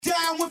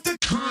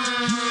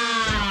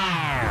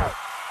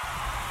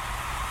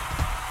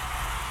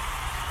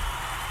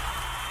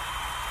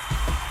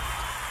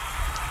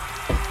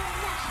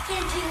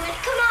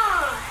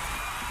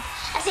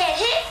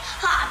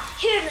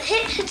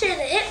hip to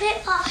the hip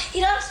hip hop.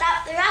 You don't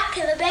stop the rock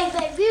to the bang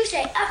bang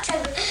music. Up to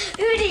the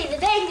Rudy, the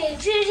bang bang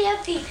beauty of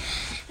beat.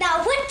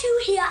 Now what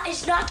you hear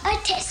is not a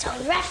test on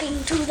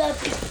rapping to the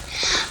beat.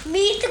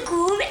 Meet the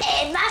groom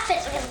and my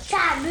friends are gonna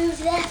try and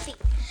move their feet.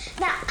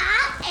 Now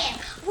I am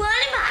one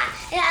of mine,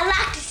 and I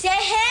like to say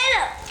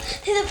hello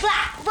to the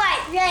black,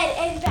 white, red,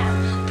 and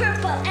brown,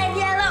 purple, and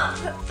yellow.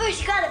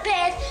 First you gotta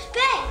bang,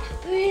 bang.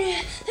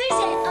 Who's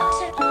that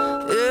awesome?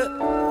 Yeah.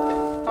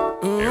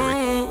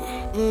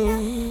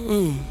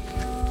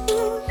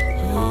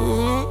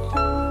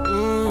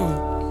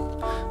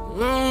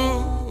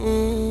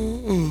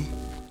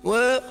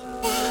 Well,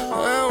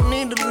 I don't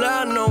need to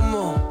lie no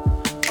more.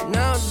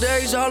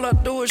 Nowadays, all I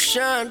do is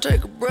shine,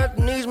 take a breath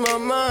and ease my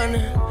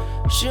mind.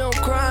 She don't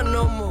cry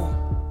no more.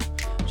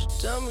 She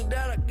tell me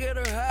that I get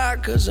her high,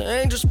 cause an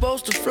angel's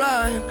supposed to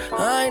fly.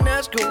 I ain't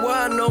asking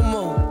why no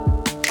more.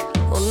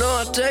 Oh no,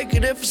 I take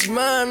it if it's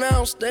mine. I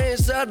don't stay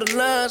inside the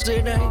lines.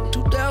 It ain't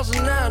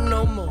 2009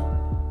 no more.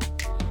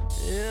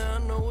 Yeah,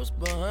 I know what's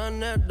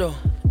behind that door.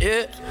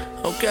 Yeah,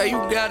 okay, you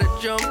gotta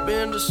jump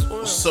in the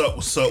swim.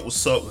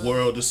 What's up,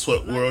 world? This is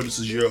Sweat World. This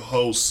is your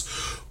host,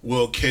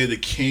 Will K. the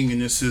King,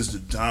 and this is the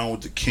Down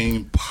with the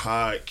King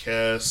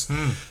podcast,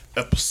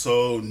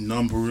 episode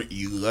number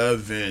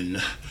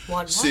 11.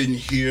 Sitting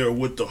here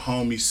with the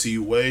homie C.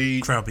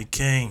 Wade, Crappy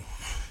King,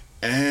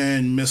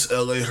 and Miss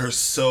LA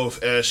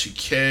herself, Ashley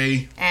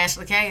K.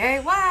 Ashley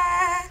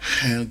K-A-Y.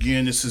 And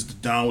again, this is the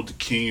Down with the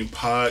King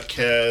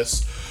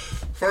podcast.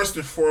 First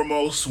and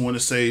foremost, I want to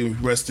say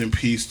rest in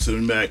peace to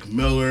Mac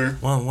Miller.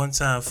 One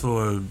time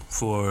for a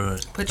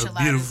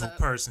beautiful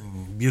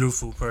person,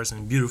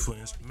 beautiful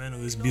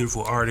instrumentalist,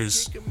 beautiful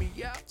artist,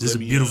 just a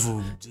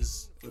beautiful,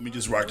 Let me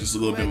just rock this a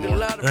little bit more.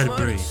 let it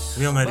breathe.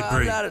 We don't let it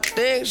breathe. A lot of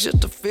things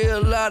just to feel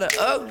a lot of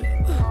ugly.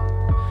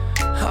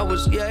 I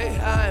was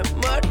high and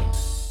muddy,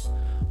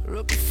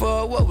 looking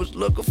for what was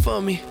looking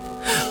for me,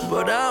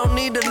 but I don't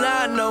need to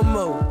lie no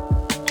more.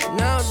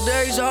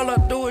 Nowadays, all I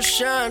do is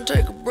shine,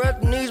 take a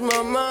breath and ease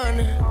my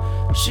mind.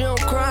 She don't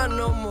cry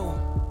no more.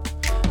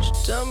 She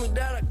tell me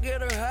that I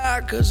get her high,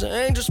 cause an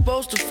angel's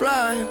supposed to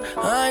fly.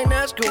 I ain't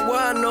asking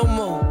why no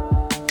more.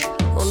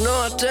 Oh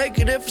no, I take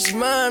it if it's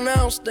mine. I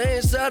don't stay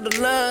inside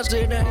the lines.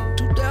 It ain't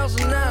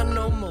 2009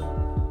 no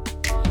more.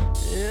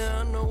 Yeah,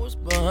 I know what's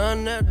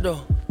behind that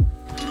door.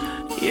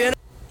 Yeah.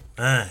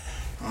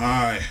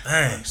 Alright.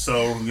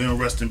 So,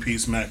 rest in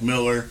peace, Mac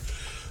Miller.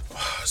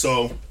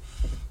 So,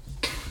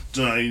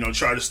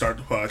 try to start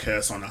the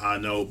podcast on a high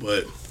note,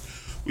 but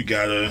we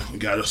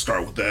gotta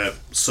start with that.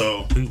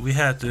 So we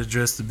have to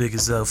address the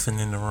biggest elephant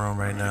in the room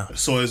right now.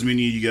 So as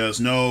many of you guys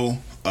know,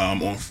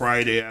 on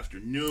Friday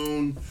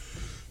afternoon,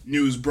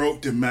 news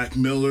broke that Mac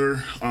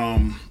Miller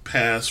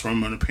passed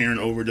from an apparent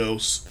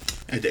overdose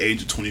at the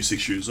age of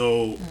 26 years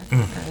old.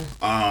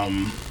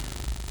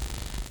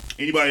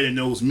 Anybody that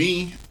knows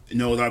me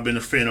knows I've been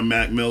a fan of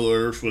Mac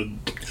Miller for the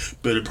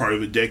better part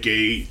of a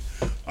decade.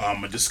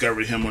 I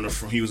discovered him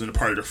he was in a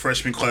part of the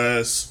freshman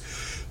class.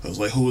 I was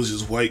like, who is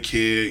this white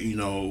kid?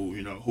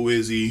 Who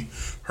is he?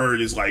 Heard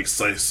his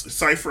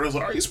cipher. I was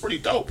like, oh, he's pretty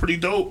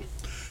dope.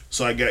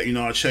 So I got,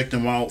 I checked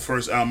him out.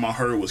 First album I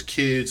heard was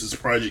Kids, his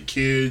Project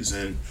Kids,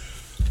 and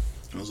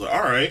I was like,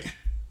 all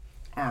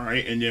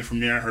right. And then from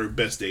there I heard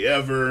Best Day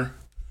Ever.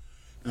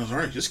 And I was like,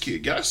 all right, this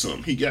kid got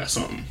something. He got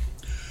something.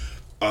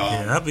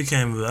 I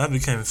became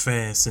a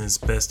fan since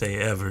Best Day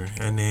Ever,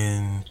 and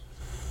then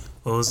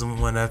what was the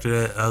one after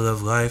that? I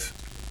Love Life.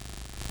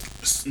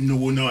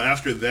 No.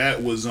 After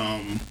that was I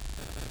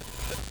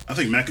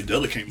think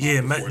Macadelic came out.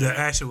 Yeah, the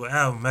actual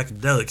album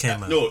Macadelic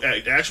came out. No,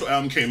 the actual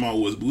album came out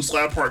was Blue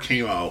Slide Park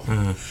came out.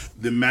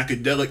 Then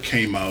Macadelic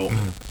came out.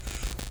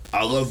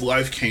 I Love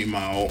Life came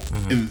out,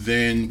 and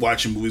then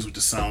Watching Movies with the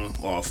Sound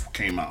Off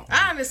came out.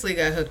 I honestly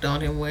got hooked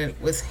on him when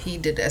he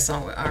did that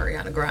song with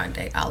Ariana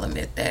Grande. I'll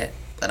admit that,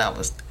 but I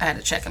had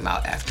to check him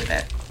out after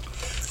that.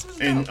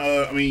 And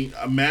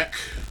Mac.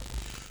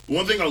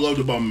 One thing I loved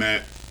about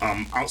Mac,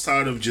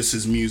 outside of just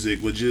his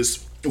music, was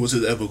his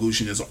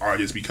evolution as an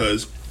artist,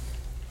 because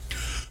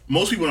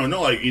most people don't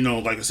know,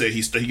 like I said,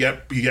 he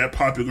got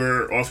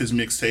popular off his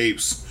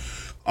mixtapes.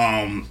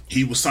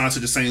 He was signed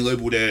to the same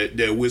label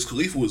that Wiz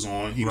Khalifa was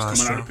on. He was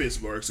coming out of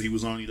Pittsburgh, so he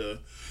was only the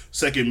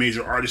second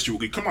major artist to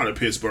really come out of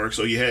Pittsburgh.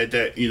 So he had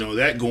that,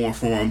 that going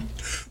for him.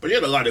 But he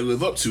had a lot to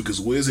live up to,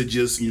 because Wiz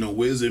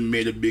had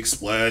made a big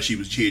splash. He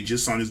had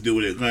just signed his deal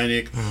with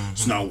Atlantic.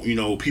 So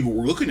now, people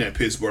were looking at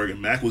Pittsburgh,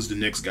 and Mac was the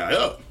next guy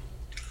up.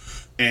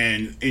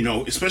 And,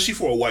 especially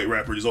for a white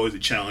rapper, there's always a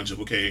challenge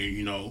of,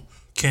 okay,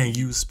 can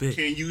you spit?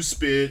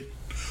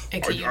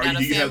 And do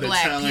you have the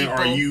talent?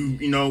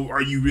 People?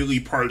 Are you really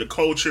part of the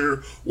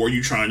culture, or are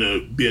you trying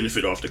to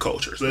benefit off the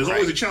culture? So there's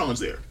always a challenge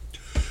there.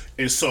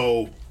 And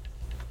so,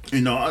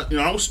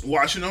 I was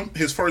watching him.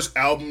 His first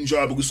album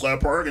dropped, Blue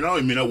Slide Park, and I'll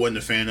admit I wasn't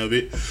a fan of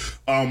it.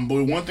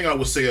 But one thing I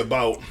would say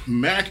about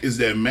Mac is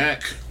that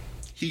Mac,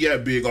 he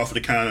got big off of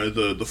the kind of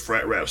the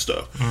frat rap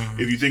stuff.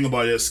 If you think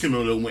about it, it's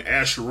similar to when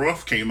Asher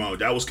Roth came out.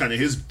 That was kind of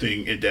his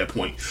thing at that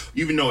point.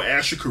 Even though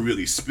Asher could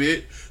really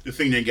spit, the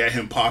thing that got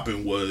him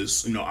popping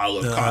was, I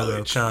Love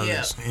College.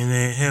 Yeah. And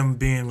then him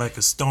being like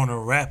a stoner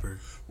rapper.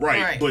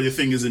 Right. But the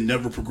thing is, it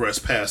never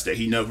progressed past that.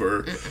 He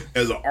never,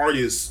 as an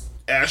artist,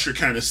 Asher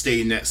kind of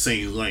stayed in that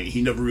same lane.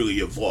 He never really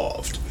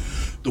evolved.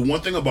 The one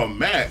thing about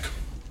Mac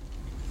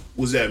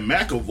was that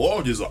Mac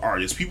evolved as an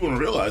artist. People don't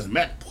realize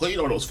Mac played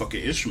all those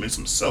fucking instruments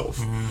himself.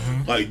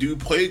 Like, dude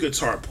played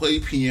guitar,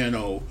 played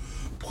piano,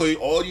 played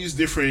all these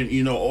different,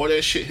 all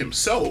that shit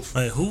himself.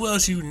 Like, who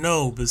else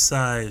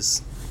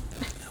besides...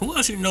 Who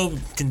else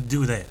can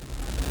do that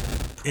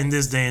in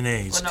this day and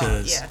age?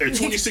 Because at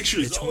 26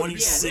 years old.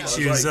 26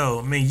 years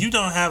old. I mean, you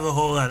don't have a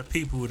whole lot of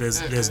people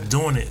that's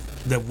doing it,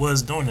 that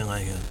was doing it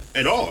like him.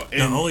 At all.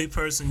 And the only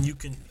person you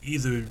can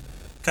either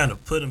kind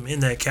of put him in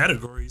that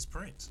category is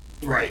Prince.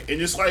 Right.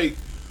 And it's like,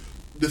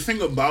 the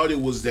thing about it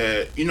was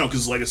that,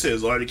 because like I said, a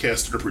lot of the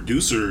cast are the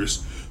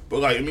producers, but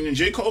like, and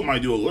J. Cole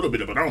might do a little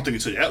bit of it, but I don't think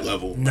it's to that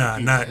level. Nah.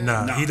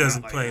 He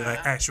doesn't play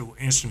like actual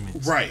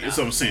instruments. Right. That's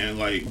what I'm saying.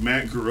 Like,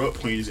 Mac grew up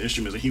playing these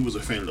instruments and he was a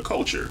fan of the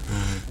culture.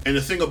 And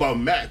the thing about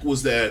Mac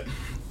was that,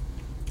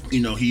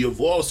 he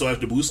evolved. So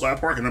after Blue Slide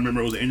Park, and I remember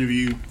it was an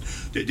interview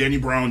that Danny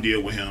Brown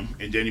did with him,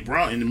 and Danny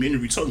Brown in the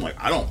interview told him,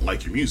 like, I don't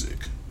like your music.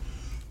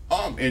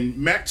 And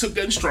Mac took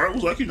that in stride.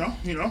 Was like,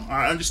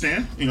 I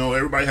understand.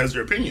 Everybody has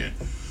their opinion.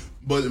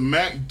 But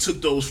Mac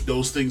took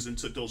those things and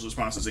took those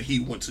responses, and he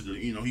went to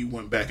he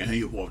went back and he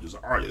evolved as an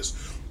artist.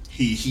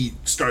 He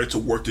started to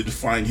work to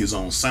define his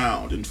own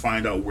sound and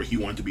find out where he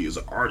wanted to be as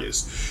an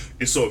artist.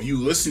 And so if you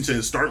listen to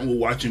him, starting with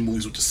watching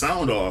movies with the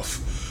sound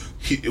off,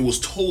 it was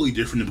totally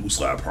different than Blue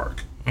Slide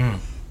Park.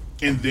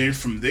 And then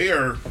from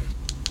there,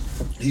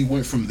 he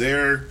went from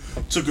there,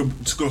 took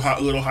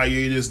a little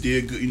hiatus,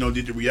 did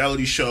the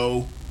reality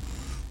show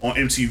on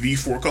MTV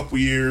for a couple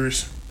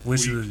years.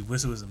 Which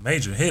was a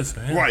major hit for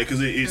him. Right,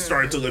 because it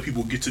started to let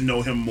people get to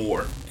know him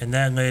more. And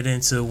that led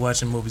into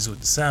watching movies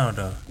with the sound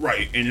off.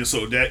 Right, and then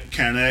so that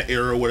kind of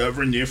era,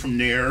 whatever, and then from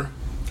there,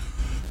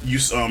 he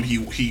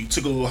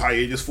took a little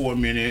hiatus for a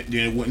minute,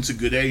 then went into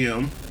Good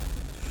AM.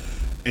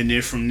 And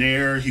then from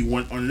there, he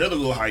went on another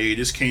little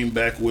hiatus, came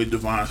back with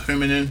Divine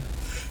Feminine.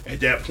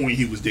 At that point,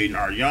 he was dating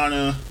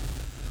Ariana.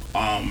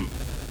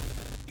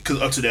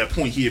 Because up to that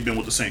point, he had been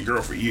with the same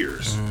girl for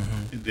years.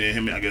 And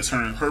then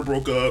her and her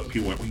broke up.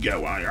 He got with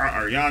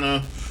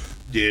Ariana,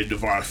 did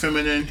Divine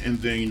Feminine, and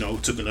then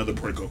took another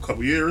break a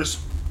couple years.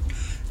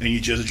 And he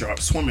just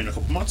dropped Swimming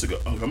a month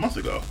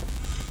ago.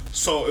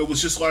 So it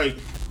was just like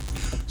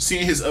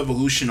seeing his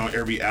evolution on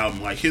every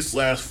album. Like, his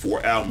last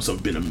 4 albums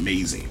have been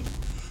amazing,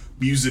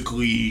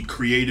 musically,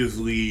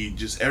 creatively,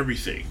 just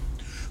everything.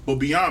 But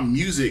beyond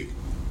music,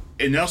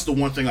 and that's the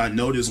one thing I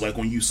noticed, like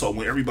when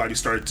everybody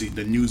started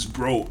the news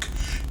broke,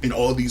 and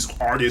all these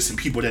artists and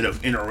people that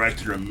have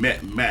interacted or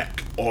met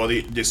Mac,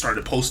 they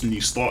started posting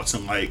these thoughts,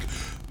 and like,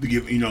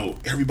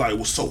 everybody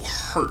was so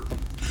hurt.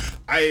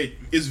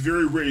 It's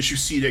very rare that you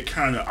see that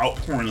kind of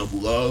outpouring of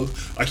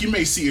love. Like, you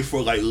may see it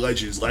for like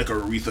legends like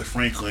Aretha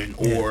Franklin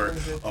or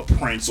a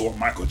Prince or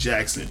Michael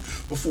Jackson,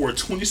 but for a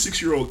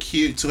 26-year-old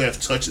kid to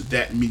have touched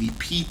that many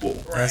people,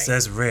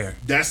 that's rare.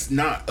 That's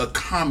not a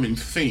common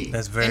thing.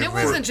 That's very rare. And it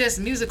wasn't just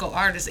musical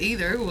artists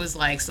either. It was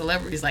like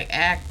celebrities, like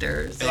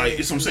actors. Like,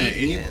 it's what I'm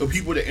saying. Any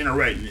people that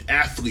interact, and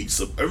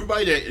athletes,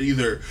 everybody that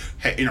either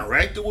had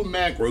interacted with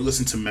Mac or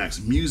listened to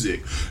Mac's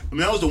music. I mean,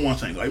 that was the one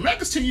thing. Like,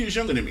 Mac is 10 years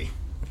younger than me.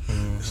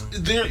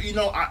 There,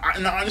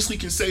 I honestly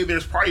can say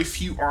there's probably a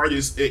few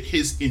artists in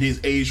his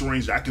age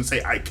range that I can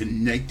say I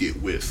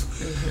connected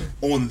with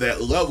on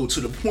that level,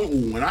 to the point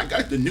where when I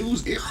got the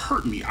news, it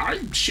hurt me. I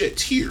shed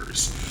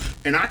tears,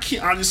 and I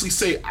can't honestly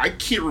say I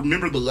can't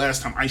remember the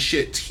last time I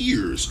shed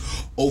tears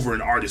over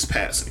an artist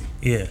passing.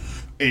 Yeah,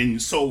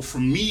 and so for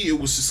me, it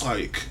was just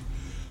like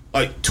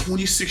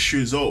 26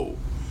 years old,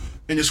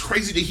 and it's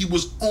crazy that he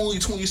was only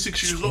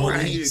 26 years old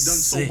and he had done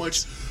so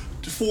much.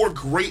 4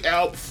 great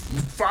albums,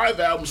 5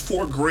 albums,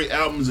 4 great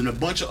albums, and a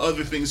bunch of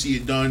other things he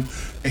had done,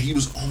 and he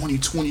was only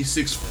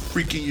 26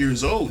 freaking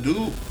years old,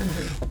 dude.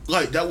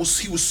 Like,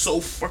 he was so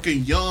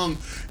fucking young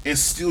and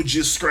still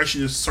just scratching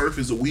the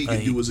surface of what he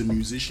could do as a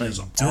musician, as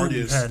an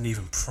artist. Hadn't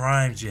even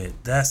primed yet.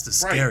 That's the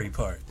scary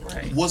part.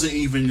 Right. Wasn't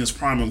even in his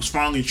prime. It was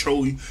finally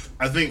truly,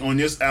 I think on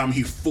this album,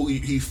 he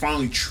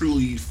finally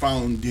truly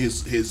found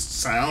his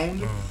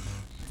sound.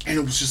 And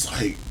it was just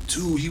like,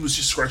 dude, he was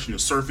just scratching the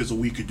surface of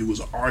what he could do as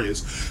an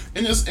artist.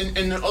 And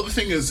the other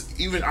thing is,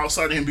 even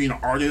outside of him being an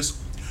artist,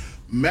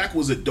 Mac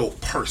was a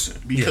dope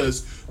person.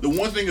 Because the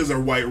one thing as a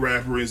white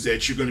rapper is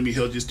that you're going to be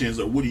held to standards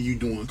like, what are you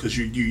doing? Because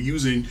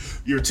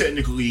you're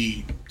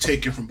technically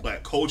taken from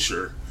black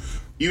culture.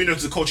 Even if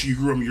it's a culture you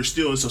grew up in,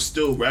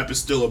 rap is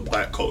still a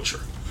black culture.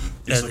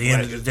 At the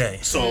end of the day.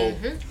 So,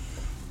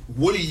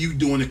 what are you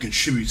doing to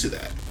contribute to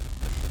that?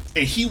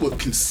 And he would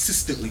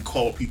consistently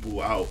call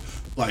people out,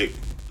 like,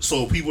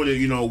 so people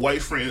that,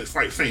 white fans,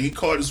 he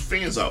called his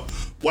fans out.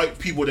 White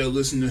people that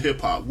listen to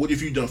hip hop, what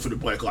have you done for the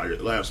Black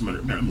Lives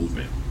Matter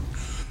movement?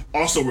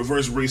 Also,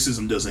 reverse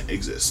racism doesn't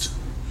exist.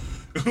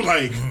 He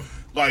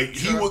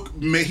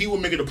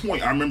would make it a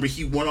point. I remember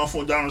he went off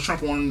on Donald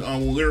Trump when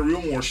Larry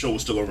Wilmore's show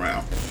was still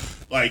around.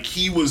 Like,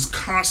 he was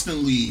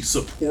constantly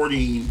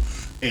supporting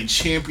and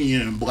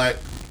championing black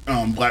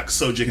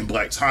subject and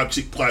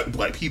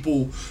black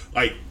people.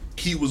 Like,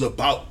 he was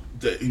about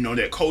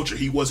that culture.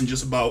 He wasn't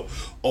just about,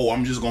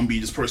 I'm just gonna be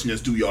this person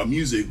that's do y'all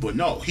music, but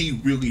no, he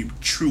really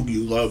truly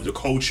loved the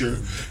culture,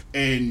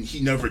 and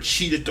he never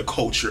cheated the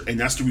culture, and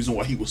that's the reason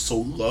why he was so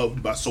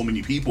loved by so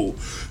many people.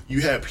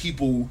 You had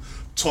people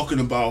talking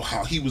about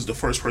how he was the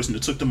first person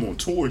that took them on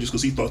tour just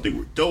because he thought they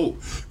were dope.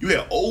 You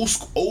had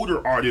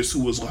older artists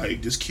who was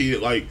like, this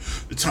kid, like,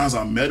 the times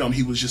I met him,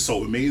 he was just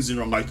so amazing.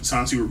 Or like the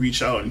times he would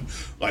reach out and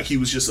like he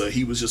was just a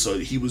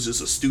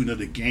student of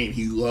the game.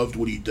 He loved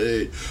what he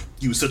did.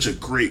 He was such a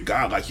great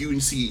guy. Like, you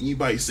didn't see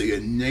anybody say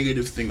a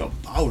negative thing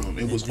about him.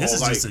 It was this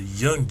is just a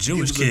young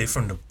Jewish kid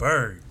from the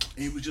Burgh.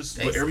 It was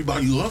just, but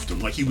everybody loved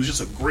him. Like, he was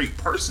just a great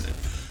person.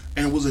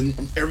 And it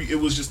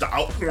was just the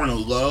outpouring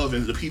of love,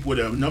 and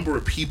the number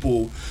of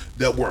people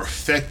that were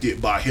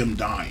affected by him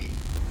dying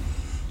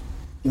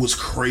was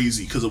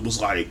crazy, because it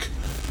was like,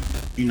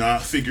 I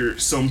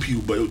figured some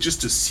people, but just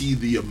to see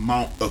the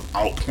amount of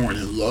outpouring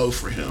and love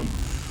for him,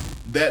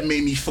 that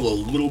made me feel a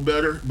little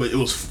better. But it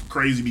was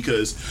crazy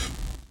because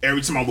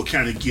every time I would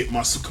kind of get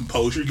my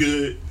composure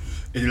good,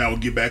 and then I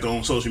would get back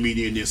on social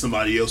media, and then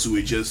somebody else who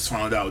had just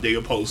found out, they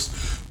would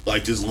post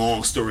like this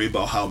long story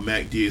about how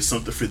Mac did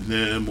something for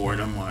them,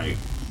 and I'm like,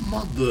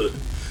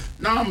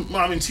 now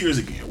I'm in tears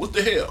again. What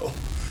the hell?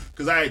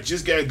 Because I had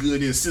just got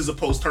good, and SZA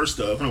post her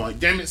stuff, and I'm like,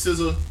 damn it,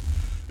 SZA.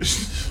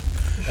 This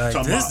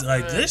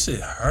shit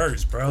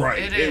hurts, bro.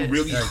 Right, it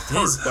really hurts.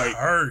 This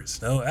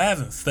hurts. No, I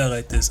haven't felt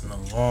like this in a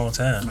long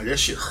time. Like, that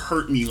shit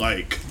hurt me.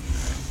 Like,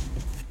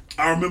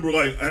 I remember,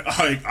 like,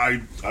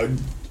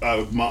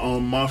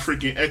 my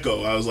freaking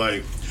Echo. I was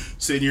like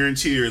sitting here in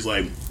tears,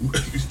 like,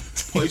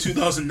 play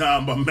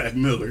 2009 by Mac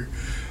Miller,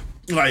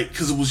 like,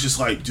 because it was just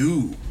like,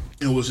 dude,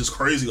 it was just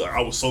crazy. Like,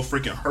 I was so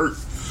freaking hurt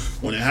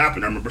when it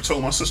happened. I remember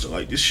telling my sister,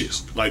 like, this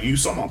shit's, like, you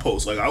saw my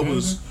post, like, I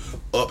was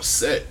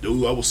upset,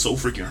 dude. I was so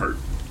freaking hurt.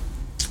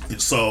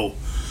 And so,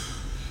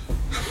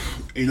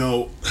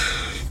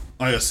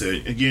 like I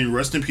said, again,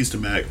 rest in peace to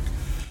Mac.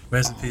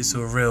 Rest in peace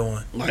to a real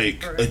one.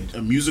 Like,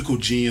 a musical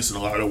genius in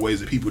a lot of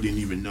ways that people didn't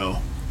even know.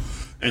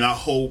 And I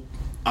hope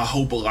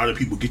a lot of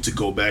people get to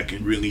go back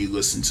and really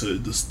listen to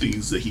the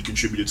things that he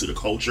contributed to the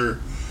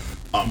culture,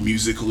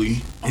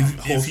 musically.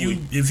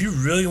 If you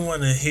really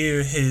want to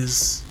hear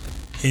his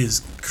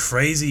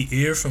crazy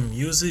ear from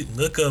music,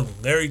 look up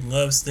Larry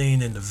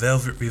Lovestein and the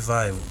Velvet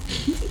Revival.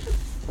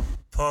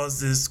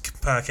 Pause this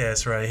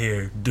podcast right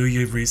here, do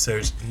your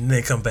research, and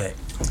then come back.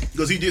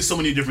 Because he did so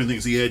many different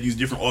things. He had these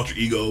different alter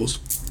egos.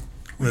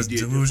 Was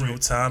Delusional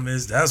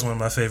Thomas. That was one of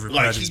my favorite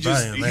projects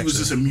by him. He was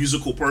just a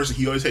musical person.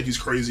 He always had these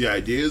crazy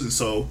ideas, and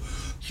so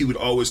he would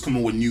always come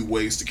up with new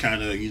ways to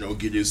kind of,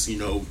 get his,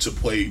 to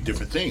play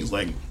different things.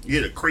 Like, he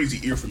had a crazy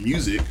ear for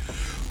music.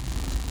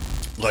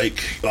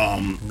 Like,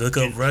 look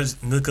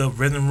up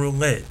Rhythm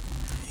Roulette.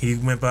 He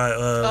went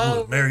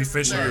by Mary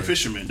Fisherman. Mary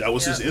Fisherman. That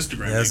was his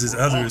Instagram. That's his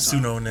other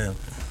pseudonym.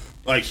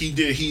 Like, he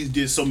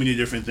did so many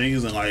different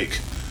things, and like,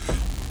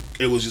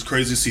 it was just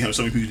crazy to see how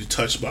so many people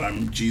touched by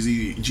him.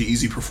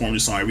 G-Eazy performed the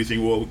song,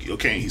 everything well.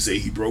 Okay, he said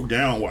he broke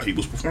down while he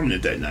was performing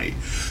it that night.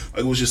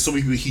 Like, it was just so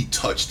many people he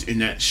touched in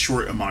that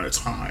short amount of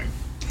time.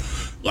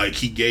 Like,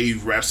 he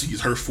gave Rhapsody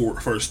her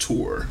first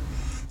tour.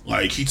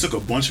 Like, he took a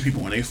bunch of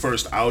people on their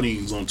first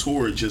outings on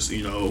tour. Just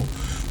he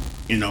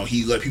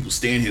let people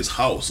stay in his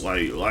house.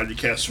 Like, a lot of the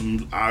cats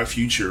from Our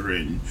Future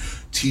and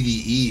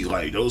TDE,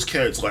 like, those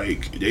cats,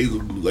 like, they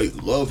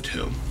loved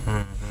him.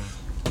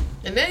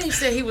 And then he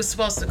said he was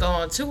supposed to go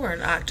on tour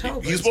in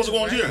October. He was supposed to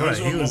go on tour. Right.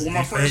 When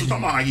my friends were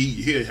talking about how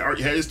he had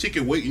his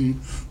ticket waiting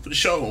for the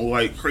show.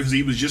 Like, crazy.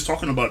 He was just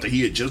talking about that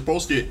he had just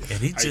posted. And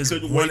he just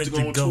wanted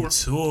to go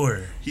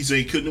tour. He said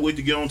he couldn't wait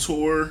to get on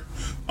tour.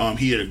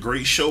 He had a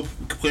great show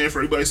planned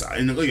for everybody.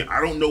 And look, I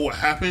don't know what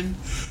happened,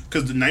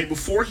 because the night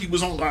before he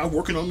was on live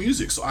working on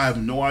music. So I have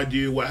no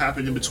idea what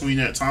happened in between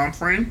that time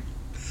frame.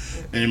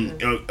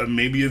 And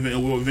maybe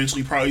we'll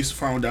eventually probably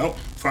find out.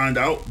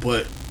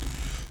 But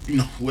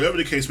whatever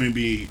the case may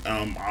be,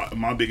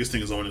 my biggest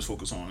thing is I want to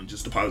focus on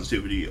just the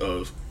positivity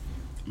of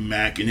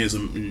Mac and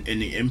and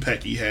the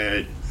impact he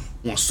had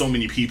on so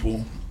many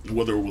people,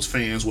 whether it was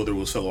fans, whether it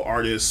was fellow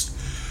artists.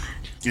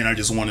 And I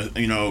just want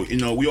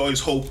to, we always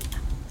hope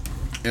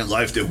in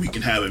life that we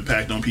can have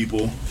impact on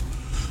people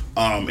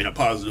in a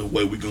positive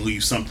way. We can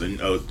leave something,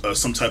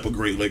 some type of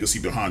great legacy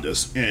behind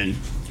us. And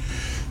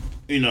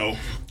in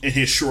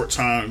his short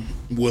time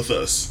with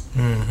us,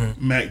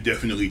 Mac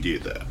definitely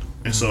did that.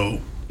 And so,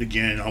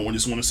 again, I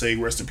just want to say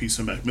rest in peace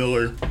to Mac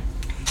Miller.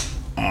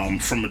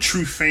 From a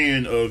true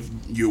fan of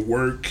your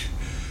work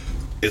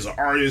as an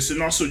artist,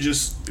 and also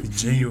just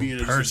being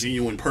a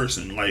genuine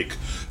person. Like,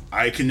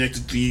 I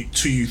connected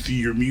to you through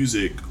your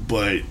music,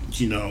 but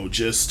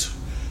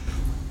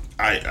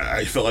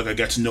I felt like I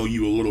got to know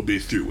you a little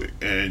bit through it,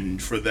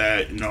 and for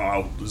that,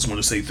 I just want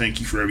to say thank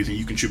you for everything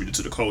you contributed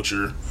to the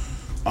culture,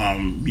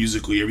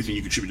 musically, everything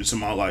you contributed to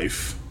my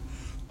life.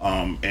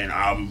 And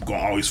I'm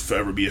gonna always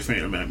forever be a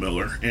fan of Mac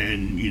Miller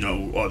and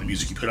all the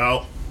music he put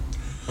out.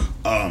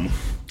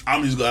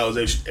 I'm just glad I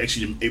was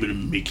actually able to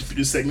make it through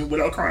this segment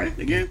without crying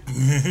again,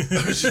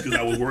 just because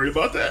I was worried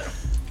about that.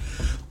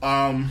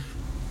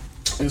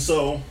 And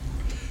so,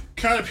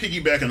 kind of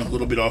piggybacking a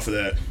little bit off of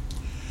that.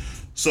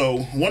 So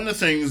one of the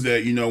things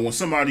that when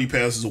somebody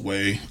passes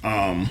away,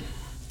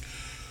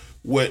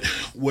 what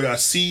I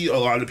see a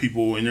lot of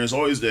people, and there's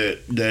always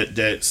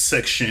that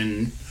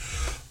section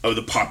of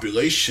the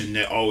population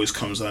that always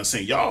comes on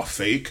saying, y'all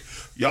fake,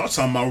 y'all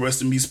talking about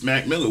rest in peace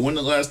Mac Miller. When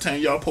the last time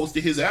y'all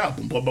posted his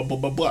album? Blah blah blah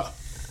blah blah.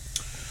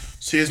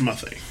 So here's my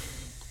thing.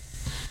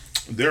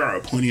 There are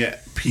plenty of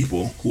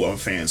people who I'm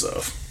fans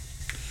of.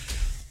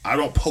 I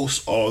don't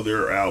post all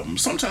their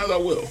albums. Sometimes I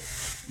will.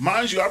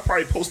 Mind you, I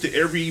probably posted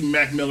every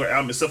Mac Miller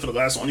album except for the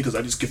last one only because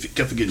I just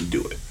kept forgetting to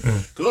do it.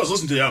 Because I was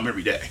listening to the album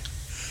every day.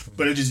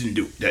 But I just didn't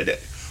do it that day.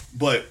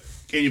 But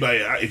anybody,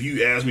 if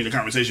you ask me in the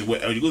conversation,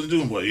 what are you going to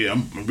do? Well, yeah,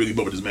 I'm really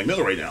bumping this Mac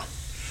Miller right now.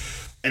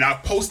 And I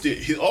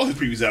posted all his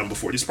previous album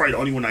before. This is probably the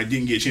only one I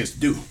didn't get a chance to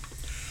do.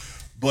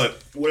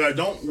 But what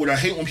I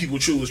hate when people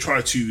truly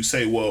try to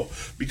say, well,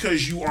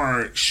 because you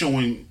aren't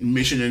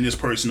mentioning this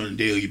person on a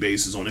daily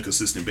basis, on a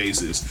consistent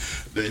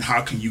basis, then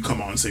how can you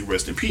come on and say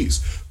rest in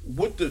peace?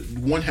 What does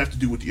one have to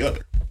do with the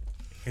other?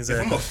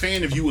 Exactly. If I'm a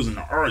fan of you as an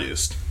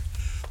artist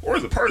or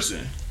as a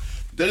person,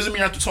 that doesn't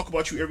mean I have to talk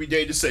about you every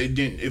day to say,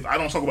 then if I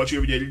don't talk about you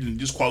every day, then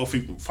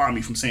disqualify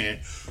me from saying,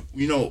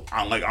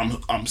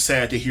 I'm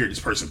sad to hear this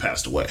person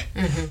passed away.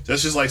 Mm-hmm.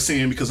 That's just like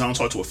saying because I don't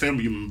talk to a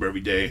family member every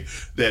day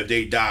that if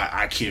they die,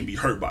 I can't be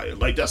hurt by it.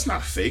 Like, that's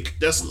not fake.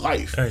 That's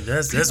life. Hey,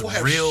 that's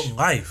real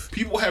life.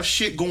 People have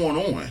shit going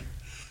on.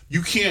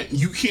 You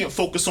can't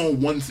focus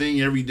on one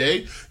thing every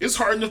day. It's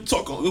hard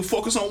to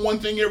focus on one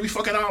thing every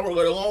fucking hour,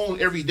 let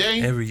alone every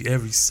day.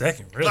 Every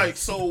second, really. Like,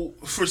 so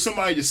for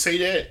somebody to say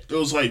that, it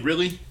was like,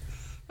 really?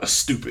 That's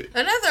stupid.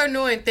 Another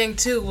annoying thing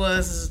too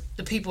was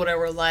the people that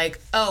were like,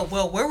 "Oh,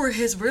 well, where were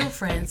his real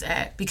friends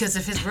at? Because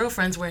if his real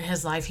friends were in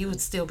his life, he would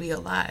still be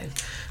alive."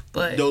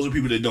 But those are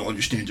people that don't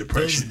understand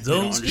depression.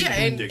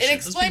 And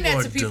explain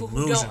that to people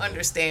who don't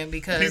understand,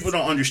 because people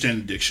don't understand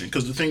addiction.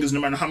 Because the thing is, no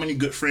matter how many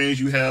good friends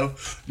you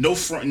have,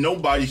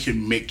 nobody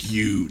can make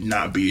you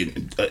not be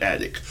an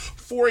addict.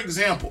 For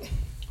example,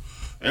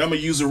 and I'm gonna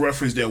use a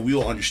reference that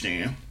we'll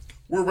understand.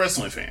 We're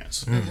wrestling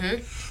fans.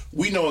 Mm-hmm.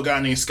 We know a guy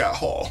named Scott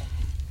Hall.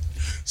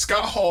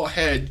 Scott Hall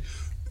had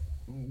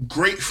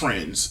great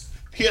friends.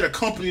 He had a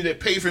company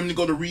that paid for him to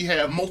go to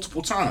rehab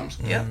multiple times.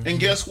 Yeah. And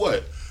guess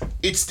what?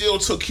 It still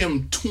took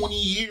him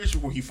 20 years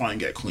before he finally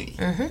got clean.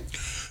 Mm-hmm.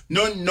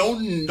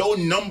 No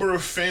number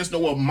of fans,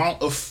 no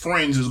amount of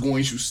friends is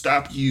going to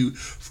stop you.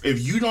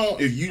 If you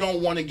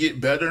don't want to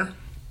get better,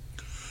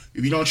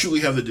 if you don't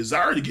truly have the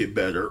desire to get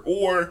better,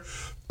 or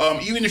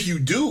even if you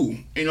do,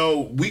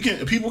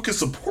 people can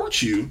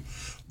support you.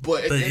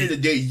 But at the end of the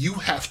day, you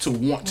have to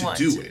want to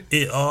do it.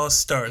 It all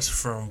starts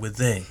from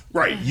within.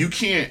 Right.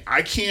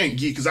 I can't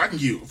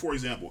give, for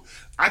example,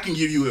 I can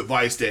give you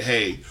advice that,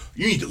 hey,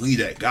 you need to leave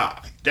that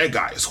guy. That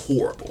guy is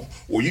horrible.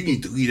 Or you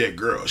need to leave that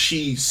girl.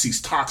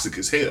 She's toxic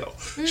as hell.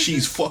 Mm-hmm.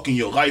 She's fucking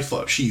your life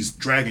up. She's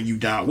dragging you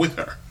down with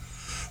her.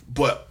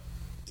 But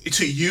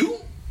to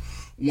you,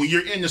 when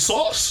you're in the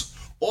sauce,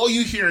 all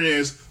you hearing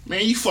is,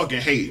 man, you fucking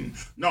hating.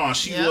 No,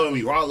 she love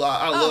me. Or I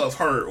love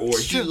her. Or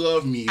he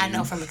love me. I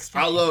know from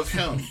experience. I love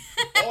him.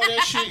 All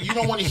that shit, you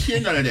don't want to hear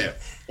none of that.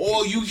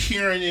 All you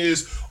hearing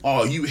is,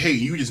 oh, you hate.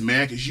 You just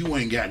mad because you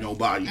ain't got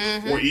nobody.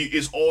 Mm-hmm. Or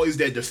it's always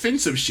that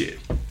defensive shit.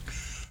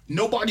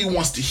 Nobody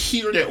wants to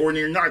hear that, or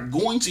they're not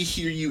going to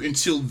hear you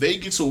until they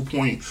get to a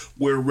point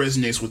where it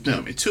resonates with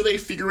them. Until they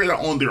figure it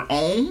out on their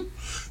own,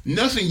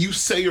 nothing you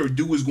say or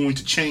do is going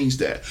to change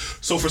that.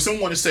 So for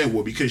someone to say,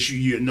 well, because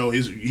he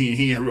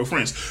had real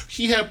friends,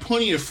 he had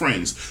plenty of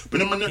friends,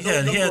 but he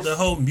had the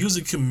whole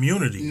music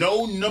community.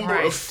 No number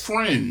of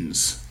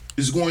friends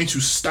is going to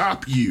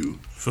stop you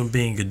from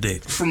being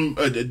addicted. From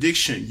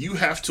addiction. You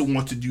have to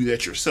want to do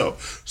that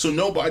yourself. So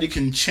nobody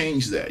can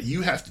change that.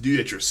 You have to do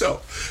that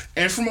yourself.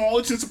 And from all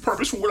intents and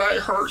purposes, from what I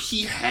heard,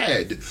 he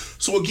had.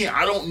 So again,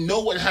 I don't know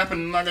what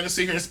happened. I'm not going to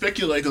sit here and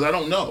speculate because I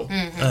don't know.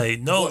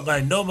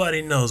 Mm-hmm.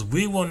 Nobody knows.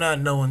 We will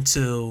not know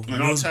until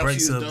news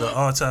breaks of the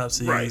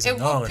autopsies. Right. And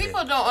what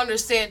people don't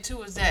understand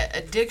too is that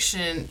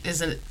addiction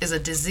is a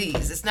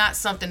disease. It's not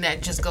something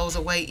that just goes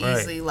away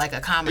easily like a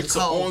common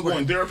cold.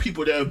 Ongoing. There are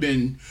people that have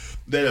been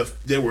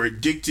that were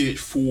addicted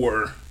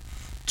for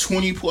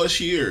 20 plus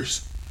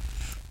years,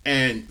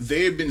 and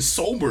they have been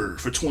sober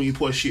for 20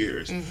 plus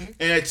years, mm-hmm.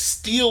 and it's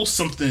still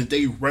something that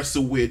they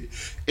wrestle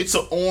with. It's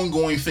an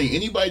ongoing thing.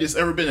 Anybody that's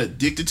ever been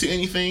addicted to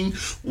anything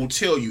will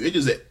tell you it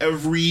is an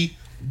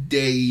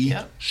everyday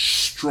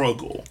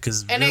struggle.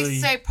 And they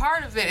say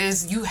part of it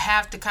is you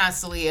have to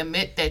constantly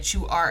admit that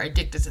you are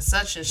addicted to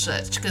such and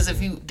such, because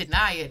if you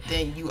deny it,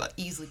 then you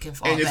easily can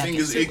fall back into it. And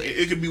the thing is,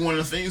 it could be one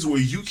of the things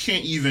where you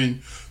can't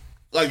even.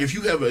 Like, if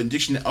you have an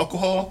addiction to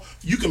alcohol,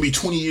 you can be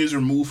 20 years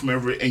removed from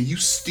everything, and you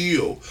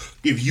still,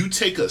 if you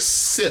take a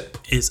sip,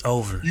 it's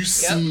over. You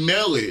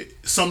smell it.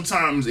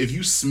 Sometimes, if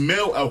you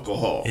smell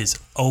alcohol, it's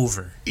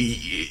over.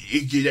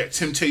 That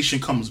temptation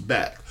comes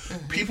back.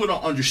 People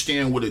don't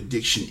understand what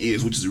addiction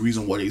is, which is the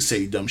reason why they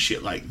say dumb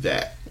shit like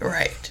that.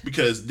 Right.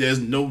 Because there's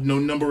no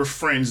number of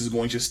friends is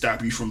going to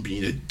stop you from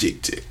being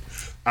addicted.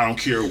 I don't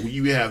care.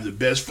 You have the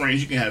best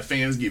friends. You can have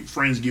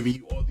friends giving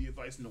you all the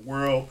advice in the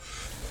world.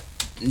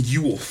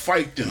 You will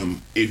fight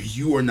them if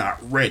you are not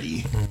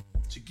ready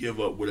to give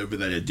up whatever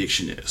that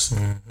addiction is.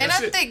 And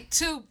I think,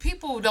 too,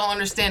 people don't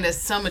understand that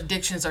some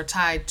addictions are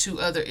tied to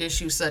other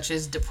issues such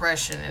as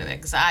depression and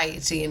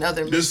anxiety and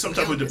other There's some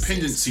type of illnesses.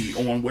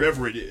 dependency on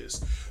whatever it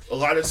is. A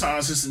lot of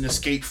times it's an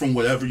escape from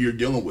whatever you're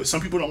dealing with. Some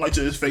people don't like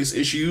to face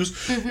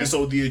issues, and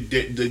so they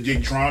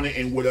drown it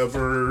in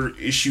whatever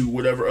issue,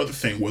 whatever other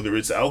thing, whether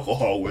it's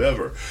alcohol,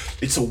 whatever.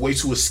 It's a way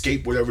to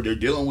escape whatever they're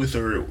dealing with,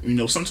 or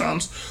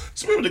sometimes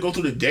some people they go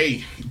through the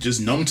day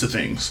just numb to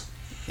things.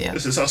 Yeah.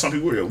 This is how some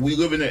people are. We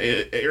live in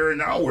an era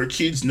now where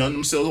kids numb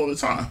themselves all the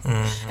time.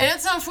 And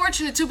it's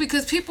unfortunate, too,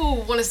 because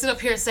people want to sit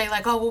up here and say,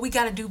 like, oh, well, we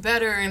got to do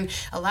better and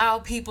allow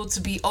people to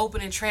be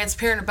open and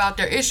transparent about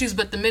their issues.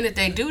 But the minute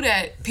they do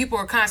that, people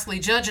are constantly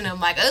judging them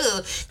like,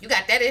 oh, you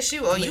got that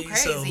issue? Oh, you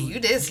crazy. So, you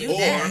this, you or-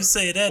 that. You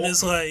say that,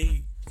 it's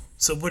like,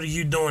 so what are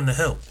you doing to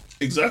help?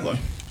 Exactly.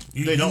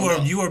 They don't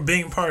know. You are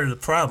being part of the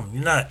problem.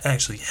 You're not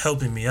actually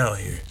helping me out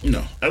here.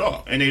 No, at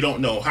all. And they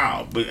don't know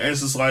how. But it's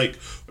just like,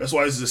 that's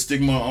why there's a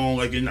stigma on,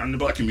 like, in the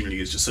black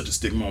community, it's just such a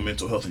stigma on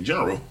mental health in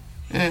general.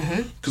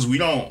 Because we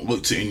don't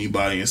look to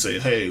anybody and say,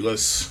 hey,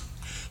 let's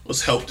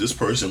help this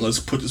person. Let's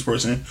put this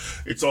person.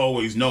 It's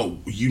always, no,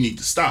 you need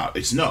to stop.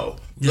 It's no.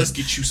 Let's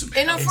get you some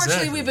help. And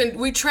unfortunately, Exactly.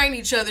 we train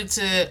each other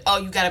to, oh,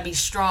 you got to be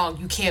strong.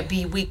 You can't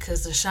be weak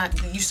because you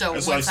show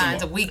That's one like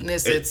signs of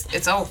weakness,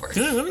 it's over.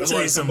 Yeah, let me That's tell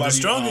why you something. The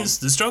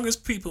somebody,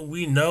 strongest people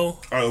we know,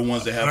 are the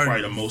ones that have Are-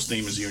 probably the most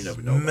demons you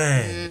never know about.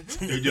 man,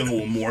 They're dealing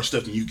with more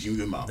stuff than you can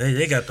even out.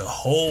 they got the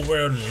whole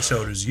world on their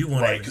shoulders. You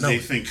won't Right, even because know they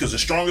it. think, because the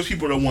strongest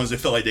people are the ones that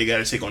feel like they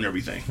got to take on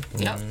everything.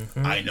 Yep.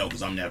 I know,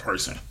 because I'm that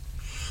person.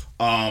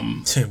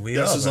 We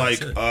This all is are, like,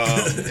 too.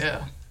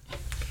 Yeah.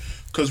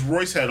 because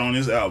Royce had on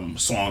his album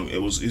song,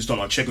 he's talking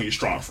about check on your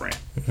strong friend.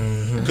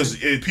 Because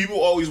people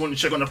always want to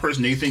check on the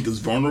person they think is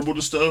vulnerable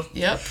to stuff.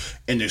 Yep.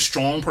 And the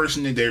strong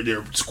person,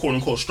 their quote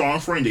unquote strong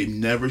friend, they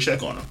never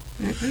check on them.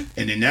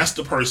 And then that's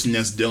the person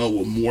that's dealing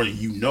with more than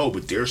you know,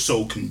 but they're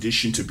so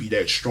conditioned to be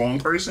that strong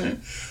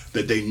person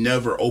that they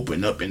never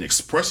open up and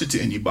express it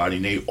to anybody,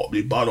 and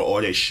they bottle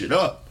all that shit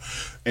up.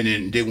 And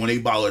then when they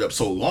bottle it up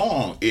so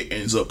long, it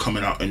ends up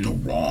coming out in the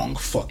wrong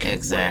fucking way.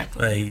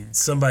 Exactly. Like,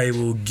 somebody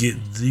will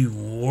get the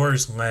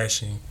worst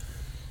lashing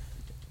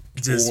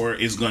just Or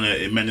it's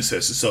it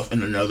manifests itself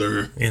in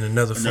another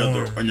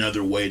form.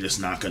 another way that's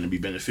not going to be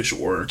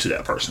beneficial or to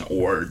that person,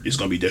 or it's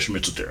going to be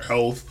detrimental to their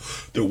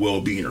health, their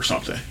well-being, or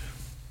something.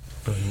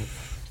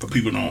 But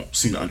people don't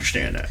seem to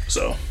understand that.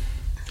 So,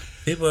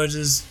 People are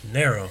just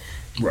narrow.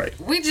 right.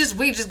 We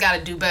just got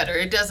to do better.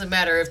 It doesn't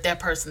matter if that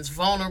person's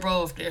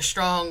vulnerable, if they're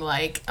strong.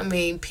 Like, I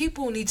mean,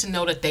 people need to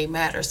know that they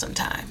matter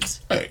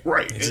sometimes.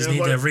 Right. They And just it's need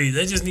like,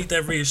 they just need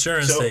that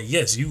reassurance So, that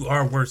yes, you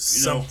are worth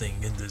you know, something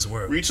in this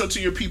world. reach out to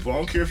your people. I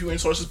don't care if you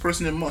ain't touched this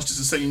person in months, just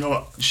to say, you know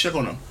what, check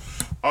on them.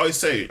 I always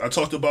say, I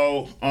talked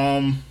about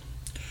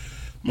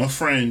my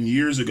friend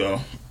years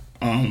ago,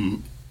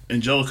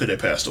 Angelica, that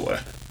passed away.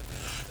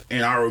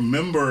 And I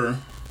remember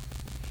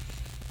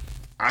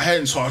I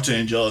hadn't talked to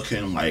Angelica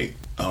in like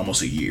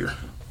almost a year.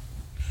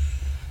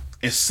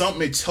 And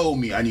something had told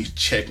me I need to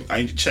check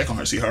on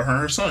her, see how her and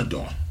her son are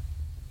doing.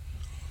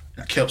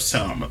 And I kept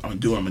telling him, I'm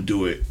gonna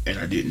do it, and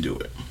I didn't do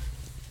it.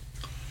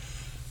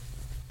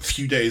 A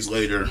few days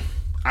later,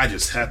 I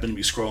just happened to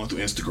be scrolling through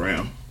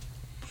Instagram,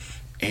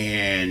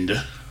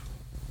 and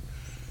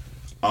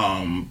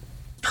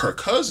her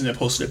cousin had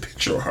posted a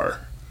picture of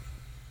her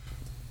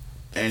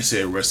and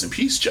said, "Rest in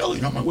peace, Jelly."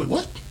 And I'm like, "Wait,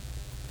 what?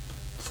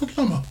 The fuck you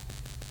talking about?"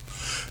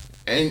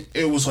 And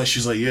it was like,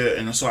 she's like, "Yeah."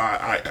 And so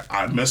I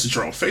messaged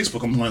her on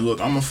Facebook. I'm like,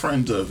 "Look, I'm a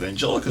friend of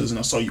Angelica's, and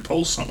I saw you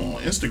post something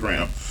on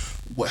Instagram.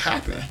 What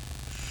happened?"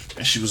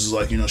 And she was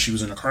like, she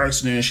was in a car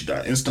accident. She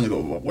died instantly, blah,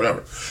 blah, blah,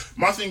 whatever.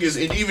 My thing is,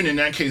 and even in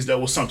that case,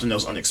 that was something that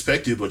was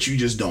unexpected, but you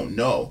just don't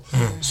know.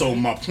 So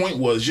my point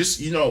was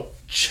just,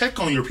 check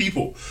on your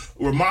people.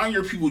 Remind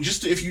your people,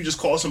 just if you just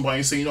call somebody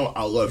and say,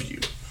 I love you.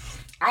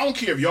 I don't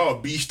care if y'all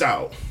beached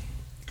out.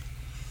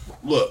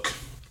 Look,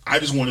 I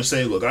just want to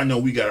say, look, I know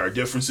we got our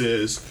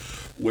differences,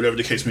 whatever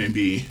the case may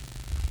be,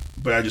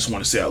 but I just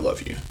want to say I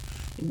love you.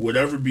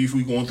 Whatever beef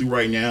we going through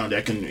right now,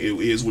 it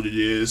is what it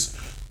is,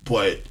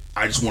 but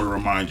I just want to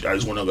remind you, I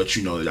just want to let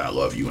you know that I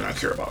love you and I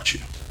care about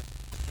you.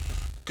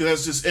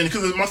 Because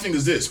my thing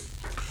is this.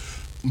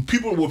 What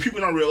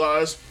people don't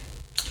realize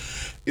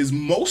is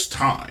most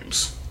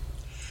times,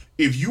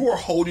 if you are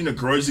holding a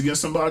grudge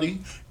against somebody,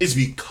 it's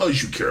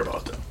because you care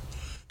about them.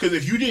 Because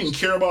if you didn't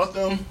care about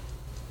them,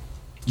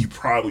 you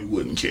probably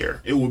wouldn't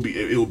care. It would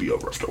be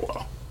over after a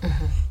while.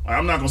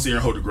 I'm not going to sit here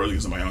and hold a grudge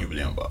against somebody I don't give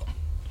a damn about.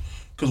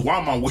 Because why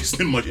am I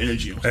wasting much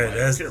energy on somebody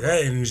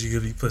That energy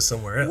could be put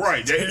somewhere else.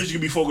 Right, that energy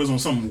could be focused on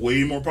something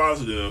way more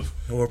positive.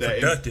 Or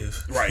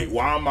productive. Right,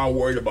 why am I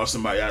worried about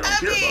somebody I don't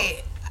care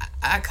about?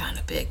 I kind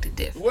of beg to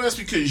differ. Well, that's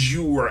because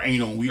you were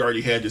anal. We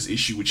already had this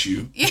issue with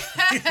you. Yeah.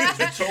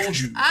 I told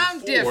you. I'm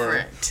before,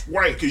 different.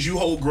 Right, because you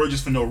hold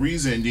grudges for no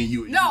reason, and then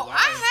you. No, I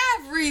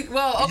have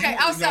well, okay,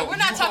 outside. We're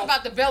not talking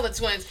about the Bella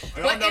twins.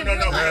 But in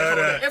real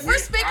life, if we're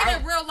speaking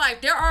in real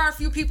life, there are a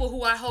few people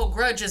who I hold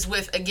grudges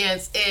with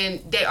against,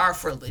 and they are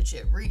for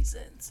legit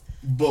reasons.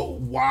 But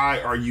why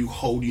are you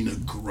holding a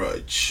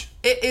grudge?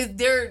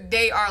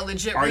 They are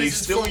legit Are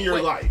reasons. they still in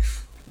your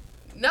life?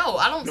 No,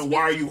 I don't. Then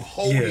why are you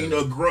holding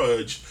a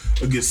grudge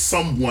against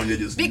someone that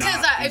is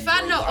because not if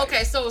I know, life?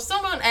 okay, so if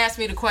someone asked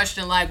me the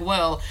question like,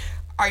 well,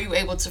 are you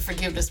able to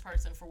forgive this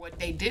person for what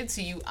they did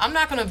to you? I'm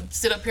not going to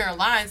sit up here and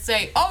lie and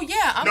say, oh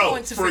yeah, I'm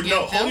going to forgive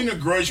them. Holding a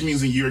grudge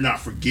means that you're not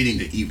forgetting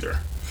it either.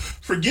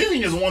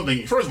 Forgiving is one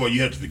thing. First of all,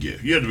 you have to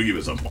forgive. You have to forgive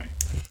at some point.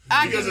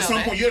 Because at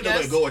some point you have to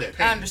let go of that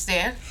pain. I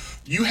understand.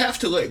 You have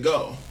to let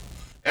go.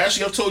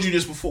 Actually, I've told you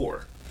this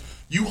before.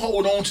 You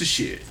hold on to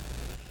shit.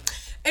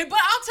 But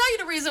I'll tell you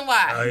the reason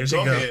why. Here she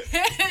go.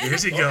 Here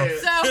she go.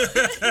 So,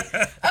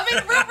 I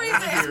mean, the real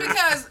reason is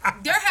because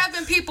there have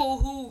been people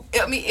who,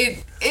 I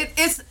mean,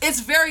 it's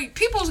very,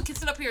 people can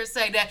sit up here and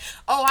say that,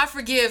 oh, I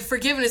forgive.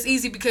 Forgiving is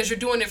easy because you're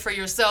doing it for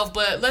yourself.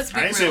 But let's be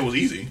real. I didn't say it was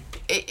easy.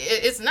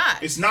 It's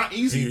not. It's not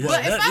easy.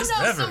 But if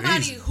I know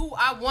somebody who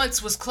I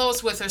once was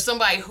close with, or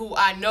somebody who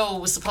I know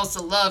was supposed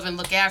to love and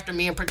look after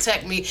me and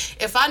protect me,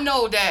 if I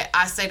know that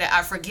I say that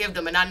I forgive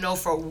them, and I know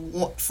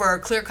for a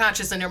clear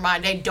conscience in their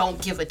mind they don't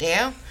give a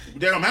damn,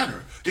 they don't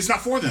matter. It's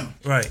not for them.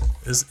 Right.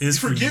 It's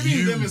forgiving for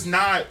you. them is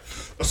not.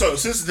 So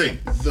this is the thing.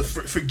 The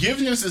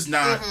forgiveness is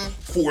not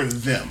for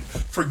them.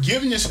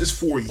 Forgiveness is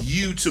for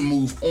you to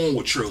move on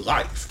with your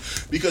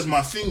life. Because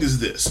my thing is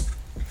this.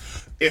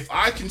 If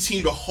I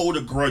continue to hold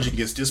a grudge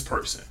against this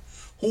person,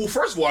 who,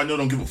 first of all, I know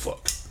don't give a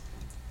fuck.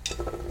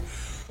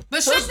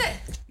 But shouldn't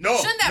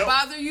that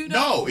bother you,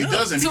 though? No, it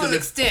doesn't. To an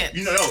extent.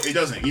 No, it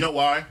doesn't. You know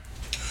why?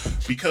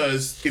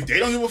 Because if they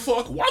don't give a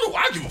fuck, why do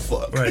I give a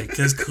fuck? Right,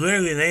 because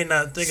clearly they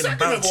not thinking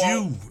about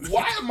you.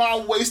 Why am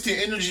I wasting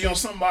energy on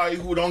somebody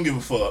who don't give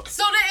a fuck?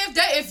 So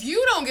then if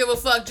you don't give a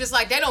fuck, just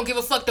like they don't give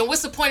a fuck, then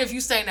what's the point of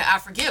you saying that I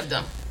forgive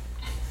them?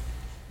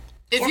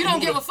 If you don't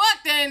give a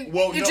fuck, then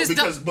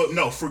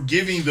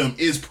forgiving them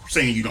is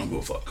saying you don't give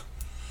a fuck.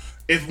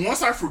 If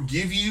once I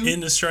forgive you,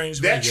 in a strange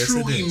way, that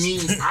truly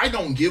means I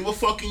don't give a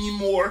fuck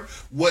anymore.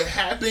 What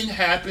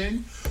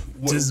happened.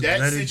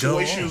 That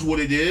situation is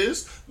what it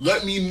is.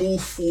 Let me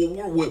move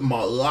forward with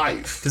my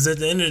life. Because at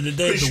the end of the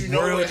day, the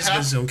world is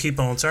just going to keep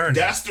on turning.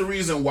 That's the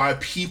reason why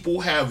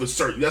people have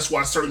that's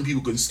why certain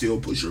people can still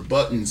push your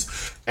buttons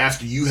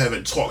after you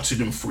haven't talked to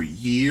them for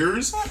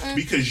years.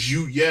 Because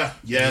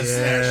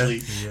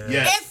actually.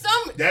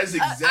 That's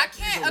exactly I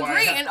can't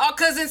agree.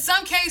 Because in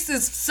some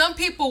cases, some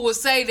people will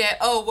say that,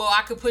 oh, well,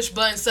 I could push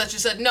buttons such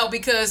and such. No,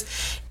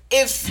 because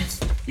if...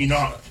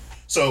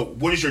 So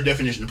what is your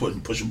definition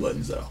of pushing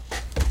buttons, though?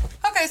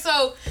 Okay,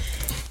 so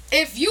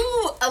if you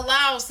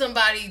allow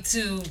somebody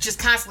to just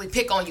constantly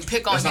pick on you,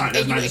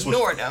 and you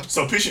ignore them.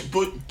 So pushing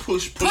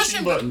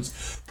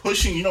buttons.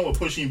 You know what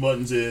pushing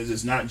buttons is?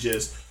 It's not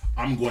just,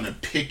 I'm going to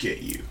pick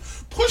at you.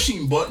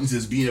 Pushing buttons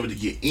is being able to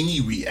get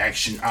any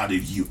reaction out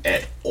of you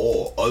at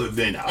all, other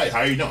than, hey,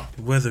 how you doing?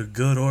 Whether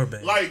good or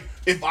bad. Like,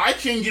 if I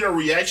can get a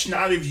reaction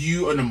out of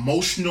you, an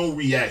emotional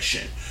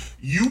reaction,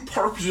 you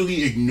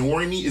purposely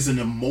ignoring me is an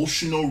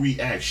emotional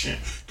reaction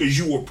because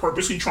you were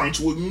purposely trying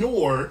to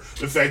ignore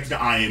the fact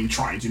that I am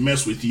trying to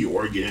mess with you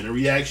or getting a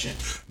reaction.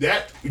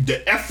 That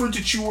the effort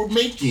that you were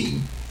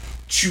making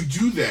to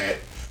do that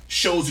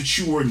shows that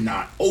you are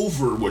not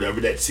over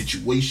whatever that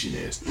situation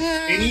is.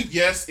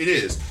 Yes, it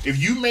is. If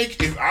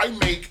I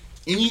make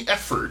any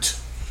effort,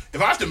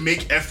 if I have to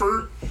make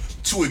effort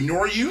to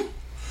ignore you,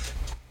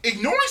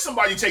 ignoring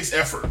somebody takes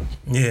effort.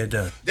 Yeah, it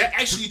does. That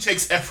actually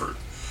takes effort.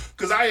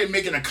 Because I am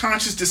making a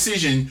conscious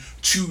decision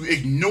to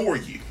ignore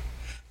you.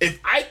 If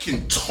I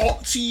can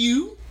talk to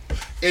you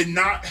and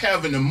not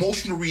have an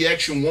emotional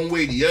reaction one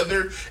way or the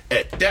other,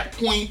 at that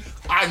point,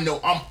 I know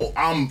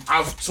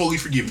I've totally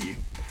forgiven you.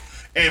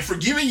 And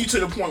forgiving you to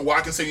the point where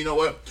I can say, you know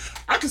what?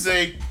 I can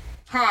say,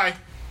 hi,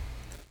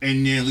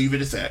 and then leave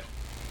it at that.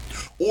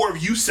 Or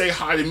if you say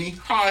hi to me,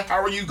 hi,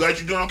 how are you? Glad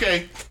you're doing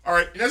okay. All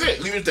right, and that's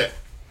it. Leave it at that.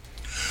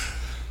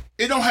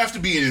 It don't have to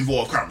be an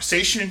involved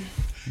conversation.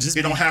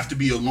 It don't have to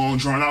be a long,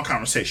 drawn-out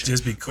conversation.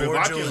 Just be cordial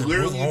and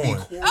move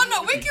on. Oh,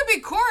 no, we can be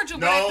cordial,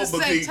 but at the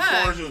same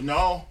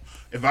time.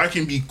 If I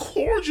can be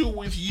cordial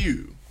with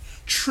you,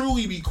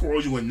 truly be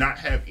cordial and not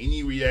have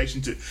any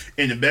reaction to,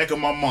 in the back of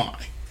my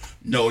mind,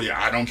 know that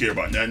I don't care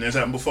about nothing that's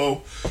happened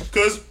before.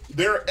 Because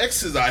there are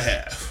exes I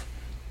have.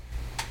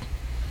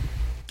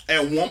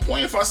 At one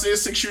point, if I said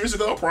 6 years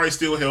ago, I probably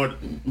still held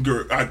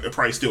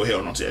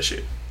on to that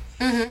shit.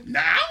 Mm-hmm.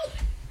 Now?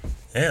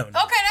 Hell no.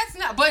 Okay, that's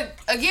not. But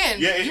again,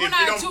 you and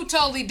I are two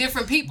totally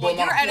different people.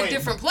 You're at a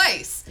different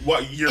place.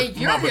 But you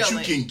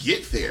can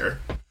get there.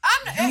 I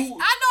know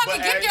I can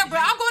get there, but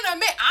I'm going to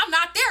admit I'm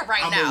not there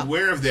right now. I'm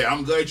aware of that.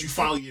 I'm glad you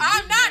finally.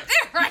 I'm not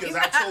there right now because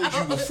I told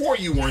you before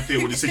you weren't there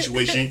with the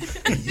situation.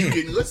 You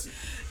didn't listen.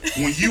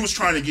 when you was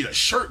trying to get a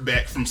shirt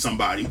back from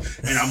somebody,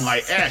 and I'm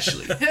like,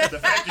 Ashley, the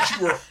fact that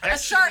you were A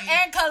shirt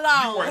and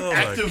cologne. you were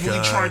actively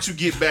trying to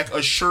get back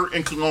a shirt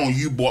and cologne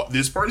you bought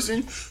this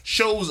person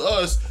shows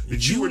us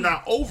that you were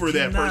not over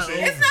that not person.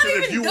 over It's not Because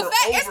if even you the were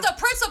fact. over- It's the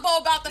principle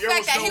about the There fact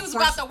was that no he was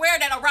about to wear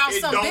that around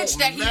It some don't bitch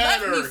that he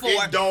left me matter. for.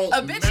 It don't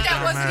A bitch that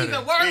matter. wasn't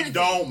even worthy. It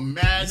don't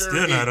matter.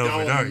 Still not it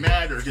over it, are don't you?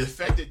 matter. The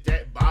fact that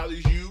that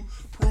bothers you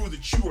proves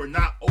that you are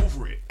not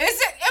over it. Is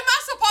it? Am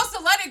I supposed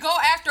to let it go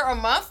after a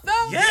month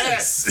though?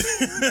 Yes.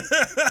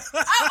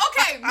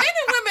 Okay, men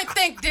and women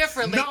think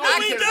differently. No, I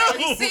we can don't.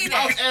 really see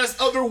I've that.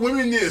 asked other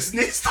women this.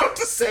 They start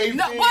the same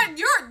No, thing.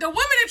 but the women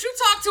that you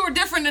talk to are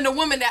different than the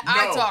women that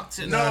I talk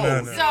to. No.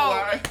 No.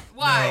 So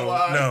Why?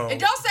 why? No. And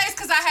don't say it's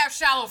because I have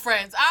shallow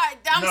friends.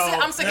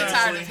 I'm sick and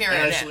tired of hearing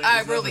Ashley, that. I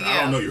it's really nothing.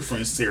 I don't know am. your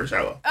friends, Sarah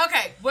Shallow.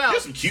 Okay, well, You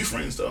have some cute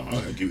friends though. I'm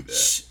gonna give you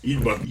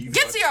that. You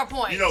get to your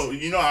point.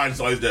 You know how it's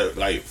always that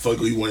like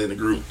fugly one in the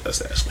group.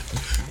 That's Ashley.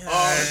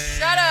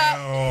 Shut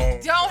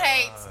up. Don't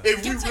hate.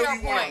 If Get we to really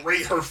your want point. to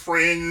rate her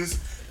friends,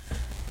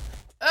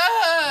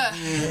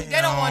 They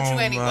don't want you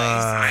anyways.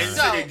 I didn't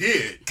So, say they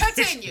did.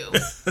 continue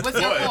with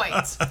your But-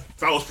 point.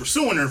 If I was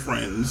pursuing her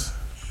friends,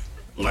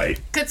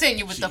 like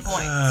Continue with the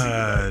point.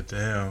 God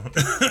damn.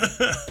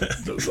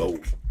 the low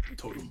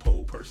totem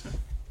pole person,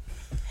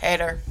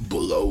 Hater.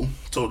 below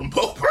totem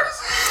pole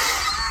person.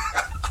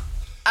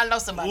 I know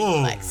somebody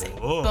who likes it.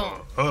 Boom.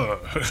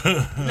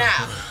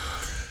 Now,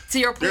 to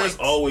your point. There's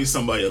always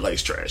somebody that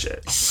likes trash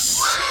ass.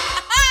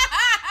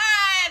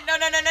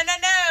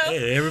 No.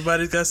 Hey,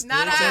 everybody's got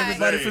Not I.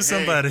 everybody for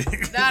somebody. No.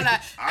 Hey,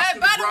 Oscar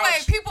by the the way,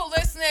 Grouch. people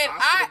listening,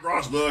 I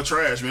Gross love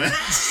trash, man.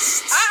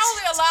 I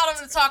only allow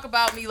them to talk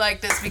about me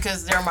like this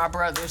because they're my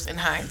brothers in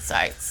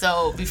hindsight.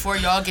 So before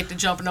y'all get to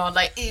jumping on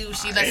like, ew,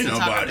 she lets Ain't them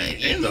talk about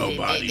nobody- it. ain't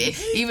nobody.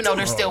 Even though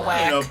they're still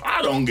whack.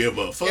 I don't give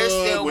a fuck They're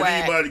still what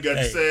whack. anybody got to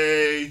Hey.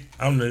 say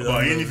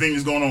about anything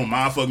that's going on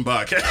my fucking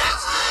podcast.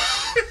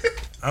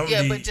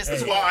 Yeah, but just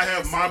That's why I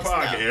have my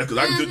podcast, because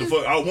I can do the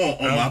fuck I want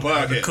on my I'm the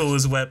podcast.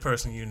 coolest wet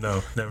person you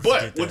know. Never But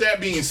forget with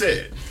that being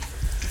said,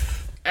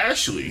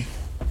 Ashley,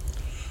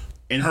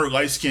 in her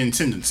light skinned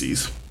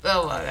tendencies,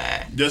 Oh my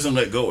god. doesn't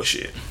let go of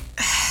shit.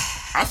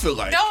 I feel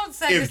like Don't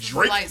say if this is a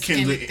Drake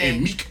light-skinned can thing.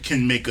 and Meek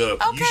can make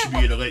up, Okay, you should be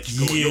able to let you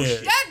go of your Yeah.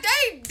 shit.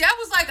 That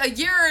was like a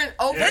year and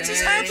over. That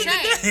just happened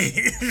Hey.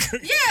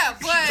 Yeah,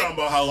 She's talking but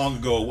about how long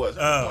ago it was.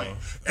 At Oh. the point.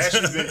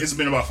 Actually, it's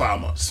been about 5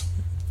 months.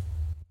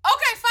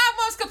 okay, 5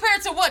 months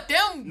compared to what?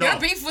 Their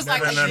beef was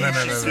like a year and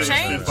some It's been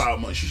change. 5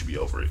 months. You should be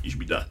over it. You should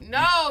be done.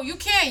 No, you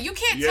can't. You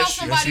can't Yes,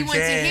 tell yes, somebody you when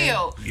to can.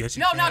 heal. Yes,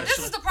 you no, can. now this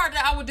is the part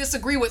that I would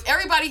disagree with.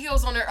 Everybody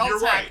heals on their own You're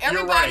time. right.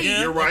 Everybody.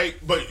 You're right.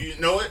 But you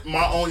know what?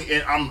 My only,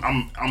 and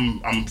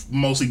I'm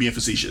mostly being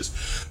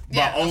facetious.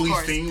 Yeah, My of only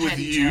course, thing with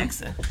Penny you,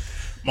 Jackson.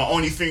 my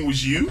only thing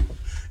was you,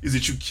 is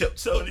that you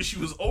kept telling her she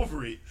was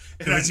over it.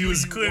 And But you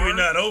was clearly weren't.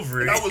 not over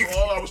it. And that was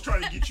all I was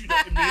trying to get you to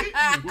admit.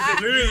 Was that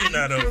Clearly you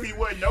not over clearly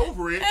wasn't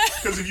over it.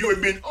 Because if you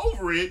had been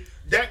over it,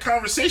 that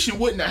conversation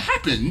wouldn't have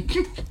happened.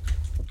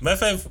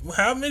 Matter of fact,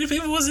 how many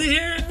people was it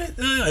here?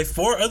 Like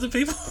 4 other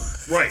people?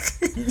 Right.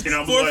 And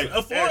I'm Four, like,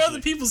 four Ashley,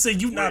 other people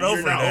said you not you're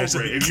over not it. over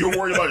Ashley. it. If you're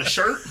worried about a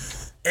shirt,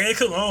 And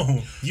cologne,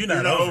 you you're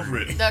not over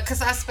it. No,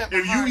 because I spent my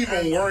If you hard even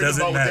earned- worried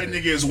Doesn't about what that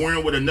matter. nigga is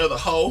wearing with another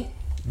hoe,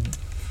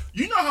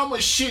 you know how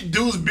much shit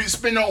dudes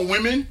spend on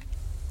women?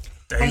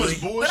 How much Daily.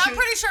 bullshit? But I'm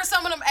pretty sure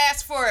some of them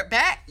asked for it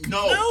back.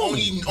 no,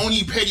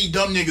 only petty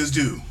dumb niggas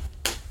do.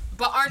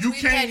 But aren't You we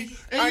can't. petty?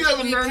 And Aren't you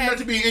ever we learned not petty?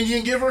 to be an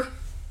Indian giver?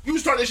 You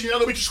start that shit in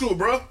elementary school,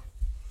 bro.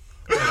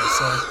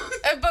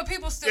 But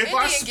people still If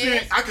I Indian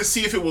spent, give. I could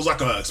see if it was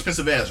like an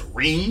expensive ass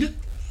ring.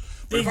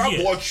 But if I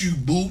Yeah. bought you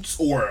boots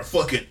or a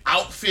fucking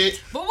outfit,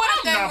 But what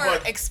if I'm they not were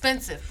about-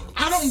 expensive? Boots?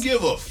 I don't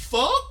give a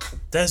fuck.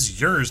 That's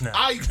yours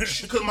now.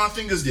 Because my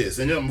thing is this,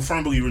 and I'm a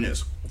firm believer in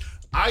this.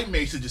 I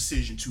made the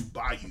decision to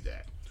buy you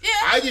that. Yeah.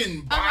 I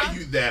didn't buy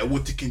you that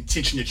with the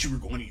contention that you were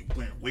going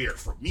to wear it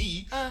for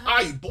me.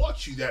 I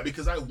bought you that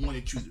because I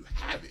wanted you to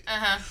have it.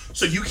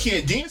 So you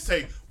can't then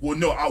say, well,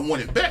 no, I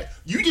want it back.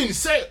 You didn't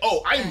say,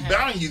 oh, I'm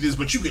buying you this,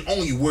 but you can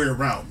only wear it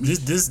around me.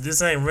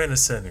 This ain't rent a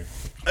center.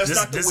 That's This,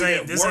 not the this way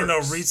ain't that this ain't no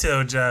works.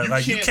 retail job. You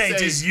Like you can't can't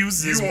say just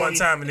use this you one only-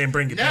 time and then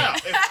bring it Now,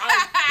 back.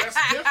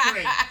 that's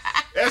different.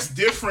 That's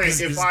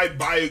different if I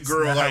buy a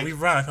girl That's how like we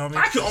rock, homie.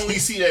 I can only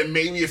see that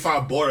maybe if I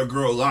bought a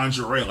girl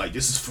lingerie, like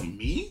this is for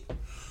me.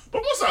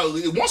 But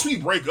once we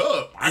break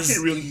up, I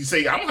can't really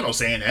say I'm not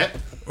saying that.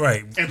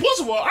 Right. And plus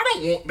of all, I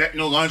don't want that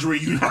no lingerie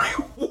you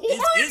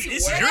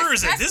It's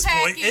yours at this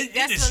point. It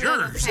is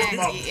yours.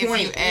 My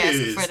point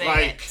is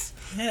like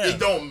Yeah. it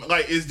don't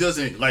like it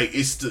doesn't like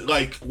it's the,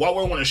 like why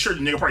would I want a shirt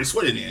the nigga probably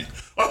sweated in?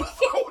 What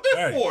that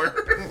Right.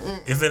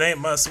 for? If it ain't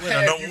my sweat,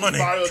 I Have don't you want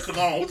buy it. a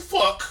cologne? What the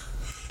fuck?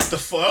 The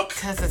fuck?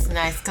 Because it's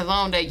nice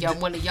cologne that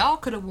one of y'all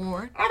could have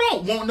worn. I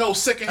don't want no I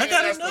secondhand.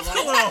 got ass enough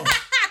cologne.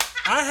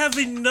 I have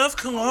enough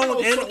cologne no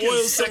and fucking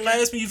oils to second-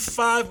 last me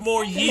 5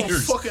 more No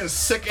years. fucking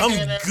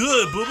secondhand. I'm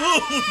good, boo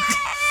boo.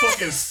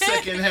 Fucking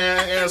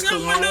secondhand ass I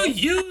know cologne.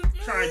 you.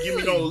 Trying to give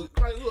me no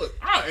like. Look,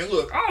 And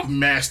look, I've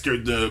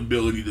mastered the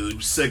ability to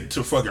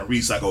fucking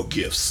recycle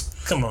gifts.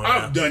 Come on,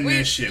 I've now. done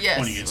that shit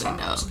plenty of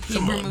times.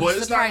 But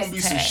it's not gonna be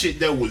some shit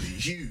that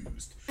was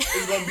used.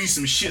 It's gonna be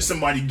some shit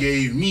somebody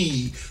gave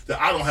me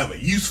that I don't have a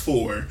use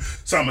for,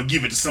 so I'm gonna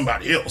give it to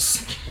somebody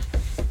else.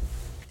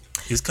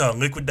 It's called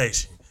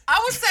liquidation. I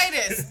would say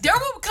this: there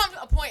will come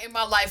a point in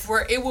my life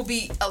where it will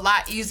be a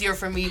lot easier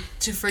for me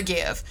to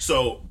forgive.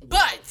 So,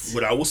 but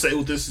what I will say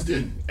with this is,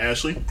 then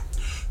Ashley,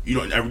 you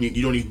don't need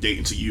to date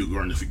until you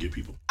learn to forgive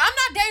people. I'm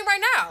not dating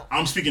right now.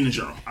 I'm speaking in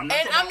general. I'm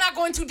not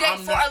going to date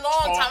for a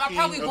long time. I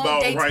probably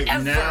won't date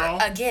ever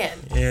again.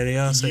 Yeah, they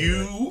all say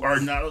you are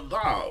not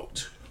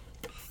allowed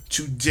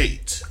to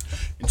date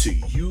until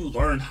you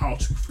learn how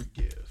to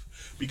forgive.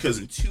 Because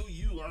until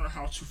you learn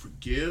how to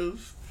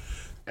forgive,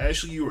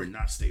 Ashley, you are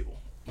not stable.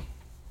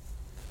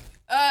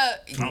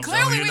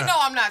 Clearly we know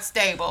I'm not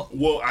stable.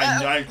 Well,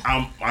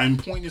 I'm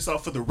pointing this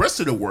out for the rest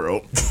of the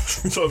world.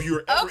 So if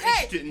you're ever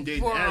interested in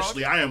dating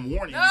Ashley, I am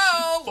warning you.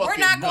 No, we're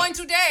not going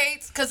to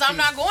date because I'm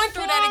not going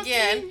through that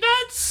again.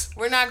 Nuts.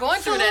 We're not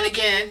going through that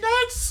again.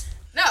 Nuts.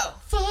 No.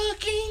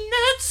 Fucking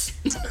nuts.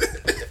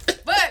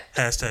 But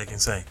hashtag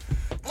insane.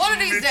 One of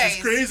these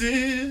days.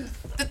 Crazy.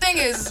 The thing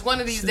is, one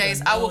of these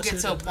days, I will get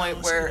to a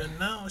point where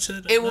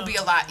it will be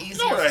a lot easier.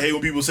 You know what I hate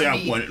when people say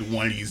I want it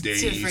one of these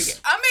days.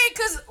 I mean,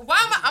 because why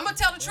am I'm going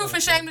to tell the truth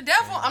and shame the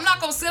devil? I'm not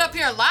going to sit up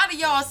here and lie to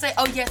y'all and say,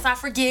 oh, yes, I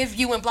forgive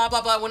you and blah,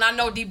 blah, blah, when I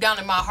know deep down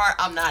in my heart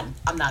I'm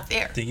not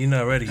there. Then you're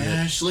not ready yet.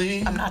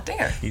 Ashley. I'm not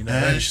there. You're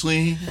not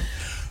Ashley.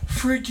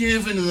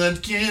 Forgive and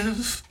let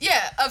give.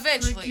 Yeah,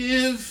 eventually.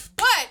 Forgive.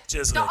 But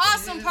just the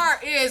awesome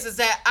part is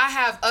that I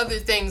have other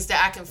things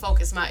that I can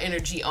focus my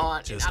energy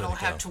on, and I don't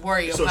have to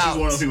worry about. So she's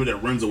one of the people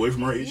that runs away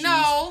from her issues?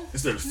 No.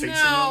 Instead of fixing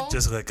them?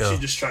 Just let go.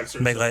 She distracts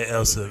herself. Make like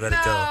Elsa. Let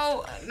it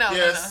go. No.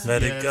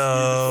 Let it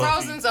go.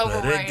 Frozen's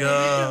overrated. Let it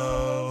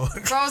go.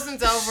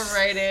 Frozen's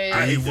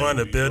overrated. You want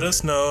to build a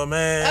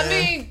snowman. I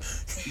mean.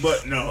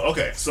 But no,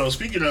 okay. So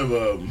speaking of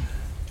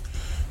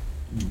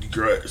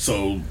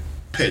so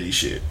petty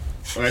shit.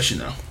 Well, actually,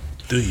 no.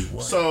 Do you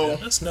want to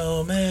build a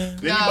snowman?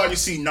 Did anybody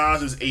see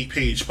Nas's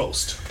 8-page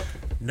post?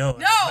 No,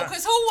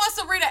 because who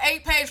wants to read an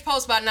 8-page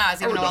post by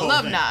Nas? Even though I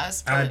love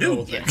Nas. I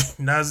do. Yeah.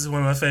 Nas is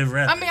one of my favorite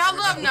rappers. I mean, I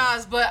love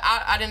Nas, but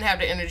I didn't have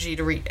the energy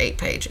to read 8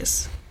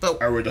 pages.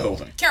 But I read the whole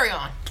thing. Carry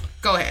on.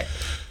 Go ahead.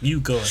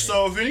 You go ahead.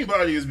 So if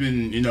anybody has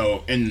been, in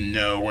the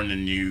know or in the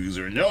news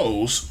or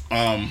knows,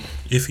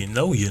 if you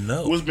know, you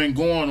know. What's been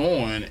going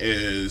on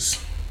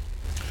is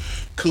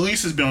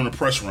Khalees has been on a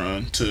press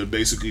run to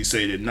basically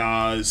say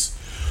that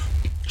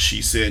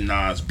she said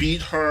Nas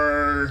beat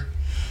her,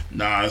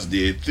 Nas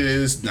did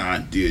this,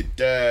 Nas did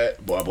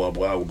that, blah, blah,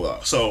 blah, blah,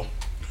 blah. So,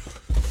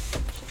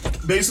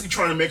 basically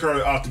trying to make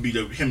her out to be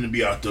him to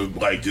be out to,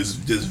 like, this,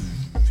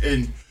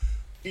 and,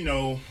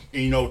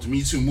 with the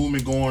Me Too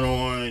movement going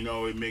on,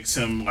 it makes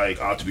him, like,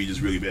 out to be this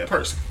really bad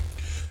person.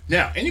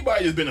 Now,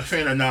 anybody that's been a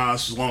fan of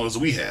Nas as long as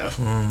we have,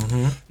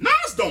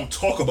 Nas don't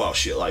talk about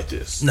shit like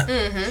this. No.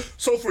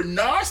 So for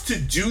Nas to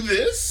do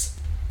this,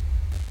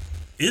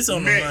 it's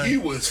on the line. He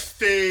was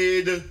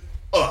fed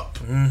up.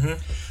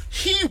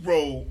 He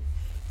wrote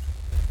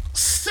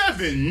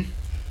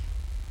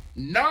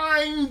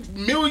 9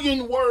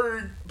 million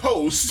word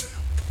posts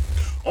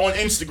on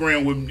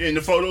Instagram, and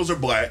the photos are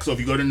black. So if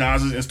you go to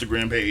Nas's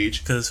Instagram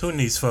page, because who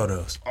needs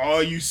photos?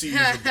 All you see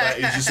is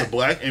just a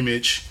black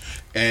image,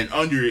 and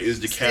under it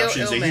is the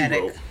captions that he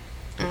wrote.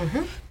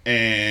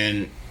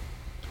 And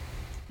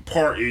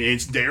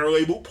they're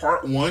labeled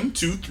part 1,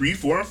 2, 3,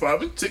 4, and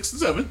 5, and 6,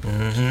 and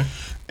 7.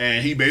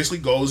 And he basically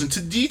goes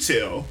into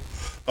detail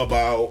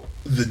about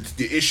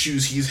the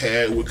issues he's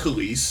had with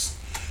Khalees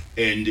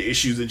and the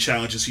issues and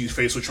challenges he's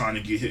faced with trying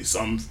to get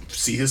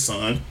see his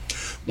son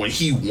when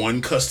he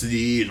won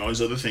custody and all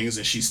these other things,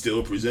 and she's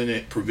still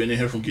preventing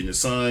him from getting his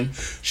son.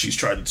 She's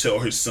tried to tell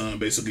his son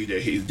basically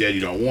that his daddy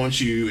don't want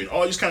you, and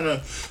all these kind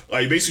of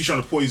like basically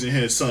trying to poison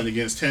his son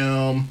against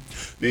him.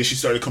 Then she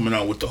started coming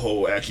out with the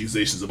whole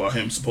accusations about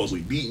him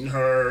supposedly beating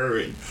her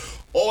and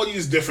all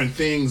these different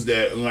things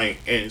that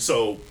and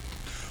so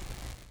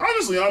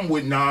honestly, I'm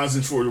with Nas,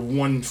 and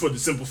for the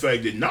simple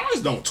fact that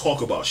Nas don't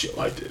talk about shit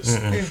like this.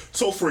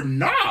 So for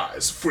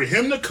Nas, for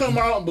him to come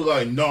out and be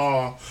like,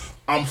 nah,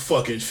 I'm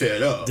fucking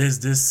fed up. This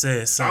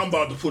says something. I'm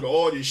about to put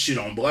all this shit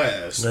on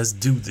blast. Let's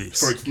do this.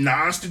 For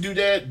Nas to do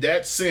that,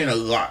 that's saying a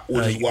lot,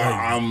 which is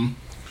why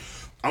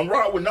I'm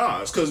right with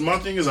Nas. Because my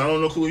thing is, I don't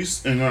know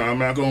Khalees, and I'm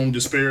not going to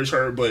disparage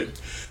her, but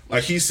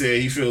like he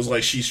said, he feels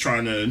like she's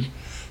trying to,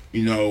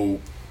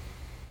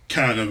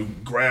 kind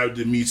of grab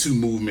the Me Too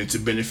movement to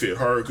benefit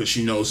her because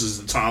she knows this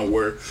is the time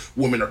where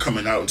women are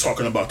coming out and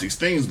talking about these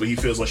things, but he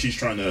feels like she's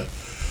trying to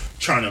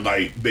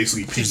like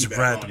basically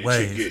piggyback on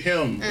it to get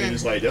him, and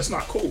it's like that's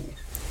not cool.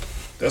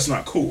 That's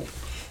not cool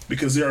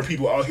because there are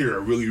people out here that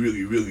are really,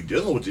 really, really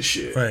dealing with this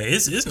shit. Right,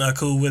 it's not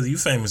cool whether you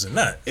famous or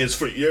not. There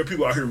are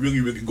people out here really,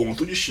 really going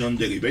through this shit on a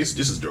daily basis.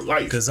 This is their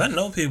life. Because I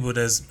know people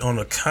that's on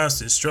a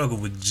constant struggle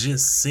with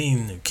just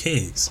seeing their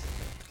kids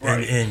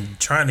and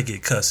trying to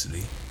get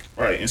custody.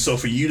 Right, and so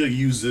for you to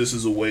use this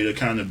as a way to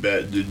kind of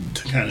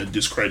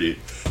discredit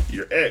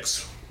your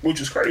ex, which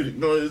is crazy.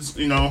 No, it's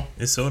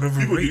It's sort of a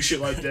people do reach. shit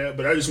like that,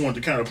 but I just wanted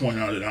to kind of point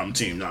out that I'm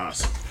Team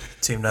Nas.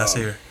 Team Nas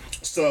here.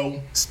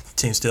 So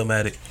Team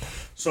Stillmatic.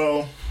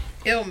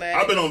 Man.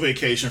 I've been on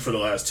vacation for the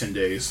last 10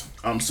 days.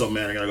 I'm so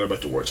mad I gotta go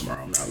back to work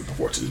tomorrow. I'm not looking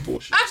forward to this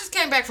bullshit. I just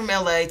came back from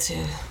LA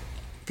to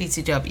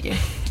BTW.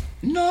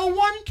 No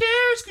one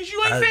cares because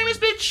you ain't famous,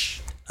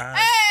 bitch.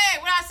 Hey,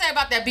 what I say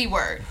about that B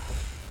word?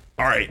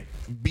 All right,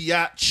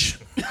 biatch.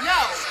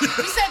 No,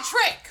 you said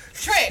trick.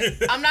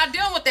 Trick. I'm not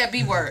dealing with that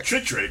B word.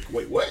 Trick.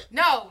 Wait, what?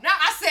 No,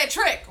 I said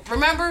trick.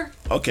 Remember?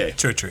 Okay.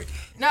 Trick.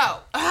 No.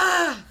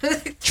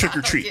 Trick or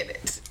I treat. get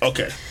it.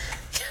 Okay.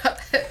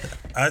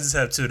 I just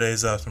have 2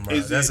 days off tomorrow.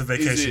 That's a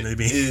vacation to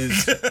me.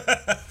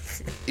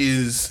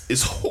 Is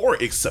whore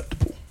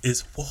acceptable?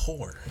 It's for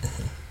whore.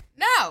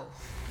 No.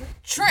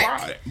 Trick.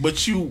 Why?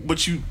 But you,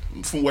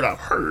 from what I've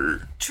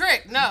heard,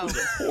 Trick. No.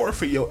 whore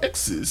for your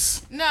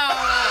exes. No.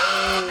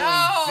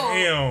 No.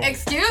 Damn.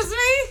 Excuse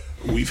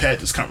me? We've had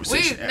this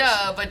conversation.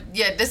 But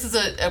yeah, this is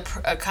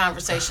a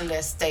conversation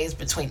that stays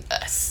between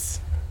us.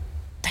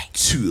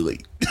 Too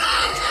late.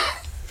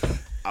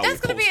 That's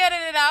gonna be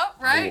edited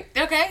out, right?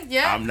 Okay,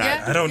 yeah. I'm not-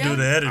 yeah, I don't yeah. do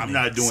the editing. I'm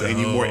not doing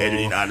any more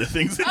editing out of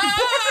things anymore.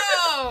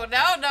 Oh, no.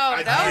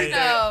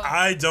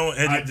 I don't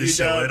edit I this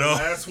did show that at all.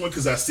 last one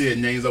because I said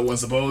names I wasn't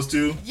supposed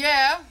to.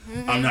 Yeah.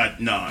 I'm not.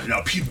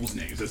 No, people's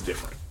names. That's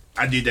different.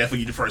 I did that for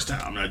you the first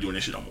time. I'm not doing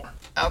that shit no more.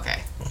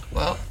 Okay.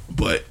 Well,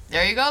 But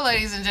there you go,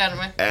 ladies and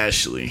gentlemen.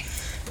 Ashley,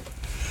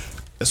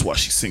 that's why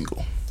she's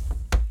single.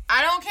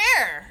 I don't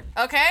care.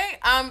 Okay,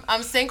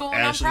 I'm single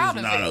and Ashley I'm proud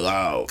is of not it.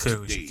 allowed to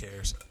Clearly she date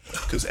cares.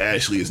 because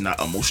Ashley is not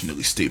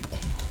emotionally stable.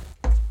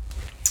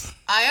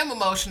 I am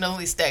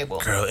emotionally stable.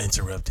 Girl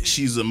interrupted.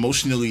 She's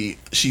emotionally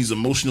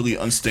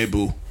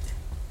unstable.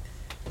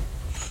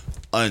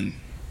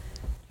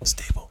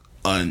 Stable.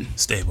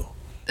 Stable.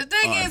 The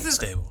thing is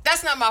Unstable.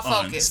 that's not my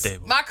focus.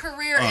 Unstable. My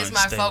career is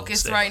my Unstable. focus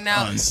Stable. right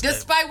now. Unstable.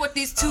 Despite what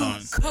these two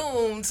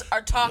coons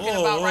are talking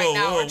Whoa, about right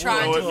now whoa, or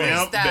trying You to know what,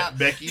 ma'am? stop.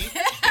 Becky,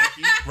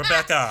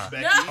 Rebecca.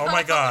 Becky, Oh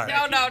my God.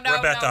 No,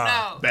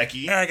 Rebecca.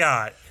 Becky, Oh my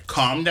God.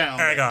 calm down.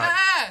 Oh my God.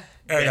 Ah,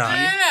 Oh my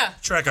God. no.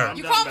 Triggered.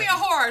 You call me a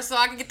whore so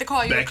I can get to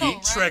call you Becky, a coon,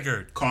 right?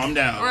 Triggered. Calm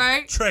down.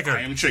 Right? Triggered.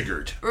 I am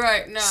triggered.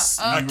 Right, no.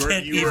 I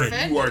can't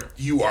even.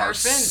 You are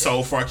offended.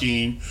 so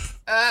fucking.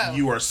 Oh.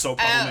 You are so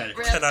problematic.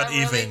 Cannot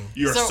even.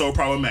 You are so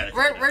problematic.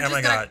 We're Oh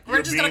my God.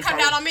 just gonna come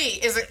down on me.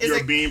 Is You're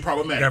it being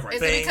problematic right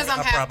is now. it because I'm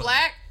a half problem.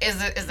 black? Is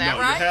that No,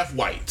 right? you're half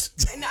white.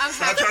 No, I'm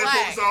half Don't try to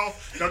black. focus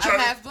on. Don't try I'm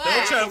to. half black.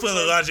 don't Trying to put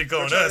the logic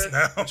on us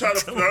now. Don't try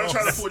to. Come Don't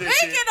try to on. put that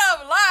shit. Speaking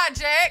of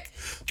logic,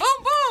 boom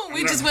boom,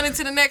 we just went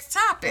into the next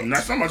topic.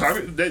 That's not my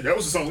topic. That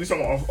was something we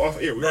talked about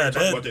off air. We already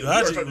talked about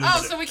that.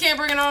 Oh, so we can't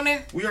bring it on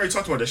there? We already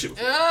talked about that shit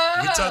before.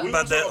 We talked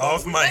about that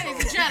off mic.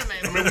 Ladies and I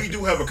gentlemen. mean, we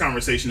do have a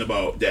conversation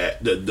about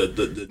that.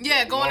 The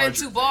Yeah, going larger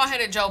into thing.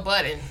 ball-headed Joe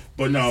Budden.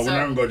 But no, we're So-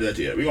 not gonna go to that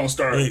yet. We're gonna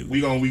start. Wait. We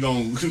gonna.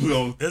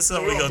 That's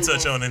something we're going to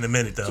touch on in a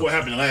minute, So though. what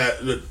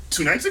happened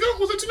 2 nights ago?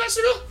 Was it 2 nights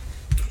ago?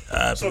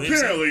 I So believe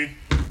so. apparently,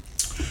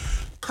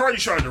 Cardi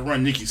tried to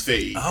run Nicki's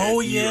fade. Oh,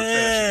 at New York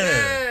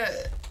Fashion.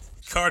 yeah.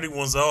 Cardi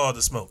wants all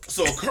the smoke.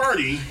 So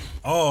Cardi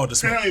All the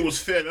smoke. apparently was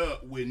fed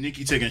up with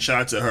Nicki taking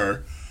shots at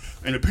her,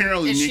 and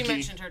apparently And she Nicki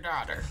mentioned her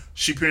daughter.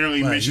 she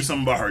apparently Right. mentioned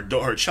something about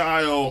her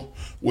child,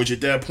 which at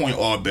that point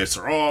all bets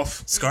are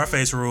off.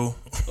 Scarface rule.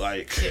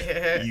 Like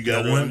you No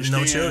gotta women,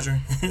 understand. no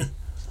children.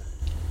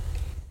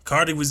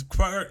 Cardi's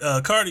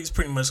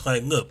pretty much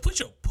like, look, put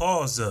your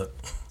paws up.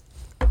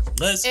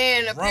 Let's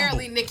And rumble.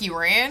 apparently Nicki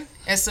ran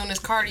as soon as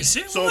Cardi.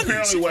 She So wanted-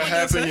 apparently she what wanted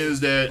happened that. is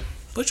that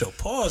Put your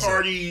paws up.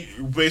 Cardi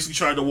basically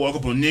tried to walk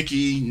up on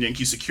Nicki.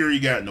 Nicki's security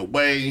got in the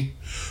way.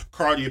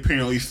 Cardi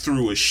apparently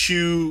threw a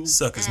shoe.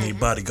 Suckers need It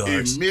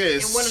bodyguards.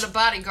 missed. And one of the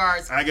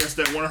bodyguards. I guess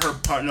that one of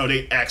her no,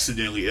 they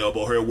accidentally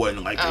elbowed her. It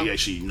wasn't like they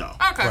actually no.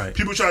 Okay. Right.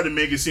 People tried to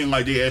make it seem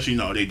like they actually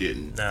no, they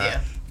didn't. Nah. Yeah.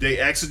 They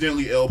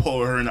accidentally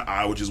elbowed her in the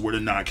eye, which is where the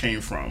knot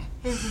came from.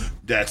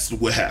 That's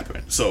what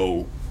happened.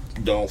 So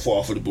don't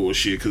fall for the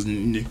bullshit. Because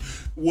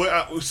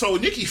so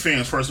Nicki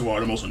fans, first of all, are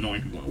the most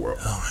annoying people in the world.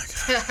 Oh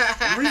my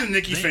god. The reason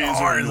Nicki fans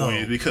are, are annoying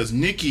though. is because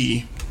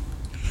Nicki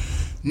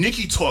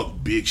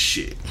talk big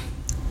shit.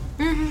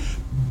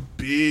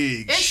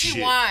 Big And shit.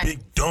 she won.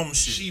 Big dumb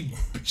shit.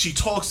 She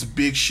talks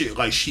big shit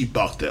like she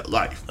about that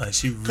life. Like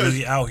she Because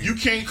really out here. you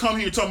can't come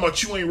here talking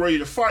about you ain't ready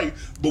to fight,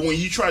 but when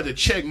you tried to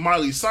check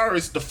Miley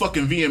Cyrus, the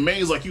fucking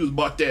VMAs, like you was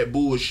about that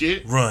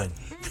bullshit. Run.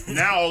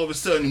 Now all of a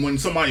sudden, when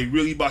somebody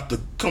really about to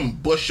come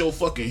bust your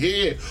fucking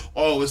head,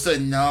 all of a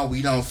sudden, no,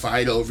 we don't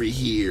fight over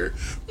here.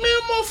 Man,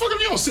 motherfucker,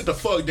 you don't sit the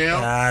fuck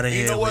down. Outta You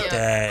here know with what?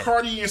 that.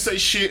 Cardi didn't say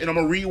shit, and I'm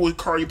gonna read what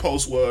Cardi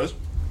post was.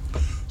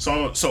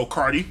 So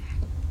Cardi,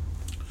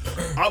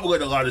 I will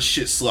let a lot of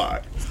shit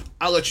slide.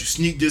 I let you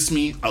sneak diss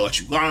me. I let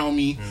you lie on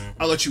me.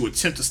 I let you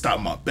attempt to stop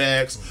my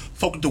bags.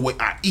 Fuck with the way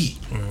I eat.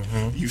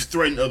 You've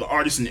threatened other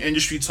artists in the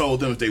industry, told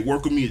them if they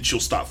work with me that you'll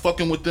stop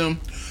fucking with them.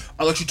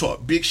 I let you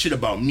talk big shit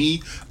about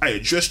me. I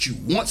addressed you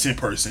once in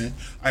person.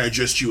 I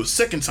addressed you a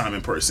second time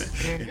in person.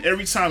 And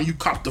every time you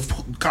cop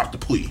the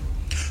plea.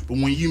 But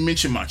when you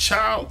mention my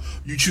child,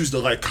 you choose to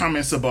like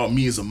comments about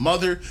me as a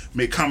mother,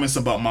 make comments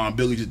about my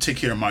ability to take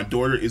care of my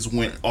daughter is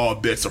when all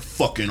bets are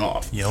fucking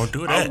off. You don't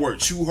do that. I work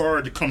too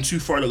hard to come too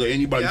far to let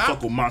anybody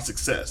fuck with my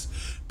success.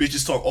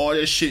 Bitches talk all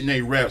that shit in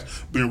they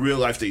raps, but in real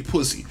life they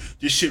pussy.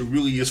 This shit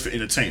really is for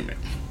entertainment.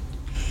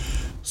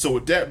 So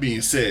with that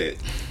being said,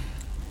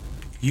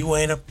 you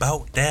ain't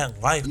about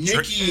that life.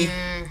 Nicki,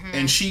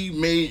 and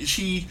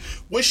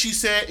what she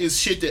said is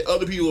shit that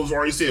other people have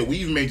already said.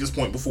 We've made this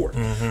point before.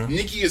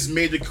 Nicki has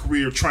made a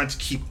career trying to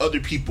keep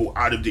other people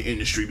out of the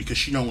industry because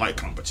she don't like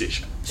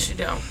competition. She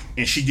don't.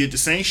 And she did the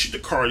same shit to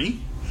Cardi.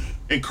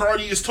 And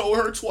Cardi has told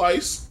her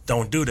twice.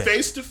 Don't do that.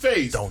 Face to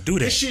face. Don't do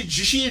that. And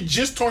she had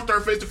just talked to her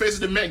face to face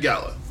at the Met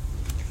Gala.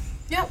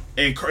 Yep.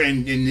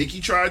 And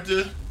Nicki tried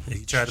to.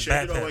 He tried to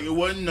check it out like it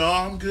wasn't. No,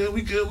 I'm good.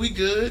 We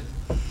good.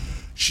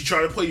 She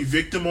tried to play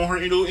victim on her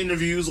little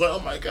interviews, like, oh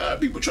my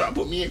God, people try to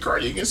put me and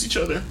Cardi against each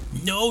other.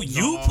 No,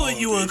 you put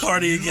you and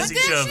Cardi against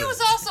each other. She was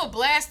also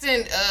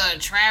blasting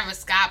Travis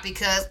Scott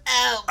because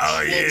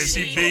yeah,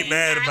 she big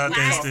mad about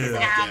that still. We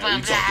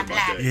talked about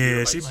that.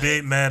 Yeah, she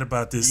big mad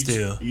about this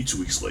still. You 2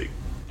 weeks late.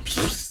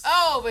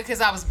 Oh,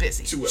 because I was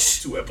busy.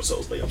 Two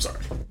episodes late. I'm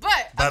sorry.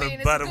 But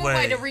it's a good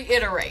way to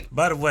reiterate.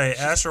 By the way,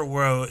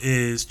 Astroworld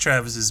is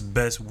Travis's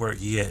best work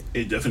yet.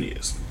 It definitely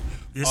is.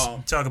 This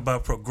talk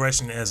about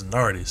progression as an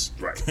artist.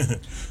 Right.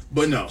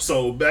 But no,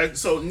 so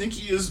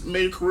Nicki has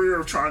made a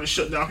career of trying to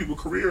shut down people's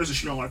careers, and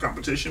she don't like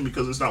competition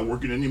because it's not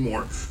working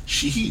anymore.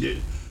 She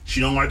heated. She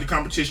don't like the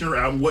competition. Her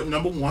album wasn't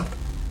number one.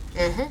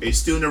 It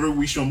still never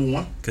reached number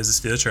one. Because it's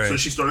still trash. So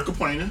she started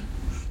complaining.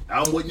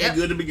 Album wasn't that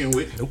good to begin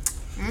with. Nope.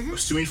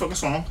 It's too many fucking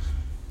songs.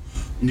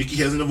 Nicki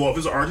hasn't evolved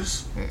as an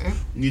artist.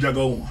 Need I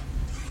go on?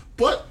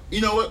 But, you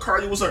know what?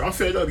 Cardi was like, I'm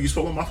fed up. You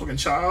spoke with my fucking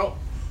child.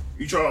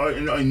 You try,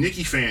 and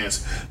Nicki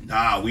fans,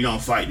 nah, we don't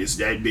fight this.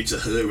 That bitch a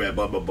hood rat,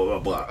 blah, blah, blah, blah,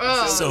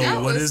 blah. So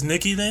what is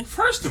Nicki then?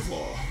 First of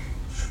all,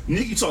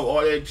 Nicki talk all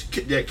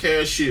that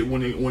cash shit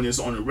when it's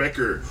on the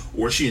record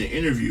or she in an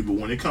interview, but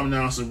when it come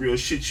down to some real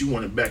shit, you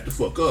want to back the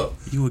fuck up.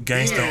 You a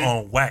gangster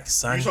on wax,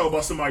 son. You talk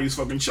about somebody's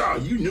fucking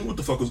child. You knew what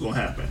the fuck was gonna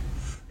happen.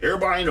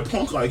 Everybody ain't a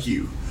punk like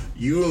you.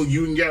 You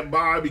can get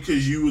by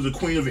because you was the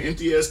queen of an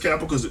empty ass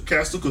castle because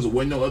there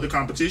wasn't no other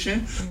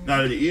competition.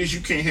 Now that it is, you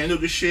can't handle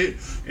this shit,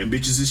 and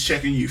bitches is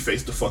checking you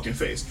face to fucking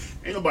face.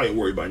 Ain't nobody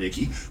worried about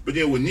Nicki. But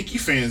then with Nicki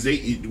fans,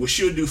 what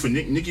she'll do for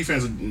Nicki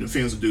fans, the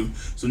fans will do.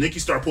 So Nicki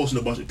start posting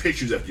a bunch of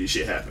pictures after this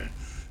shit happened,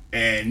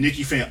 and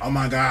Nicki fan, oh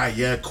my God,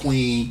 yeah,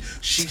 queen,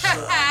 she's so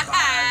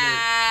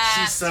unbothered.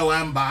 She's so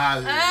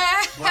unbothered.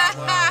 Blah,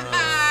 blah,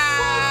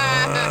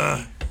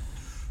 blah.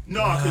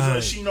 No,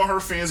 because she know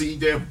her fans eat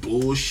that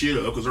bullshit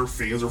up because her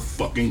fans are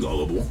fucking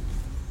gullible.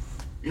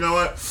 You know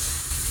what?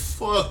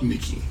 Fuck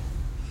Nicki.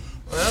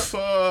 Well,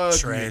 fuck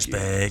trash Nicki.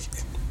 bag.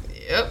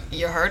 Yep,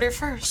 you heard it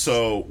first.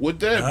 So with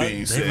that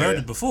being said, they've heard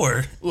it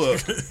before.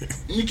 Look,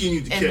 Nicki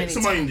need to catch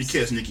somebody need to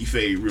catch Nicki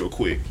fade real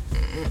quick.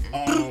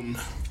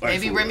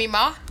 Maybe Remy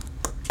Ma.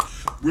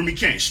 Remy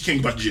can't. She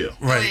can't get back to jail.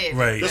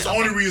 Right. That's the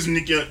only reason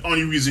Nicki.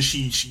 Only reason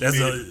she.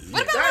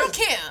 What about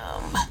Kim?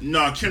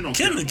 Nah, Kim don't.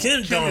 Kim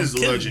is a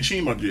legend. She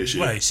ain't about to do that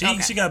shit. Right.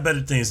 She got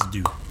better things to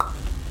do.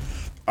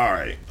 All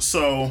right.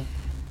 So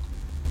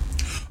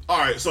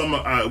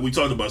we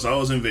talked about. So I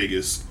was in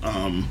Vegas.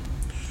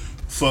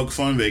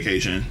 Fun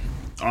vacation.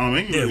 I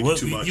ain't really do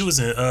too much. You was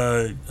in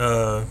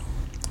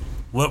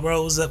what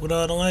road was that with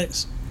all the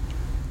lights?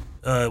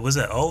 Was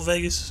that Old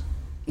Vegas?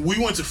 We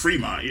went to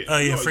Fremont. Yeah. Oh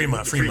yeah,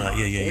 Fremont.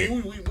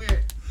 Yeah. We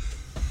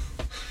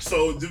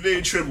so the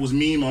big trip was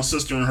me, my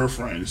sister, and her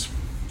friends.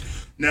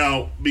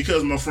 Now,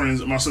 because my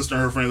sister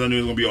and her friends, I knew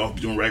it was gonna be off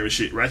doing ratchet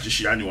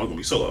shit. I knew I was gonna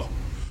be solo.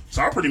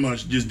 So I pretty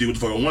much just did what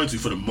the fuck I wanted to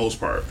for the most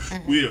part.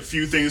 We did a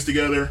few things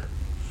together.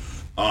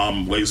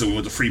 Like I said, we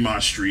went to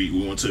Fremont Street.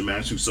 We went to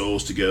Manitou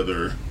Souls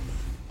together.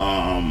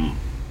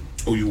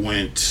 We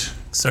went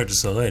Cirque du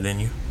Soleil, didn't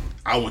you?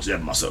 I went to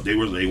that myself. They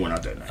went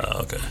out that night.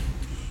 Oh, okay.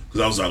 Because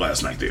that was our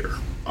last night there.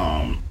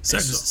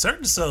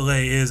 Cirque du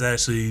Soleil is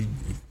actually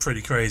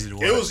pretty crazy to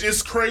watch.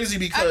 It's crazy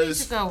because I need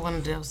to go one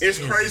of those. It's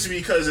crazy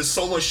because there's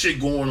so much shit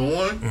going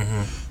on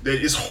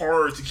that it's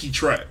hard to keep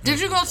track. Did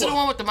you go to the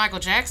one with the Michael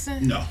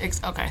Jackson? No.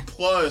 Okay.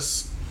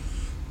 Plus,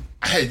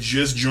 I had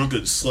just drunk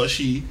a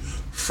slushie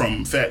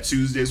from Fat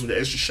Tuesdays with the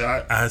extra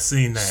shot. I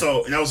seen that.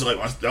 So, and that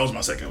was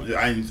my second one.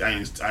 I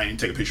didn't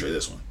take a picture of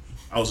this one.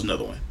 I was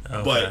another one.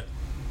 Okay. But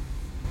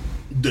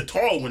the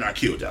tall one, I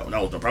killed that one.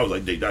 I was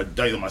like, that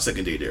was my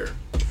second day there.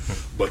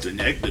 But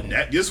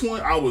this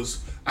one,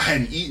 I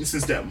hadn't eaten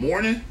since that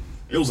morning.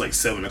 It was like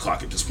 7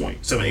 o'clock at this point,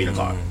 8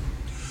 o'clock.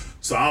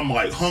 So I'm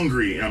like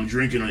hungry and I'm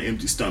drinking on an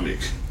empty stomach.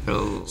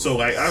 Oh. So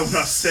like when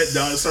I sat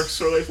down at Cirque du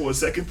Soleil for a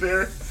second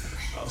there,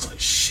 I was like,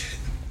 shit.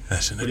 I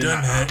shouldn't have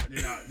done that.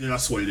 Then I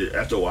sweated it.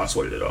 After a while, I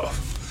sweated it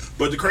off.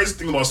 But the crazy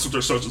thing about Cirque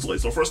du Soleil,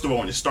 so first of all,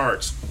 when it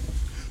starts,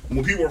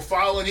 when people are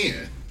filing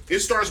in, it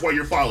starts while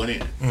you're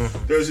filing in.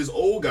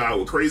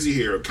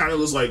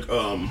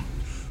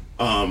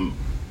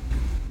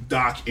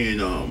 Doc in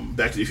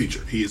Back to the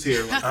Future. He is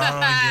here. Like,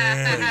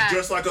 yeah. he's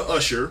dressed like an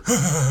usher.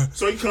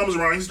 So he comes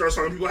around, he starts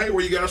talking to people, hey,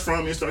 where you guys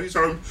from? And stuff.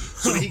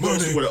 So then he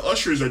goes to where the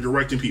ushers are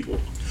directing people.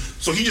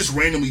 So he just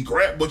randomly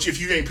grabbed, but if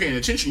you ain't paying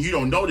attention, you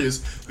don't notice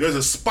there's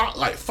a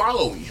spotlight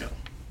following him.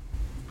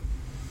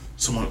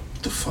 So I'm like,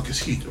 what the fuck is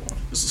he doing?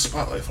 There's a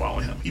spotlight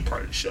following him. He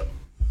part of the show.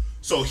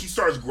 So he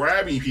starts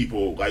grabbing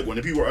people, like when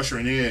the people are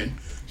ushering in,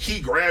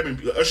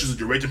 the ushers are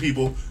directing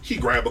people, he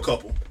grab a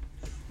couple,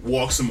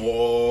 walks them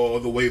all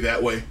the way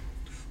that way,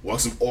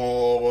 walks them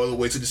all the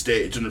way to the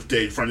stage, front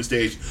of the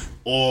stage,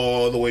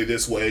 all the way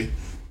this way,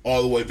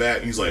 all the way back,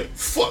 and he's like,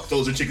 fuck,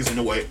 those are chickens in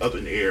the way, up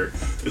in the air.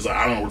 It's like,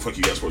 I don't know what the fuck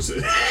you guys supposed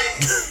to say.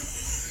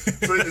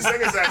 So then the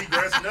second time, he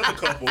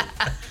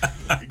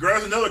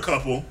grabs another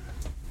couple,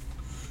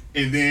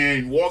 and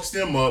then walks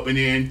them up, and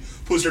then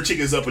puts their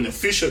chickens up, and the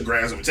fish hook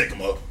grabs them and take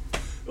them up.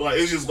 Like,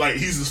 it's just like,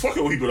 he's just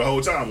fucking with people the whole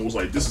time. It was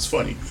like, this is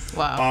funny.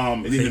 Wow.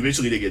 And then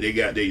eventually they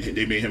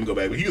made him go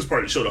back, but he was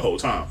part of the show the whole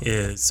time.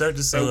 Yeah, Cirque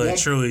du Soleil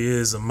truly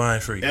is a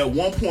mind freak. At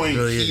one point,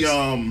 Really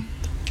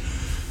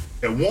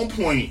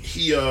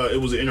it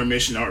was an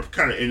intermission, or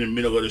kind of in the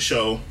middle of the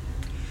show.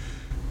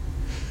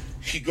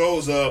 He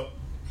goes up.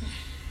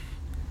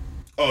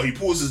 Oh, he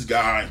pulls this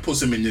guy, puts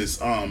him in this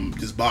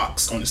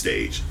box on the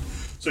stage.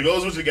 So he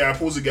goes over to the guy,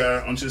 pulls the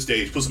guy onto the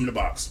stage, puts him in the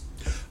box,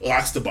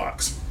 locks the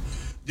box.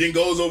 Then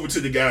goes over to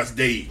the guy's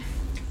date.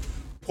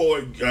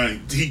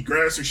 He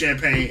grabs some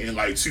champagne and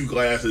like 2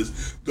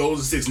 glasses, goes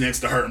and sits next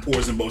to her and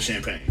pours them both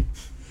champagne.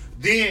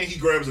 Then he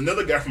grabs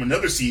another guy from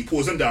another seat,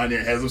 pulls him down there,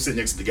 and has him sit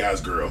next to the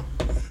guy's girl.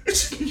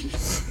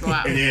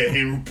 Wow.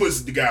 and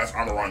puts the guy's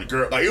arm around the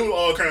girl. Like, it was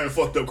all kind of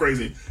fucked up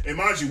crazy. And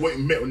mind you,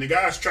 when the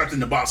guy's trapped in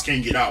the box,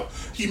 can't get out,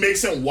 he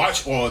makes him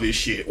watch all this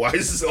shit. Why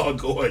is this all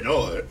going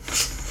on?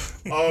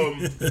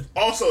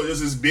 Also,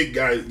 there's this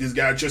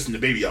guy dressed in the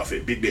baby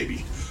outfit, Big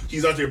Baby.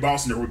 He's out there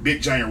bouncing a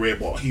big giant red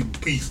ball.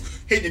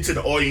 He's hitting it to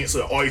the audience, so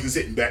the audience is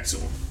hitting back to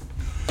him.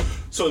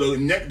 So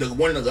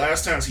one of the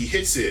last times he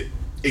hits it,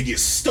 it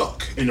gets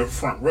stuck in the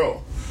front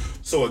row.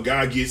 So a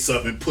guy gets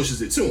up and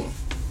pushes it to him.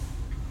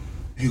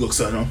 He looks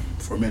at him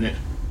for a minute.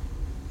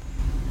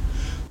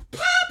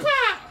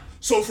 Papa!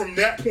 So from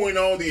that point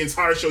on, the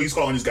entire show, he's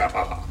calling this guy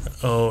Papa.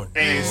 Oh,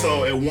 And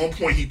so at one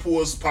point, he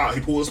pulls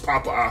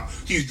Papa out.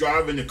 He's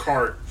driving the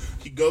cart.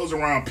 He goes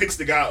around, picks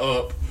the guy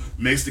up,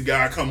 makes the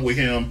guy come with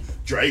him.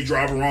 They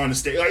drive around the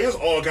stage. Like, there's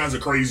all kinds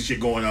of crazy shit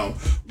going on.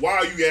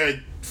 While you got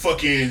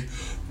fucking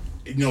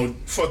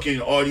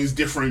all these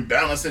different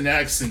balancing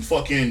acts and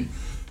fucking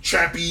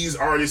trapeze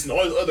artists and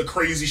all this other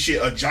crazy shit.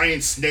 A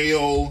giant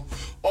snail.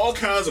 All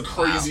kinds of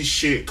crazy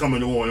shit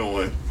coming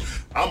on.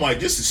 I'm like,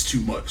 this is too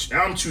much.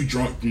 I'm too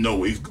drunk to know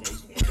what's going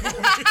on.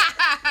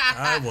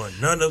 I want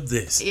none of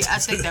this. Yeah, I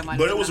think that might.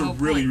 But it was a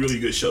really, really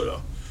good show,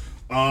 though.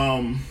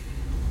 But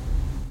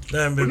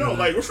no,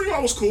 like, Refrigerator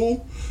was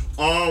cool.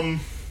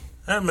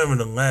 I remember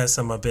the last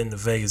time I've been to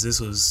Vegas.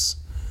 This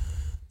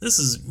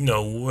is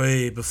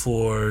way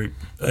before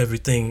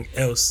everything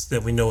else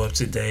that we know of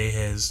today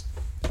has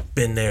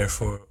been there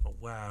for a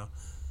while.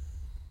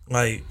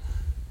 Like,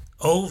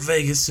 old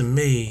Vegas to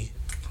me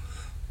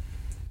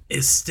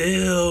is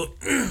still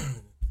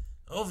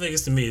old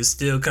Vegas to me is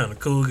still kind of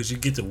cool because you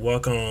get to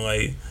walk on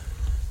like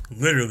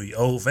literally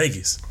old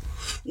Vegas.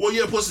 Well,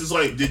 yeah. Plus, it's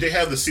like, did they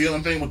have the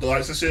ceiling thing with the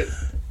lights and shit?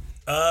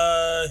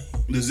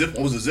 Was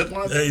the zip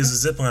line? It was a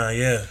zip line,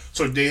 yeah.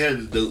 So they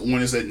had the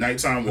when it's at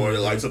nighttime where the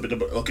lights up at the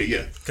okay,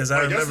 yeah. Because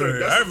I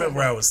remember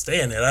where I was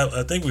staying at.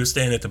 I think we were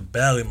staying at the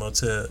Bally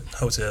Hotel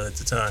at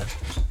the time.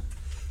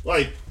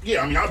 Like,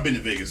 yeah, I mean, I've been to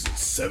Vegas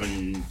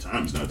 7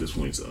 times now at this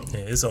point, so. Yeah,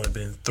 it's only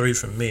been 3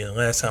 for me. And the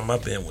last time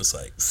I've been was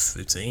like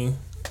 15.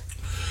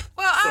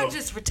 Well, I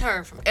just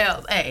returned from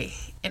L.A.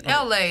 And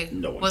L.A.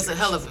 was a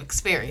hell of an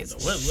experience.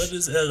 What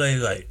is L.A.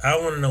 like? I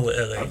want to know what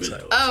L.A. is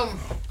like.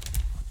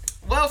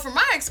 Well, from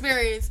my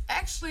experience,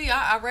 actually,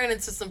 I ran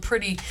into some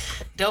pretty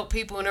dope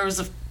people, and there was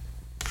a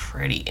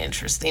pretty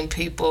interesting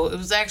people. It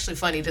was actually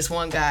funny. This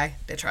one guy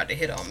that tried to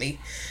hit on me,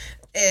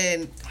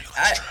 and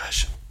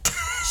trash.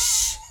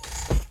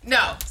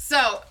 No,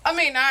 so I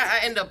mean, I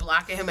ended up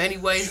blocking him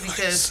anyways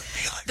because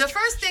the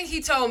first thing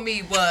he told me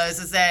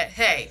is that,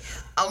 hey,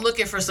 I'm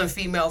looking for some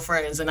female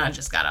friends, and I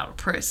just got out of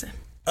prison.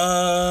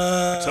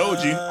 I told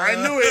you. I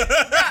knew it.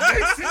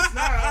 Makes sense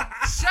now.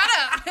 Shut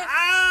up.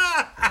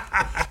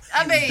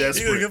 I mean, he was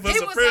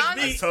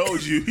honest. I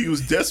told you he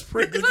was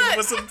desperate. Looking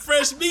for some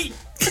fresh meat.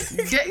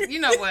 You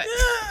know what?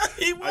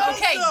 He was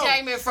okay, though.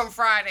 Damon from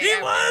Friday. He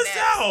was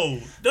though.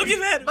 Don't get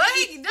mad at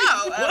me.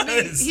 But I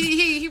mean,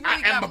 he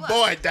really got I'm a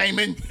boy,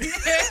 Damon. The thing is,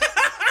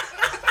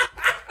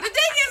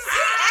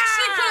 he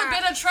actually could have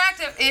been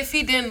attractive if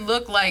he didn't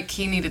look like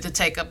he needed to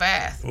take a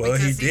bath. Well,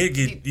 he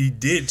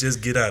did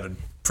just get out of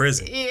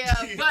prison. Yeah,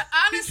 but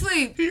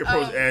honestly, He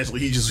approached Ashley.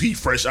 He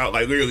fresh out,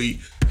 like literally.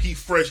 He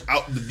fresh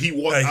out. He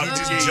walked out. He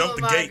just jumped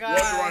the gate, God.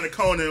 walked around the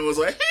corner, and was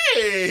like,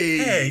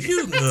 "Hey,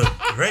 you look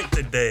great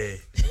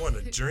today. Want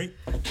a drink?"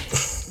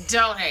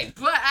 Don't hate.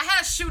 But I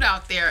had a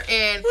shootout there,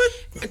 and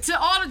to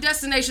all the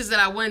destinations that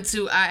I went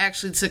to, I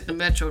actually took the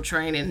Metro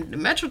train, and the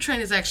Metro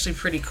train is actually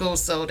pretty cool.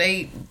 So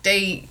they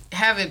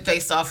have it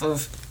based off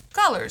of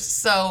colors.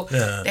 So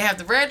they have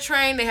the red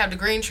train, they have the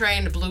green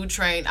train, the blue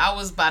train. I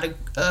was by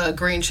the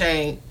green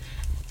train.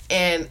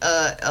 And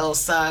El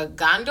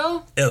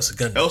Segundo. El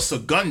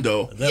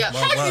Segundo. Yeah.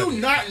 How do you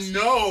not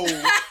know?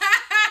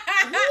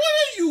 What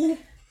are you?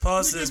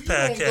 Pause this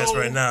podcast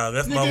right now.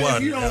 Left my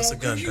wallet. El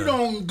Segundo. You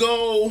don't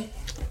go.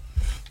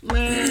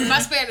 Man. My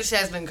Spanish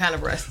has been kind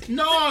of rusty.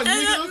 No,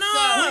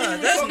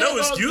 nigga. There's no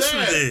excuse for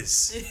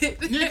this.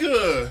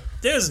 Nigga.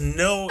 There's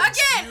no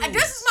Again,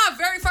 this is my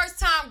very first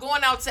time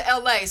going out to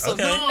LA, so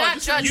do not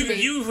judge me.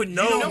 You would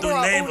know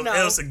the name of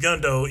El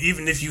Segundo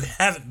even if you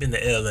haven't been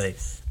to LA.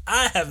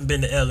 I haven't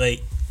been to LA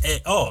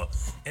at all,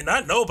 and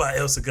I know about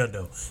El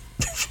Segundo.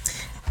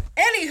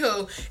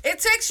 Anywho, it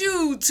takes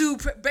you to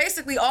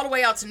basically all the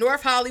way out to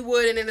North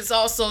Hollywood, and then it's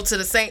also to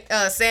the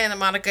Santa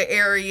Monica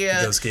area.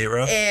 Go Skid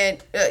Row?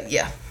 And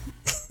yeah.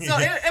 So,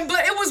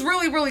 but it was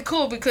really, really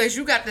cool because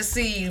you got to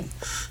see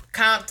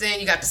Compton,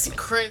 you got to see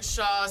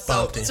Crenshaw.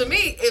 So to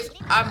me, if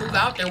I move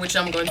out there, which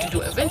I'm going to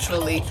do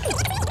eventually,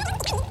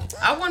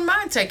 I wouldn't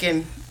mind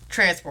taking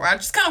transport. I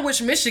just kind of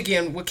wish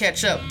Michigan would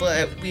catch up,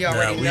 but we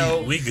already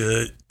know we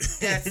good.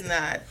 That's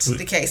not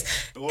the case.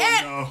 Oh,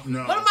 and no.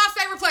 one of my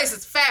favorite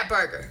places, Fat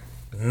Burger.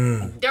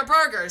 Their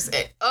burgers.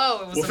 It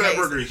was amazing. Fat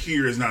Burger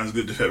here is not as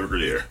good as Fat Burger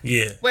there.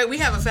 Yeah. Wait, we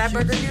have a Fat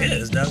Burger here? Yeah,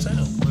 it's downtown.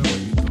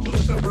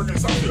 What's Fat Burger in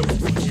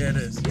Southfield? Yeah, it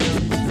is.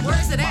 Where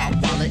is it at?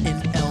 My wallet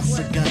in El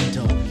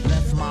Segundo.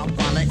 Left my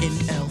wallet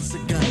in El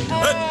Segundo.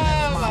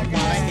 Oh my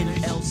God.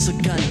 In El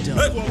Segundo.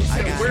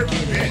 Where have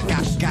you been?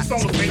 Got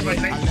Song was made like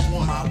I left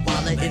my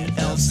wallet in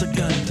El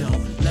Segundo.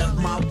 Left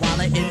my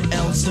wallet in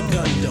El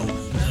Segundo.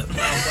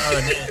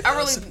 I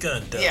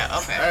really. Yeah.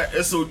 Okay.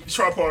 It's a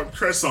Tripod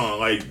Crest song.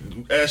 Like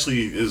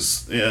Ashley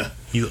is,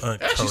 You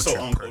Ashley's so uncultured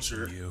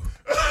uncultured. person, you.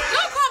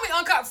 Don't call me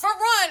uncut. For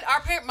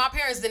one, my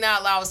parents did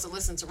not allow us to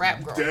listen to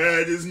rap growing up.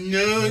 That is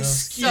no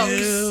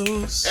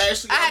excuse.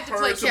 Ashley, I had I've to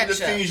play heard some of the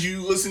catch up. things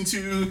you listen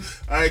to.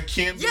 I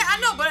can't. Yeah, I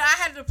know, but I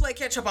had to play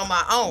catch up on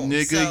my own.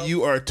 Nigga, so.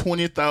 you are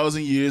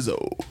 20,000 years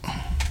old.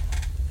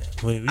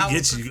 We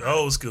get you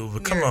old school,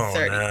 but come You're on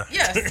 30. now.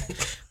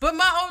 Yes. But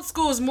my old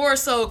school is more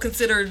so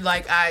considered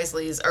like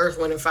Isley's Earth,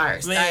 Wind, and Fire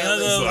style. Man,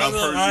 I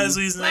know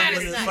Isley's and Gladys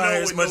Wind and Knight.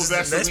 Fire as much as the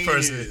next Vaseline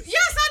person. is.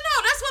 Yes, I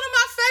know. That's one of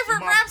my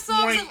favorite rap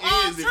songs of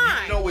all if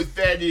time. you know what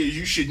that is,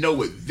 you should know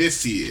what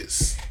this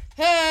is.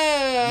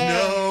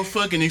 No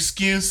fucking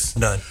excuse.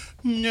 None.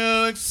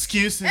 No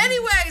excuses.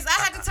 Anyways, I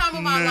had the time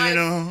of my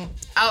life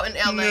out in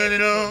LA.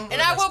 No. And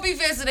I will be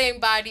visiting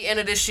by the end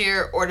of this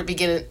year or the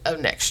beginning of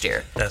next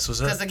year. That's what's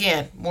Because up.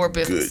 again, more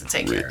business to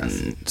take care of.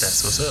 And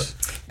That's what's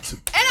up.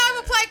 I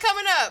have a play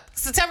coming up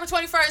September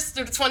 21st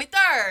through the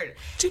 23rd.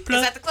 It's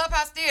at the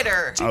Clubhouse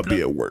Theater, I'll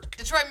be at work.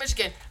 Detroit,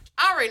 Michigan.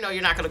 I already know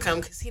you're not going to come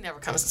because he never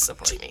comes to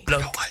support me.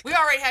 We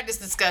already had this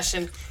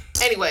discussion.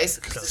 Anyways,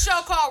 it's a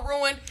show called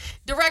Ruin,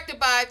 directed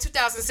by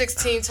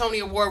 2016 Tony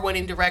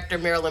Award-winning director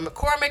Marilyn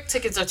McCormick.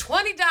 Tickets are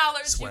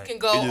 $20. You can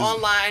go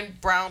online,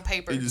 brown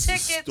paper It is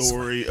tickets. a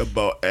story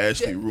about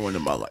Ashley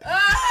ruining my life.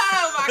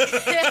 Oh my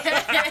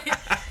God.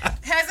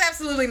 Has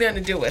absolutely nothing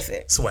to do with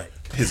it. Sweat.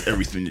 Has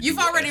everything to do You've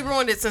with already it.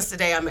 ruined it since the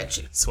day I met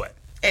you. Sweat.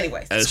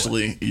 Anyways.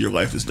 Ashley, your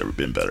life has never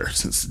been better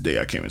since the day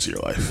I came into your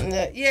life.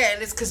 Yeah,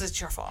 and it's because it's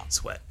your fault.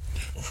 Sweat.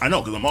 I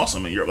know, because I'm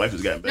awesome, and your life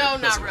has gotten better. No,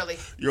 because not of it. really.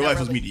 Your Not life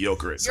was really.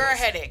 mediocre. You're a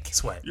headache.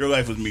 Sweat. Your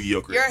life was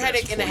mediocre. You're a at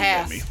best headache and a before you met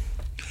half. me.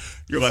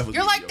 Your life was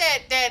You're like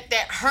mediocre.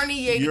 that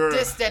herniated You're-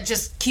 disc that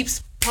just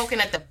keeps poking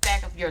at the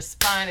back of your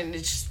spine and it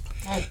just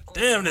won't go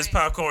Damn, this away.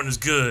 popcorn is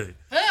good.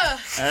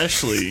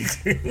 Ashley.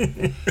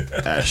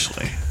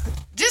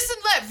 Just to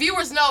let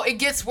viewers know, it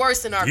gets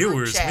worse in our group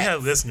Viewers, we chat.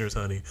 have listeners,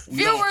 honey.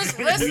 Viewers,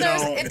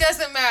 listeners, don't- it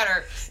doesn't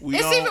matter. we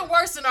It's don't- even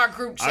worse in our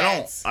group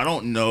chats. I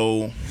don't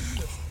know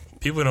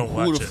People don't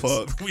watch the us.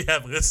 fuck We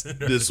have listeners.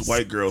 this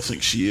white girl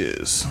thinks she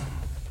is.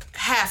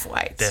 Half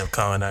white. Damn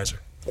colonizer.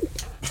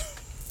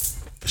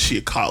 She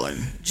a Colin.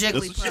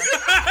 Jigglypuff.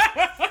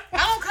 I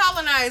don't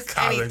colonize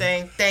Colin.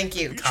 anything. Thank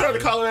you. You try to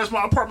colonize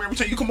my apartment every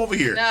time you come over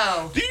here.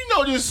 No. Do you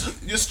know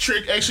this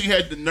trick actually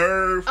had the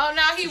nerve? Oh,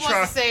 now he to wants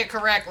try- to say it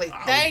correctly.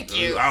 Thank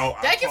you. I'll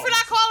Thank you for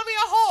not promise. calling me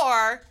a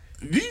whore.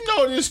 Do you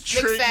know this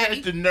trick fatty.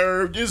 had the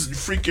nerve? This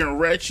freaking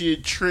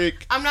ratchet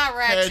trick I'm not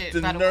ratchet, had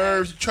the by the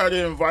nerve way. to try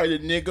to invite a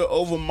nigga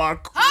over my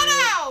crib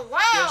Hold on. Whoa.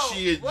 that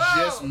she had Whoa.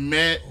 just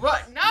met.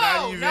 What? No,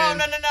 Not even-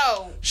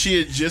 no. She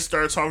had just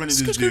started talking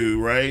to this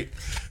dude, right?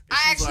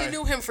 I actually like-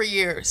 knew him for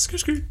years.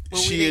 But we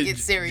She didn't had-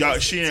 get serious. y'all-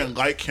 she didn't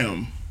like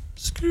him.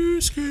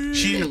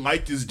 She didn't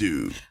like this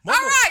dude. All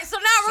right, so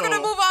now we're So,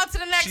 going to move on to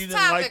the she next didn't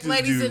topic, like this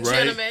ladies dude, and right?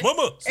 gentlemen.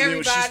 Mama. So then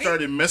when she Everybody.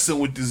 started messing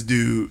with this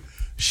dude,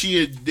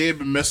 they had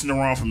been messing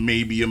around for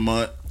maybe a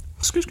month.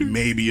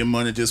 Maybe a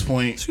month at this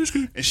point.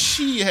 And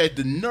she had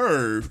the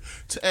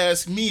nerve to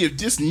ask me if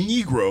this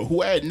Negro,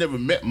 who I had never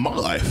met in my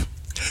life,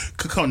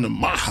 could come to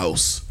my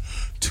house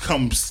to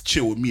come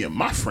chill with me and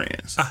my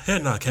friends.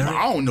 Hell nah, Karen.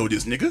 I don't know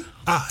this nigga.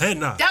 Hell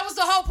nah. That was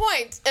the whole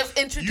point of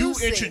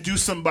introducing. You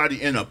introduce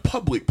somebody in a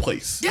public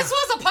place. This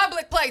was a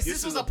public place.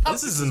 This was a public.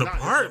 This is an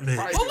apartment.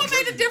 Well, what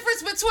made the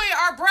difference between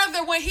our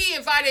brother when he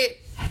invited,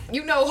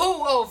 you know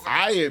who over?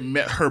 I had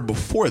met her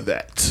before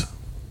that.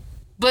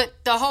 But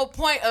the whole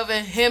point of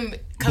him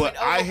coming But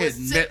over I had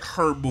was met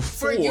her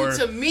before. for you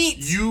to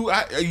meet.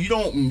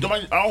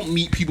 I don't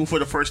meet people for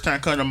the first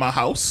time coming to my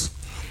house.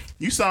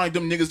 You sound like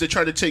them niggas that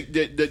try to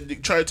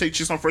take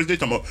chicks on first date.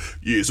 Talking about,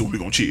 yeah, so we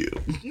gonna chill.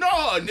 No,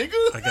 nigga.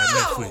 I got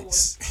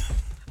Netflix.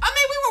 I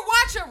mean, we were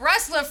watching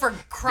wrestling for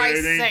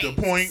Christ's That sake. ain't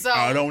the point. So,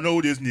 I don't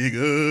know this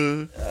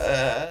nigga.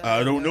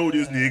 I don't know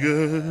this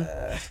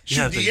nigga.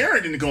 Shit,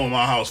 De'Aaron didn't go in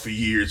my house for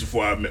years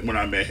before when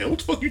I met him. What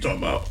the fuck you talking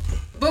about?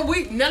 but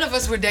none of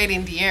us were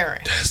dating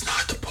De'Aaron. That's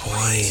not the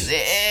point.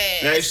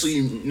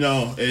 Actually,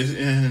 no.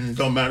 It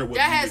don't matter what.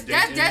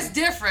 That's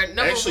different.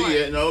 Number Actually, one.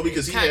 yeah, no,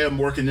 because he had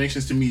more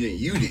connections to me than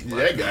you did.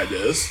 That guy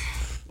does.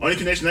 Only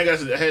connection that guy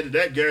had to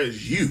that guy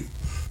is you.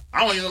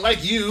 I don't even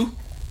like you.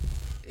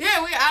 Yeah,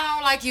 I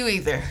don't like you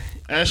either.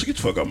 Ashley, get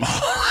the fuck out my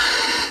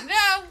house.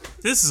 No.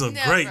 This is a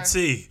Never. great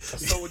tea.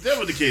 So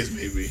whatever the case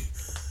may be,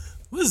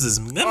 What is this?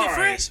 Lemon All right.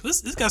 fresh?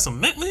 This got some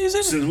mint leaves in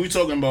it? since we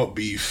talking about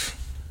beef,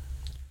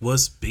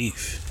 What's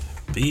beef?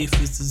 Beef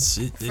is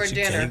the shit that For you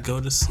dinner. can't go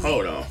to sleep.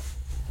 hold on.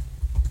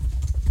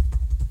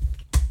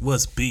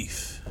 What's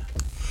beef?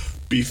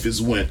 Beef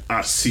is when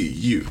I see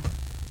you.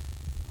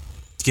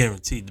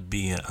 Guaranteed to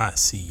be in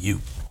ICU.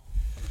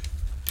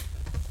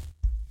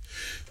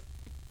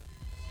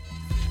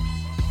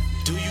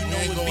 Do you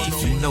know what beef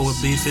Do you know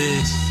what beef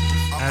is?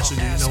 Ashley,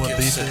 do you know what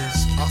beef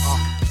is?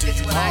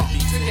 It's what I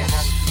eat for dinner.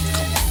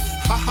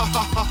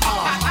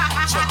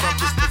 Check out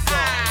this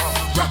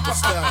design. Rapper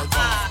style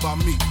by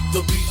me.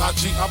 The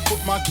B.I.G. I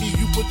put my key,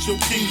 you put your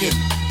key in.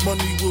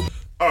 Money will.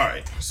 All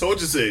right. So what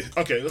you say?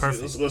 Okay,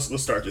 Perfect.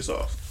 let's start this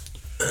off.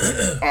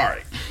 All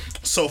right.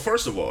 So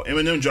first of all,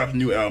 Eminem dropped a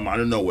new album out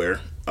of nowhere.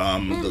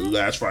 The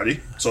last Friday,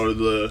 so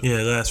the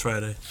Yeah, last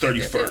Friday.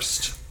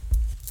 31st.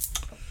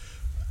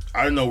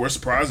 I don't know. We're a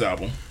surprise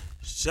album.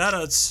 Shout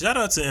out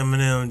to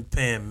Eminem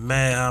paying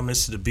mad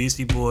homage to the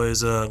Beastie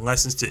Boys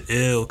License to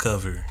Ill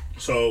cover.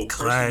 So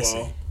Classic. first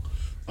of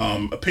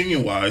all,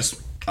 opinion wise,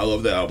 I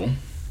love the album.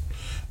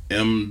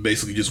 M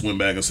basically just went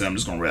back and said, "I'm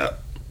just gonna rap.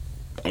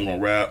 I'm gonna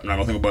rap. Not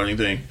gonna think about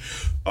anything."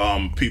 A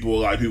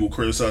lot of people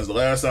criticize the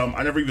last album.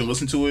 I never even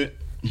listened to it,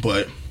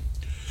 but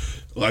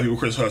a lot of people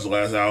criticize the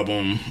last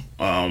album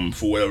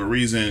for whatever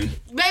reason.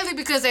 Mainly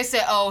because they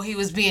said, "Oh, he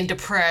was being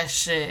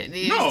depressed."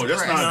 No,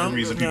 that's not the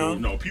reason people.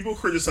 No. No, people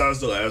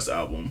criticize the last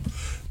album.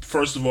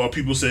 First of all,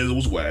 people said it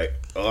was whack.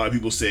 A lot of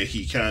people said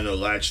he kind of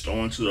latched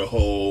onto the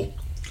whole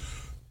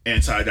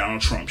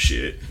anti-Donald Trump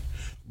shit.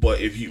 But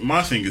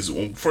my thing is,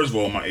 first of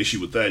all, my issue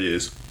with that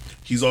is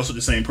he's also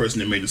the same person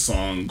that made the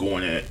song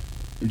going at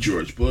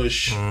George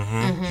Bush.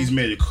 He's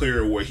made it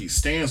clear where he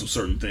stands with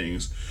certain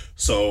things.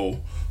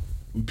 So,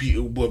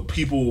 but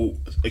people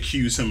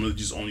accuse him of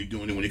just only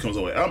doing it when he comes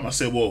out with an album. I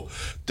said, well,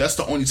 that's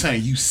the only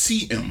time you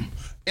see him.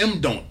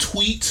 M don't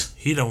tweet.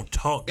 He don't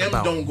talk M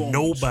about don't go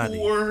nobody. on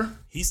tour.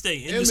 He stay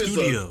in M the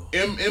studio.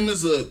 M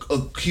is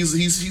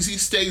he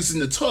stays in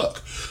the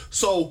tuck.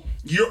 So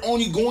you're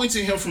only going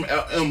to him from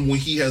M when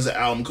he has an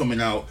album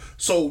coming out.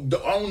 So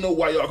I don't know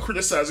why y'all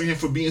criticizing him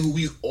for being who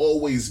he's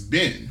always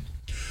been.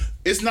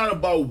 It's not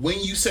about when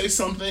you say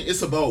something.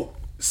 It's about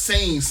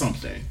saying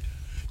something.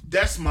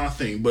 That's my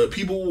thing. But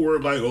people were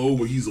like, "Oh,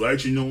 well, he's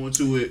latching on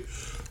to it."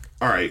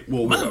 All right.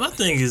 Well, My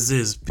thing is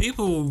this: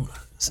 people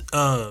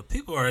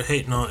are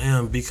hating on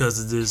M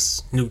because of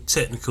this new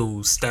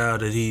technical style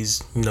that he's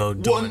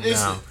doing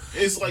now.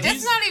 It's like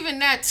It's not even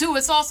that too.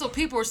 It's also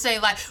people are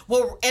saying like,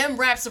 well, M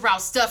raps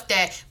about stuff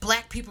that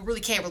black people really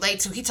can't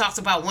relate to. He talks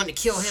about wanting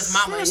to kill his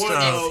mama. First and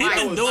off, wanting to he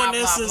been fight, doing blah,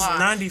 this blah, since blah.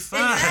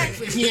 '95.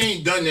 Exactly. he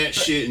ain't done that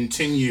shit in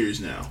 10 years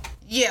now.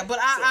 Yeah, but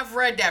I've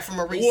read that from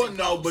a recent.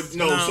 Well,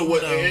 no. So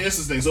what? And this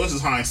is the thing. So this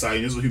is hindsight.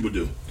 And this is what people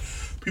do.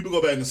 People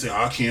go back and say,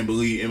 "I can't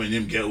believe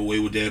Eminem got away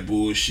with that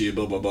bullshit."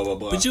 Blah blah blah blah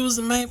blah. But you was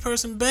the main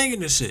person banging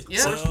this shit.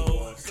 Yeah.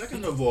 So,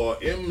 Second of all,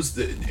 M's.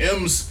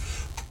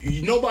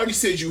 Nobody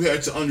said you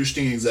had to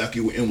understand exactly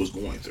what M was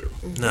going through.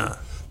 nah.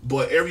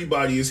 But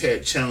everybody has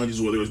had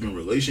challenges, whether it's been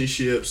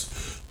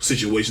relationships,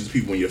 situations,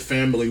 people in your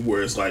family,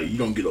 where it's like you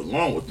don't get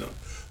along with them.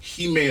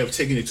 He may have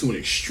taken it to an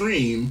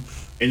extreme,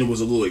 and it was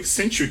a little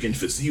eccentric, and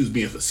he was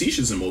being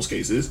facetious in most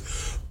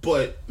cases.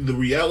 But the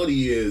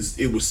reality is,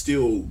 it was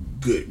still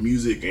good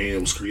music, and it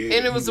was creative.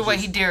 And it was the way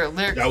he did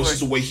lyrics. That was just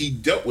the way he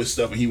dealt with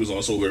stuff, and he was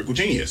also a lyrical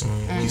genius.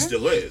 He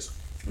still is.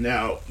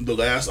 Now, the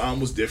last album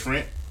was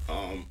different.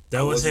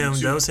 That was him.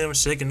 That was him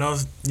shaking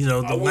off,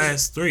 the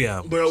last 3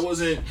 albums. But I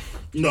wasn't.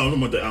 No, I'm talking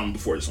about the album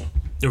before this one.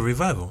 The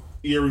revival.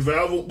 Yeah,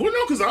 Revival. Well,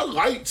 no, because I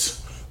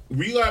liked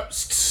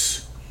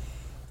Relapsed.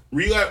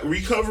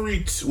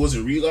 Recovery was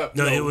it Relapse?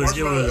 No, it was.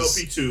 Marshmallow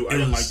LP2. I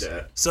didn't like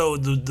that. So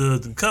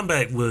the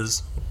comeback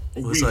was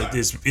like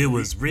this. It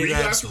was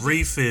relapse, Relapse?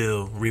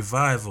 refill,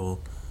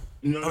 revival.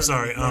 No, I'm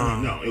sorry,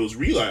 No, it was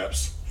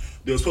Relapse.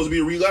 There was supposed to be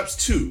a Relapse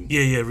 2.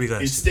 Yeah,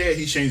 Relapse. Instead,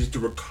 he changed it to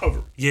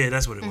Recovery. Yeah,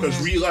 that's what it was.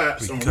 Because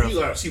Relapse, on Recovery.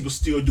 Relapse, he was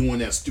still doing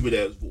that stupid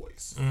ass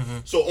voice.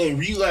 So on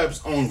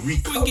Relapse, on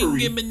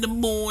Recovery, in the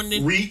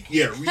morning. Recovery, he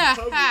came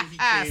back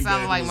Sounded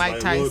and like was Mike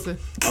like, Tyson. look,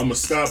 I'm gonna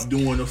stop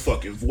doing the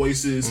fucking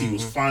voices. He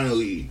was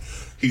finally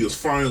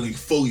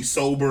fully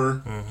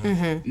sober.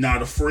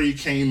 Not Afraid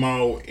came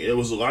out. There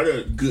was a lot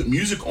of good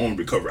music on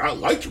Recovery. I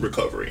liked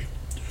Recovery.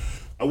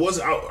 It was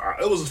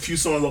a few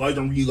songs I liked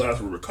on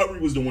Relapse, but Recovery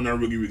was the one I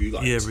really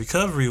liked. Yeah,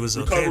 Recovery was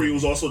okay. Recovery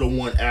was also the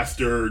one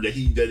after that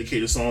he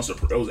dedicated songs to.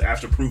 It was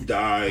after Proof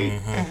died,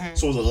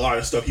 so it was a lot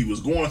of stuff he was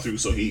going through.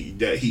 So he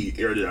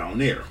aired it out on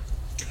there.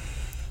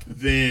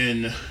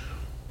 Then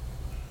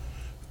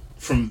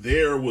from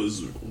there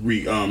was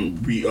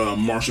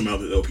Marshall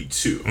Mathers LP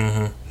 2,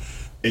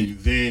 and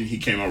then he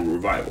came out with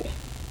Revival.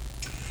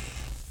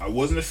 I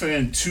wasn't a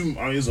fan too.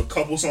 I mean, there's a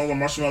couple songs on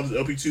Marshall Mathers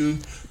LP 2,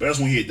 but that's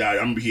when he had died.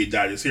 I remember he had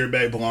dyed his hair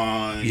back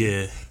blonde.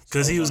 Yeah,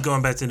 because he was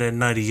going back to that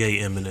 98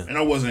 Eminem. And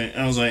I was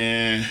like,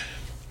 eh.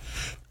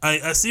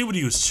 I see what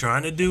he was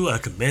trying to do. I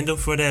commend him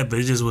for that, but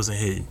it just wasn't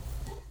hitting.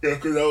 Yeah,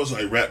 because that was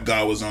like Rap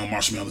God was on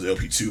Marshall Mathers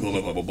LP 2, blah,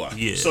 blah, blah, blah.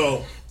 Yeah.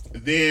 So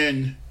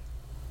then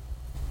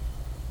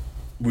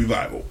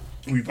Revival,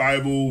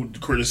 the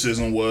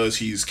criticism was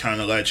he's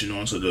kind of latching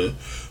on to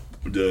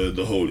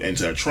the whole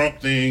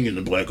anti-Trump thing and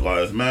the Black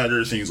Lives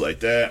Matter, things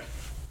like that.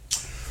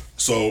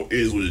 So it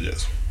is what it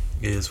is.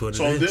 It is what it is.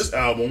 So on this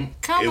album,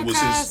 it was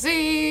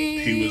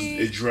Kamikaze. he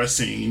was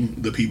addressing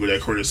the people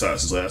that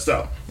criticized his last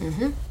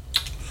album.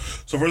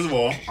 So first of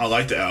all, I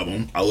like the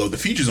album. I love the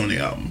features on the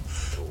album.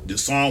 The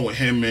song with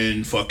him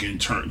and fucking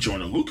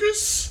Joyner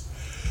Lucas,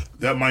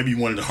 that might be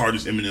one of the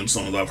hardest Eminem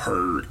songs I've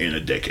heard in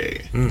a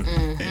decade.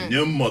 And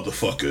them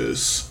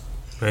motherfuckers.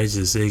 I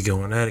just say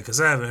going at it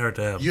because I haven't heard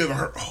the album. You haven't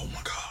heard? Oh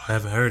my god. I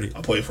haven't heard it.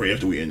 I'll play it for you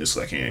after we end this.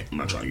 'Cause I can't. I'm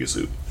not trying to get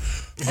sued.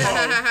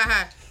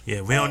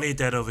 Yeah, we don't need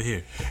that over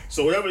here.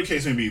 So whatever the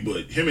case may be,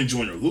 but him and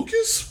Joyner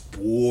Lucas,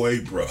 boy,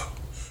 bruh,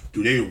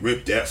 do they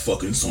rip that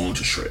fucking song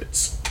to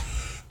shreds?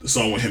 The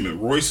song with him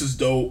and Royce is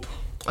dope.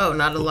 Oh,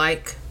 not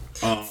alike.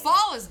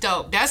 Fall is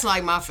dope. That's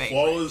like my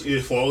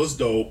favorite. Fall is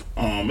dope.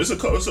 It's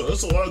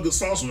a lot of good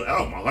songs from the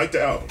album. I like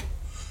the album.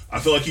 I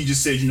feel like he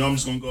just said, I'm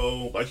just gonna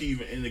go. Like he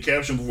even in the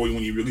caption before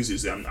when he released it, he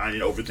said, I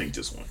didn't overthink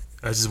this one.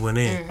 I just went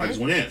in. I just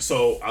went in.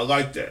 So I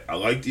like that. I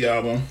like the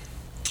album.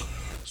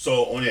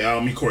 So on the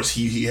album, of course,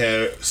 he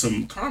had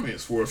some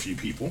comments for a few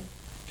people.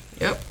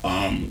 Yep.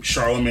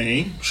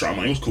 Charlemagne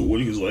was cool.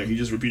 He was like, he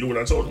just repeated what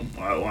I told him.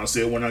 I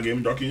said when I gave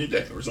him Dark in the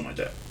Day or something like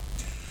that.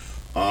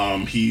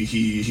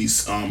 He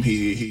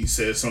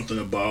said something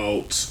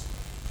about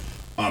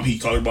he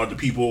talked about the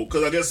people,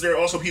 because I guess there are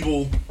also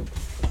people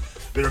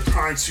that are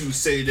trying to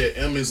say that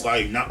M is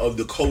like not of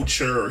the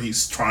culture, or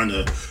he's trying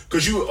to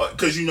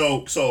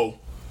so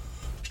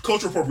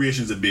cultural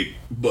appropriation is a big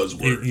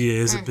buzzword.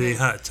 It's a big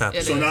hot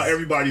topic. So now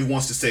everybody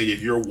wants to say that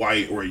if you're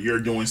white or you're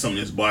doing something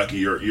that's black,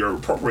 you're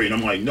appropriating.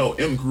 I'm like, no,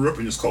 M grew up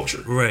in this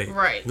culture. Right.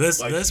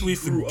 Lest we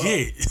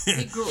forget.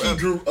 He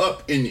grew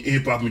up in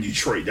hip hop in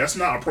Detroit. That's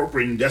not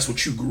appropriating. That's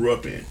what you grew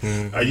up in.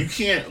 You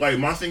can't, like,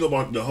 my thing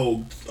about the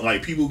whole,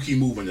 like, people keep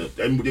moving.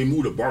 They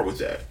move the bar with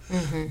that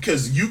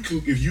because you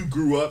can, if you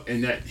grew up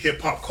in that hip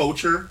hop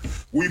culture,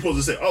 were you supposed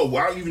to say, oh,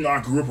 well, even though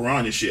I grew up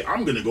around this shit,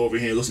 I'm gonna go over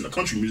here and listen to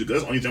country music.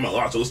 That's the only thing I'm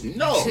allowed to listen.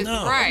 No,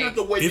 Right. That's not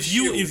the way if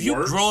you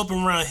grow up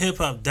around hip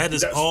hop,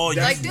 that's all you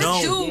know. Like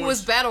this dude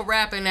was battle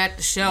rapping at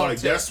the show.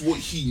 Like that's what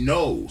he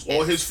knows.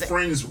 All his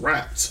friends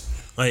rapped.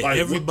 Like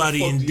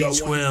everybody in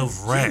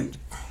D12 rapped.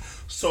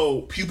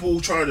 So people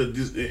try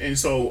to, and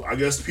so I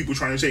guess people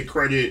trying to take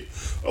credit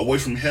away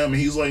from him,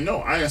 and he's like, no,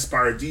 I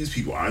inspired these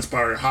people. I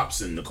inspired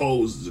Hopsin, the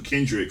Coles, the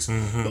Kendricks,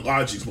 the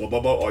Logics, blah,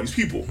 blah, blah, all these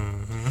people.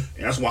 And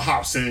that's why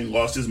Hopsin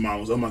lost his mind,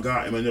 was, oh my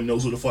God, Eminem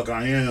knows who the fuck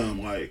I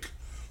am. Like,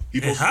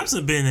 and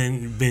Hopsin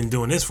been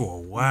doing this for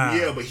a while.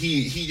 Yeah, but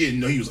he didn't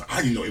know. He was like,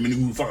 I didn't know Eminem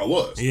who the fuck I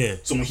was. Yeah.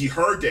 So when he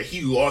heard that,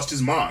 he lost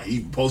his mind.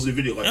 He posted a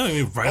video like, oh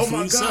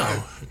my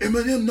God,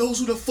 Eminem knows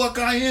who the fuck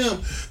I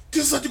am.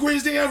 This is like the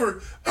greatest day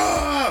ever.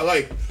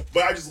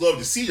 But I just love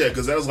to see that,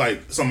 because that was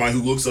like somebody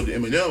who looks up to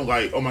Eminem,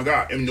 like, oh my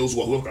God, Eminem knows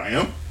who the fuck I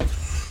am.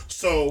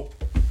 So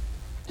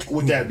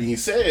with that being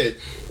said,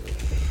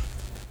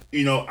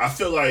 I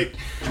feel like,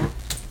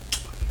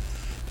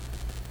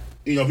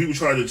 people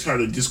try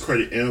to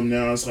discredit M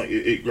now. It's like,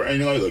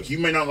 look, you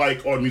may not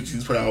like all the music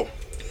he's put out.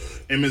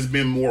 M has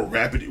been more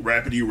rapidy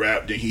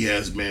rap than he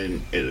has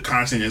been. The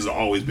content hasn't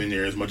always been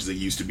there as much as it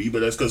used to be,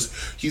 but that's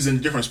because he's in a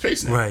different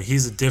space now. Right,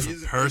 he's a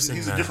different person.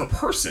 He's a different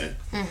person.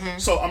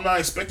 So I'm not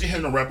expecting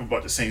him to rap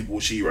about the same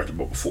bullshit he rapped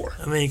about before.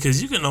 I mean,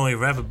 because you can only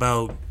rap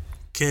about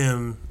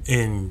Kim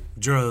and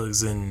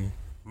drugs and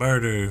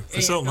murder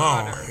for so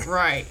long.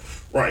 Right.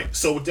 Right.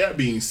 So with that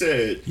being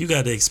said, you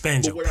got to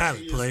expand your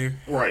palette, player.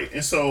 Right.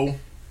 And so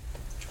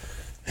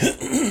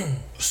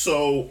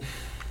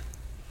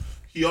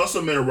he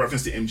also made a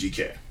reference to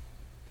MGK.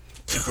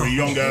 For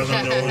you young guys,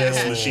 I know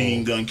that's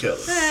Machine Gun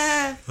Kelly.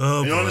 And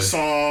on the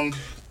song,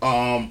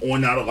 on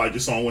Not Like the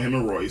song with him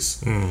and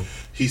Royce.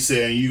 He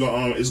said you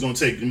gonna it's gonna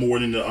take more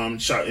than the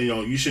shot. You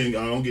know, you shouldn't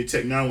don't get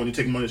Tech 9 when you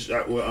take him on the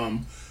shot with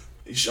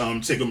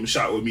take him a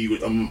shot with me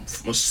with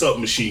a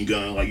submachine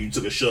gun, like you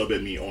took a shove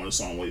at me on a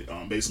song with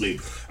basically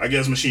I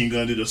guess Machine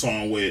Gun did a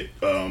song with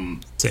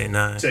Tech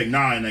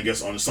 9, I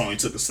guess on the song he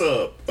took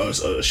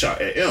a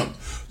shot at M.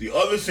 The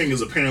other thing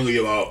is apparently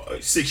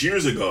about 6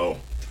 years ago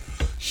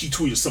he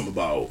tweeted something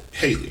about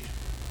Haley.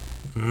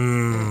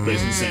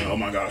 Basically saying, oh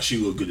my god, she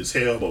look good as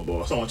hell, blah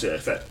blah, something to that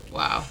effect.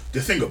 Wow.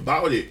 The thing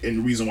about it, and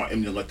the reason why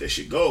Eminem let that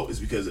shit go, is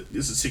because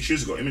this is 6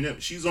 years ago.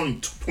 Eminem, she's only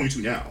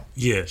 22 now.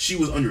 Yeah. She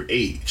was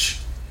underage.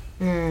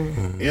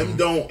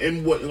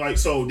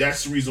 So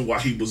that's the reason why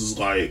he was just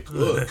like,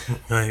 look,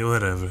 hey,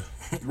 whatever.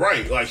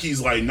 right? Like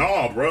he's like,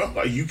 nah, bro,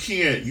 like you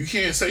can't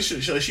say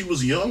shit. She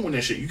was young when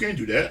that shit. You can't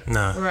do that.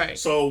 Nah. Right.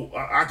 So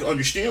I can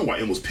understand why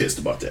M was pissed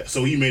about that.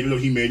 So he made it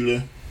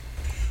a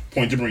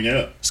point to bring that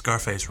up.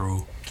 Scarface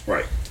rule.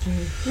 Right.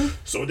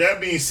 So with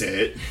that being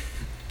said,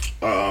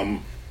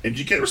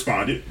 MGK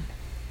responded.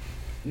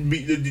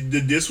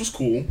 The diss was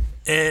cool.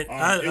 And It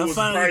I was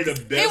finally, probably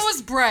the best. It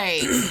was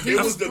brave. It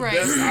was the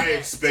best I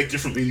expected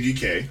from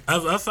MGK.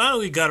 I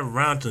finally got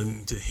around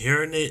to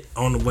hearing it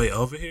on the way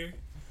over here,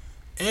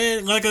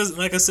 and like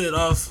I said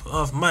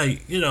off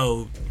mic, you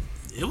know,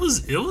 it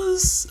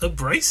was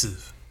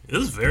abrasive. It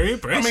was very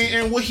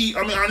abrasive.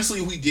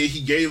 Honestly,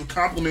 he gave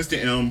compliments to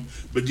M,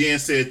 but then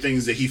said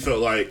things that he felt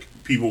like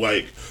people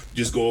like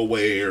just go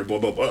away or blah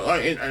blah blah.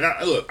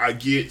 I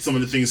get some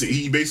of the things that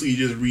he basically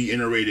just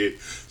reiterated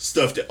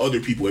stuff that other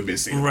people have been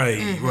saying. Right.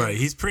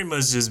 He's pretty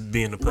much just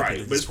being a puppet.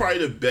 Right, but it's probably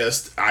the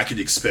best I could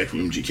expect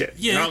from MGK.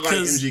 Yeah, not like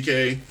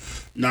MGK.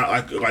 Not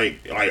I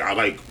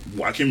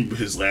can't remember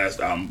his last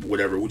album,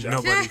 whatever. Which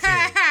Nobody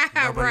can.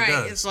 Nobody Right.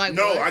 does. It's like,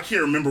 no, what? I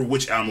can't remember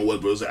which album it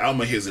was, but it was an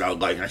album of his that I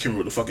like. And I can't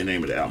remember what the fucking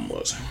name of the album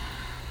was.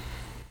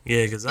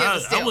 Yeah, because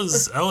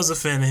I was a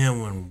fan of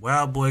him when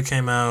Wild Boy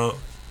came out.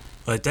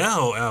 Like that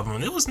whole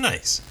album, it was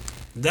nice.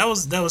 That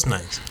was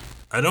nice.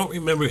 I don't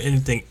remember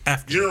anything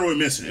after. General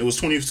Admission. It was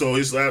 20. So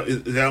his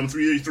album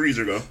 3 years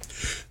ago.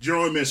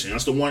 General Admission.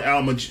 That's the one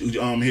album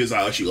his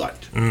I actually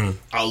liked.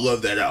 I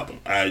love that album.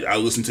 I used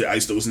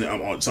to listen to that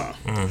album all the time.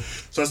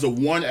 So that's the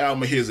one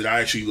album of his that I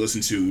actually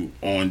listen to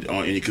on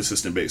any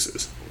consistent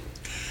basis.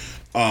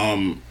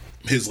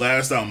 His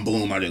last album,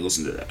 Bloom, I didn't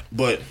listen to that.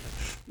 But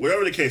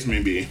whatever the case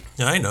may be.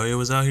 Yeah, I know he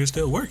was out here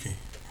still working.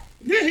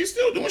 Yeah, he's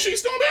still doing shit. He's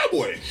still a Bad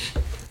Boy.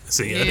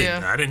 See,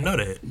 Yeah. I didn't know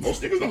that.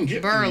 Most niggas don't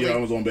get Burley. 3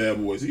 albums on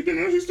Bad Boys. He been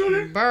there. He's still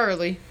there.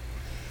 Burley.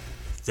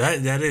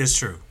 That is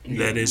true.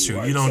 That is true.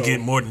 Right, You don't so- get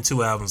more than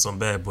 2 albums on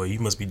Bad Boy. You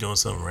must be doing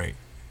something right.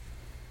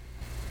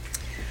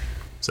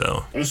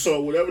 So And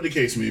so whatever the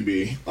case may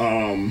be,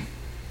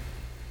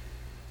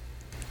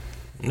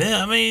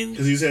 yeah, I mean,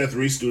 because he's had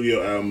 3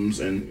 studio albums,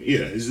 and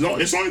yeah, it's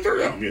only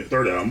third album. Yeah,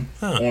 third album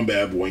on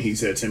Bad Boy. And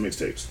he's had 10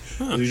 mixtapes.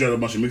 He's got a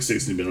bunch of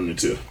mixtapes and been on there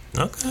too.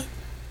 okay.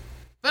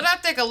 But I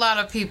think a lot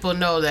of people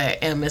know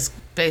that M is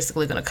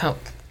basically going to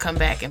come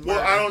back and.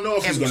 Well, I don't know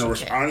if he's gonna.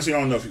 Honestly, I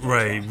don't know if he's gonna.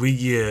 Right. I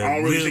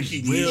don't really think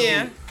he needs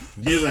Yeah. to.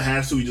 He doesn't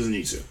have to. He doesn't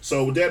need to.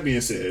 So with that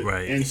being said,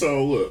 Right. And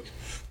so look,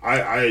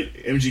 I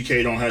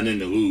MGK don't have nothing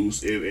to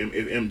lose.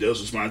 If M does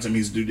respond to him,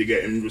 he's due to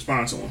get him to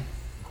respond to him.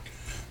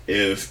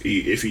 If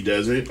he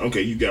doesn't,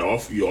 okay, you got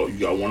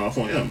one off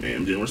on M.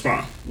 M didn't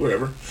respond.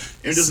 Whatever.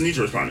 M doesn't need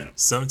to respond to him.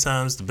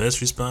 Sometimes the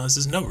best response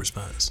is no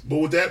response. But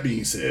with that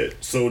being said,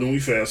 so then we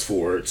fast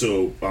forward.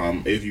 So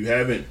if you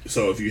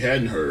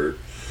hadn't heard,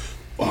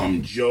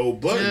 Joe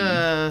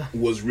Budden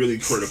was really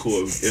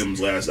critical of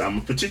M's last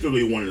album,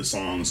 particularly one of the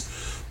songs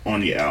on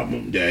the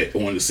album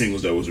one of the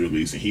singles that was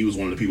released, and he was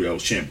one of the people that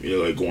was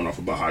like going off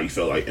about how he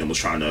felt like M was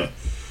trying to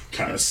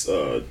kind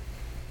of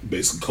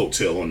basically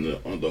coattail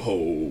on the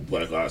whole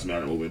Black Lives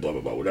Matter movement, blah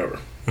blah blah, whatever.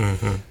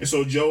 And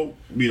so Joe,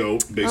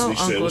 basically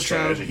said it was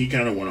trash, and he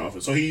kind of went off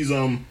it. So he's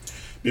been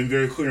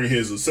very clear in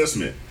his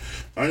assessment.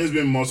 And there's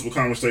been multiple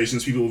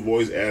conversations. People have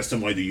always asked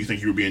him, like, do you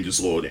think you were being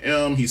disloyal to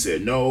M? He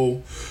said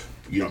no.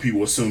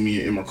 People assume me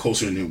and M are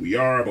closer than we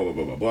are, blah, blah,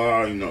 blah, blah,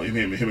 blah.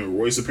 Him and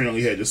Royce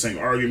apparently had the same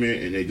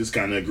argument, and they just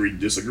kind of agreed to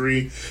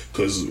disagree,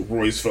 because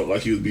Royce felt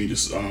like he was being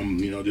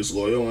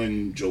disloyal,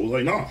 and Joe was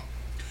like, nah.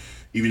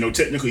 Even though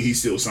technically he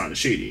still signed to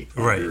Shady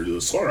under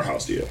the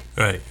Slaughterhouse deal.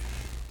 Right.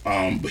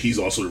 But he's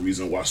also the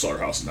reason why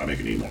Slaughterhouse is not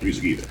making any more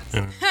music either.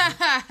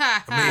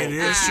 I mean,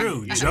 it is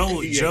true.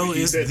 Joe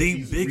is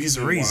the biggest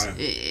reason.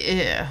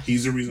 Yeah.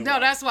 He's the reason. No,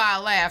 that's why I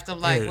laughed.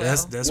 I'm like,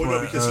 that's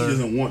why. Because he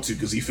doesn't want to,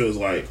 because he feels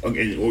like, and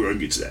we're gonna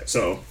get to that.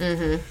 So,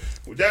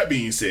 with that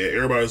being said,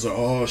 everybody's like,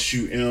 oh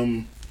shoot,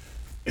 M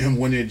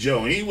went at Joe,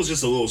 and he was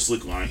just a little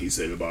slick line he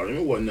said about him.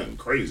 It wasn't nothing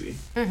crazy.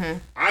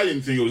 I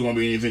didn't think it was gonna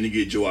be anything to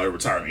get Joe out of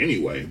retirement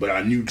anyway, but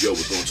I knew Joe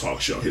was gonna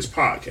talk shit on his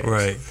podcast,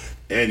 Right.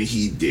 And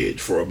he did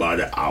for about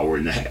an hour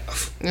and a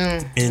half.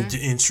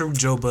 In true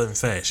Joe Budden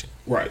fashion.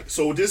 Right.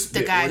 So with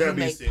guy that who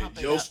being made said, Pump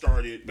It Joe Up.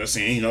 started by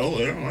saying, I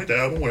don't like the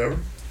album, whatever.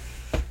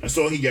 And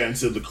so he got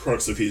into the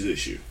crux of his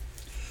issue.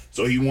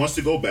 So he wants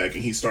to go back,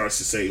 and he starts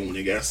to say when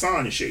they got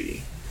signed to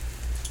Shady.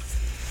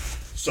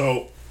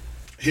 So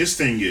his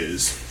thing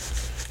is,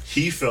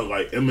 he felt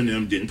like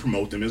Eminem didn't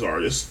promote them as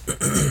artists,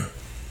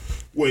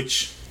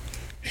 which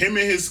him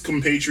and his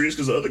compatriots,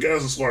 because the other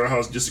guys in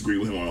Slaughterhouse disagree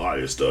with him on a lot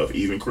of this stuff.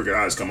 Even Crooked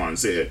Eyes come on and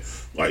said,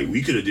 like,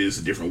 we could have did this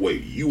a different way.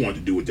 You wanted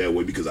to do it that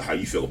way because of how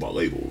you feel about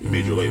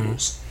major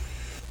labels.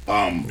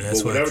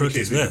 That's but whatever the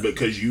case may be, that.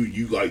 because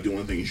you like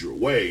doing things your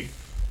way,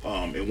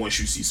 and once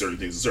you see certain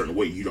things a certain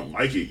way, you don't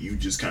like it. You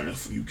just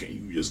you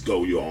just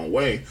go your own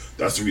way.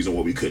 That's the reason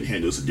why we couldn't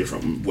handle this a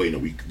different way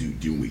than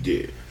we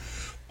did.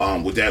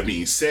 With that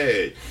being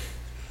said,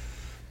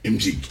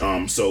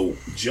 so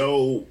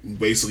Joe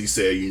basically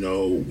said,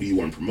 we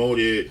weren't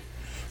promoted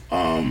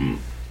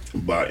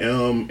by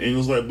M, and it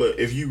was like, but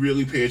if you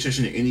really pay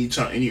attention to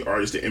any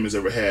artist that M has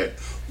ever had,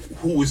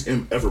 who has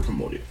M ever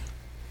promoted?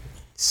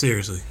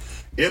 Seriously,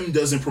 M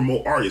doesn't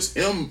promote artists.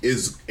 M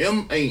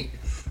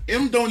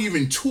don't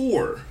even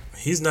tour.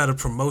 he's not a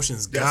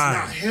promotions That's guy.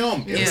 not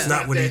him. Yeah. It's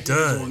not what he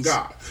does. hands-on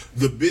guy.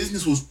 The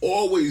business was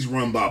always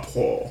run by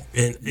Paul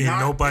and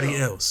not nobody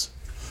M. else.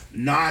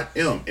 Not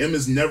M. M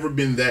has never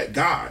been that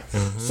guy.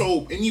 Mm-hmm.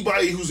 So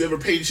anybody who's ever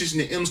paid attention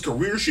to M's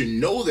career should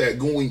know that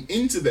going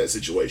into that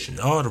situation.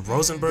 All the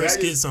Rosenberg That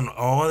skits on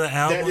all the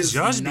albums, is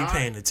y'all should be not-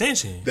 paying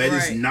attention. That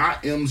is Right.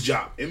 not M's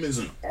job. M is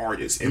an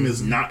artist. M Mm-hmm.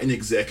 is not an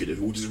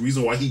executive, which is the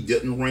reason why he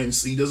doesn't run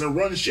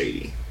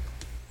Shady.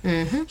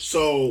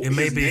 So It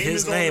may be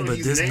his name, but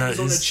this name not is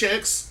on the his-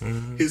 checks.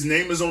 His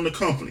name is on the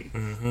company,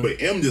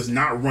 but M does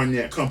not run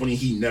that company.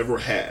 He never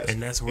has, And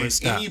that's where it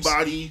stops.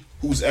 Anybody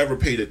who's ever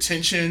paid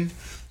attention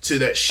to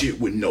that shit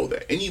would know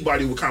that.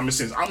 Anybody with common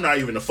sense. I'm not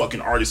even a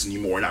fucking artist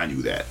anymore, and I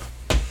knew that.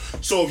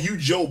 So if you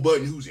Joe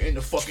Budden, who's in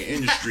the fucking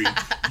industry,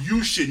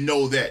 you should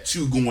know that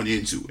too going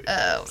into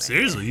it.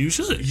 Seriously, you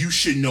should. You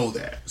should know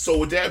that. So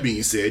with that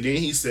being said, then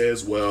he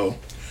says, well,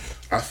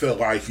 I felt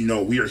like,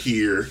 we are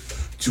here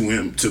to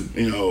him to,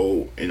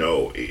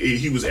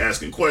 he was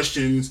asking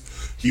questions.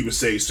 He would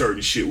say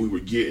certain shit we were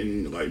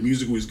getting, like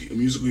musically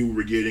we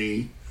were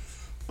getting,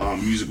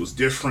 music was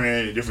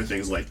different and different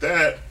things like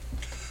that.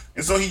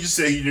 And so he just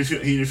said he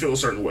didn't feel a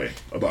certain way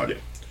about it.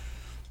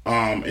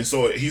 And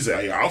so he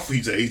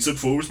said, he took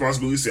full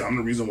responsibility. He said, I'm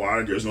the reason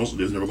why there's never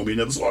gonna be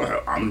another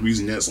Slaughterhouse. I'm the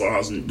reason that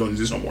Slaughterhouse don't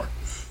exist no more.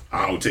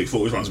 I would take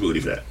full responsibility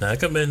for that. I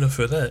commend him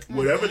for that.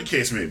 Whatever the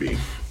case may be.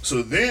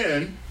 So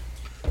then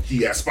he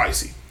got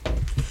spicy.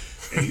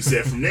 And he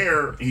said from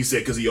there,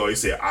 because he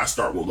always said, I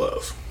start with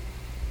love.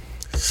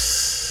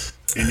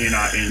 And then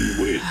I end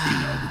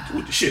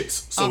with the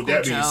shits. So with Uncle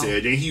that being Joe.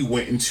 said, then he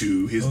went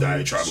into his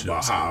diatribe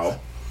about how,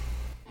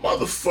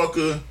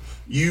 motherfucker,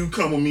 you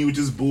come with me with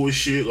this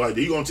bullshit. Like,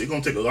 it's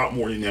gonna take a lot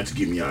more than that to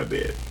get me out of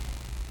bed.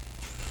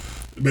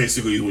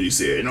 Basically is what he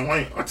said. And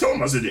I told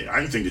him, I said, I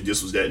didn't think that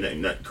this was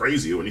that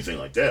crazy or anything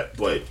like that.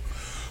 But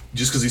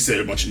just because he said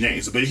a bunch of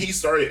names. But he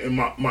started, and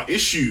my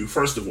issue,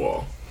 first of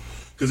all,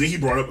 because then he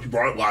brought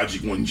up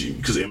Logic one G,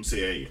 because him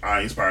said,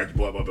 I inspired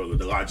blah, blah, blah,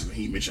 the Logic, and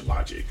he mentioned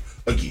Logic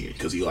again,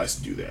 because he likes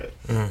to do that.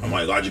 I'm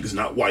like, Logic is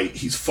not white,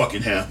 he's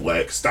fucking half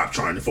black. Stop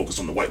trying to focus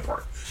on the white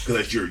part, because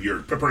that's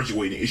you're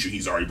perpetuating the issue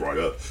he's already brought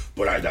up,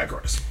 but I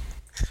digress.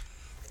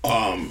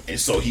 And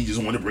so he just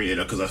wanted to bring it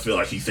up, because I feel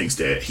like he thinks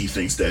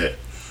that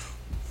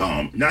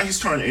now he's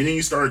trying, and then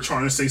he started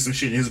trying to say some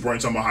shit in his brain,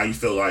 talking about how you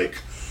feel like,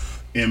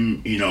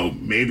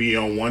 maybe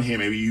on one hand,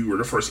 maybe you were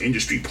the first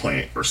industry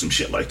plant or some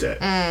shit like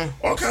that.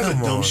 All kinds of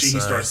dumb shit he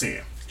started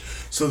saying.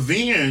 So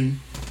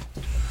then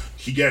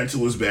he got into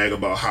his bag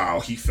about how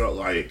he felt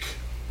like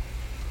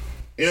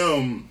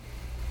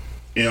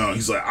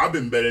he's like, I've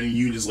been better than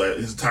you this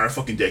entire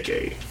fucking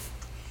decade.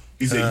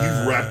 He said,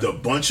 you've rapped a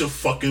bunch of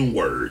fucking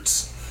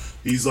words.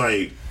 He's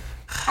like,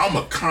 I'm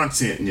a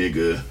content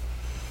nigga.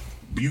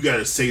 You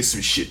gotta say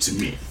some shit to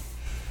me.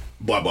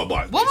 Blah blah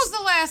blah. What was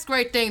the last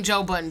great thing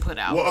Joe Budden put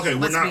out? Well, okay,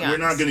 Let's be we're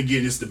not honest. gonna get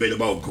in this debate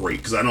about great,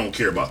 because I don't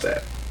care about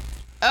that.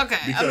 Okay,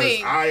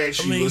 Because I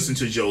actually listen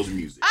to Joe's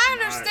music. I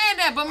understand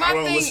that, but my I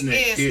don't thing listen to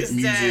hit is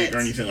music that or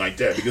anything like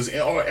that, because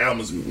all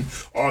M's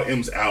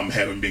albums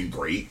haven't been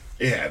great.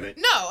 It haven't.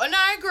 no, and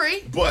I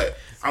agree. But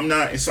I'm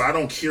not, so I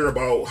don't care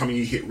about how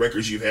many hit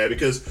records you've had,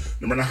 because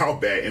no matter how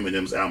bad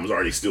Eminem's albums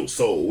are, they still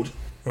sold.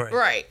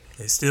 Right.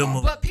 They still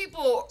move. But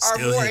people are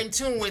Still more hit. in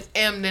tune with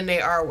M than they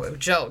are with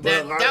Joe.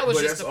 But That was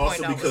but just that's the point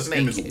also I was because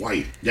M is making.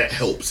 white. That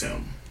helps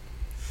him.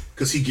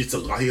 Because he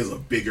has a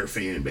bigger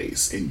fan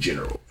base in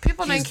general.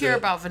 People He's didn't care the-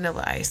 about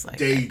Vanilla Ice like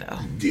They that, though.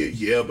 did,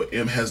 yeah, but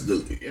M is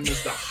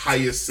the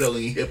highest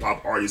selling hip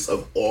hop artist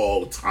of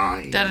all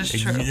time. That is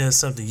true. That's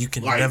something you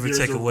can Like, never there's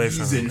take a away from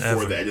reason him for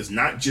ever. that. It's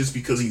not just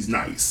because he's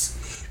nice.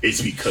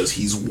 It's because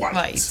he's white.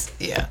 Right,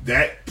 yeah.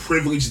 That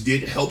privilege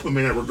did help him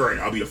in that regard.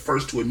 And I'll be the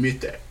first to admit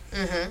that.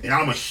 Mm-hmm. And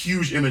I'm a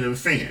huge Eminem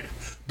fan.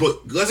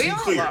 But let's We be all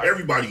clear, are.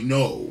 everybody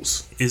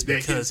knows It's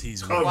that because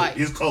he's white.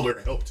 his color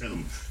helped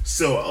him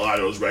sell a lot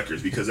of those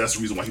records, because that's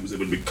the reason why he was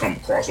able to become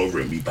crossover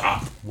and be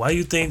pop. Why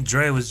you think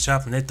Dre was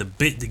chopping at the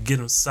bit to get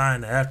him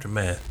signed to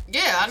Aftermath?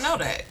 Yeah, I know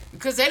that.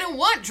 Because they didn't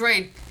want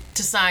Dre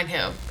to sign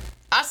him.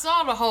 I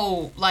saw the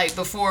whole,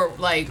 before,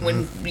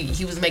 when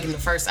he was making the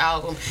first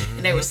album,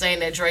 and they were saying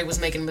that Dre was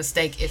making a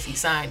mistake if he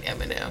signed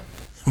Eminem.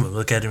 But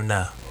look at him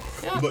now.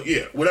 But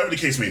yeah, whatever the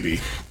case may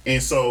be.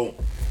 And so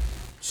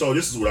So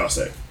this is what I'll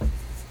say.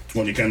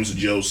 When it comes to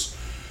Joe's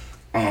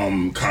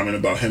comment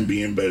about him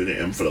being better than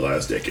M for the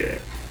last decade.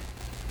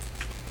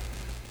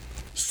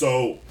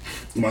 So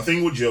my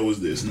thing with Joe is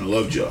this, and I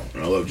love Joe,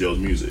 and I love Joe's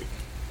music.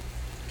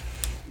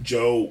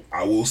 Joe,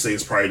 I will say,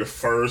 is probably the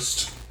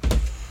first.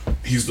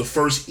 He's the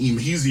first emo.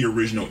 He's the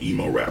original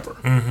emo rapper.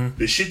 Mm-hmm.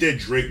 The shit that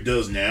Drake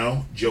does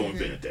now, Joe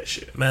invented that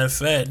shit. Matter of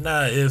fact,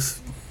 if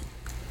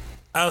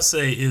I'll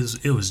say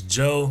it was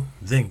Joe,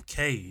 then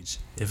Cage.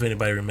 If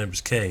anybody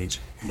remembers Cage.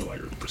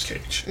 Nobody remembers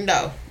Cage.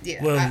 No,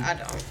 yeah, Well, I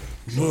don't.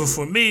 Well,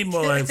 for me,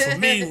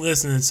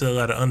 listening to a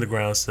lot of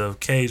underground stuff,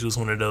 Cage was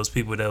one of those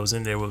people that was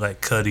in there with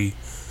like Cudi.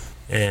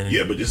 And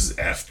yeah, but this is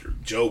after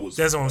Joe was.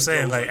 That's what I'm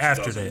saying. Joe was like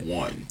after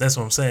that. That's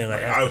what I'm saying.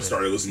 Like I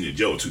started listening to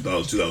Joe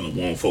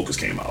 2001. Focus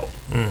came out.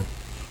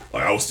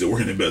 Like I was still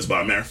working at Best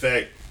Buy. Matter of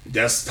fact,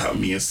 that's how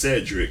me and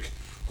Cedric,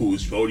 who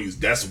was voting,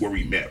 that's where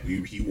we met.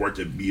 He worked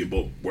at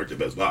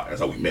Best Buy.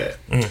 That's how we met.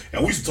 And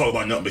we used to talk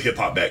about nothing but hip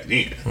hop back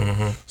then.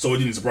 So it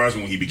didn't surprise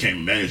me when he became a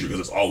manager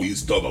because that's all we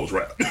used to talk about was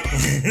rap.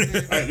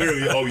 Like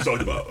literally all we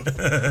talked about.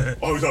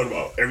 All we talked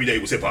about every day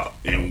was hip hop,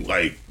 and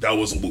like that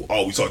was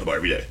all we talked about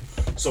every day.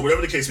 So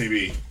whatever the case may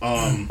be,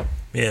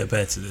 yeah,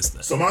 back to this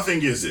thing. So my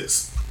thing is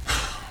this: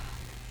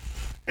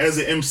 as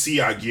an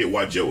MC, I get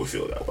why Joe would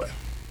feel that way.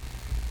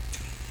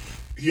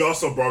 He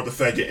also brought up the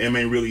fact that M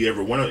ain't really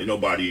ever went at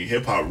nobody in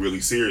hip hop really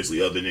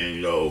seriously, other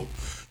than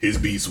his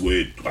beats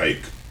with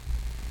like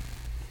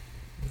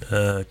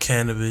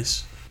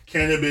Cannabis,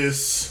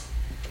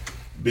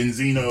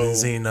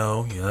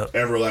 Benzino, yep,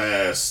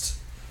 Everlast,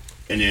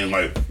 and then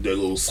like the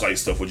little slight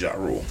stuff with Ja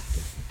Rule.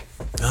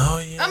 Oh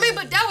yeah. I mean,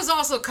 but that was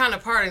also kind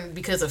of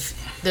because of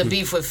the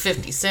beef with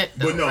 50 Cent.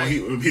 Though, but no, right?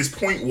 his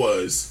point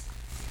was,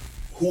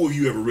 who have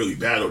you ever really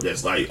battled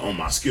that's like on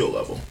my skill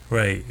level?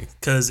 Right,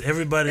 because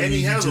everybody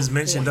you just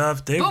mentioned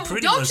off, they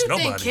pretty much nobody. Don't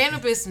you think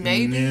Cannabis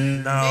maybe?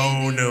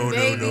 No.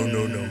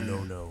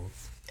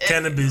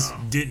 Cannabis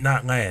did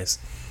not last.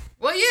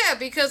 Well, yeah,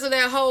 because of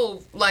that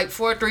whole like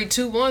 4 3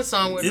 2 1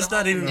 song. It's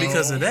not even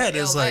because of that.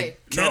 It's like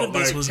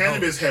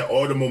Cannabis had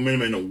all the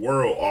momentum in the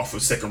world off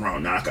of Second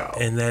Round Knockout,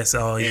 and that's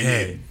all he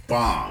had. It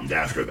bombed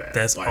after that.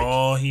 That's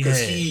all he had.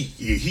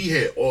 He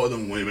had all the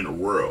momentum in the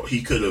world.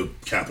 He could have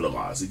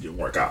capitalized. It didn't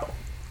work out.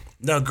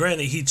 Now,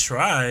 granted, he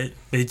tried,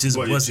 but it just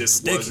wasn't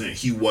sticky.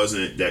 He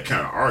wasn't that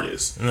kind of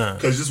artist.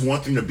 Because it's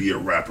one thing to be a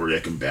rapper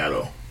that can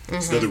battle.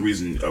 It's another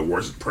reason a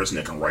person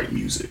that can write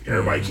music.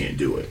 Everybody can't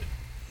do it.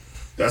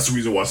 That's the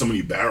reason why so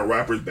many battle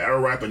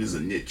rapping is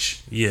a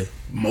niche. Yeah.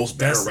 Most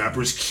battle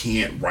rappers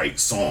can't write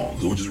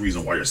songs, which is the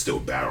reason why they're still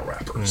battle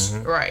rappers.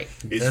 Right.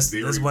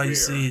 That's why you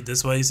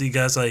see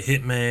guys like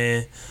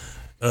Hitman,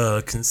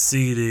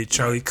 Conceited,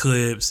 Charlie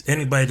Clips,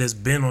 anybody that's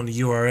been on the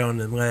URL in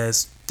the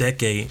last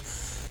decade.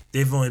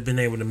 They've only been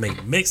able to make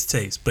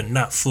mixtapes, but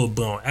not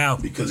full-blown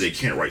albums. Because they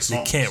can't write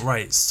songs. They can't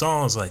write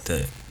songs like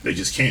that. They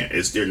just can't.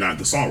 They're not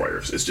the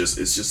songwriters. It's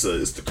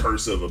the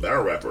curse of a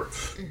battle rapper.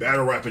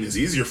 Battle rapping is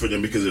easier for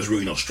them because there's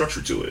really no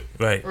structure to it.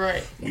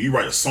 Right. When you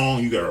write a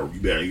song, you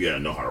gotta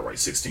know how to write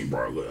 16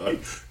 bars.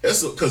 Like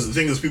that's because the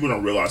thing is, people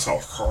don't realize how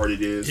hard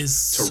it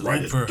is to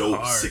write a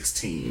dope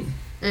 16.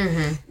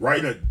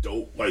 Writing a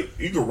dope, like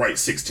you can write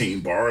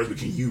 16 bars, but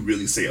can you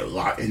really say a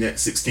lot in that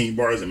 16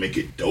 bars and make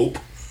it dope?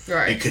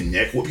 Right. And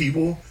connect with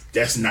people?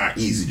 That's not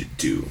easy to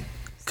do.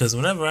 Because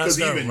whenever I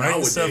start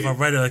writing stuff, I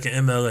write it like an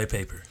MLA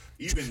paper.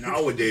 Even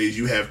nowadays,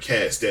 you have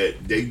cats that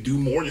they do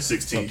more than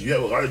 16s. You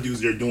have a lot of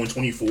dudes that are doing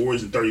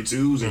 24s and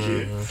 32s and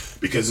shit.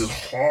 Because it's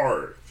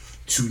hard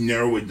to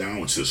narrow it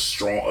down to a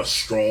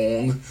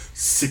strong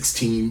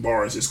 16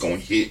 bars that's going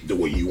to hit the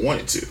way you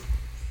want it to.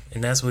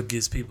 And that's what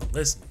gets people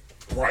listening.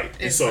 Right.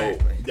 And so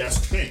that's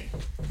the thing.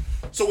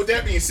 So with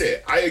that being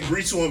said, I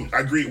agree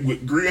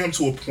with him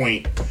to a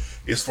point.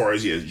 As far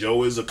as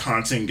Joe is a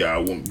content guy.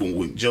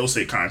 When Joe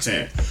say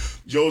content,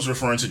 Joe's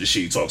referring to the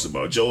shit he talks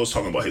about. Joe is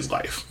talking about his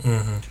life.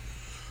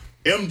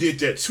 M did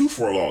that too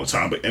for a long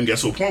time, but M got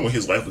to a point where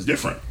his life was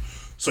different,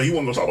 so he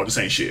wasn't gonna talk about the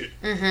same shit.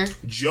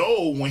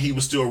 Joe, when he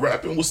was still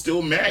rapping, was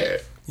still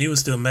mad. He was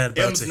still mad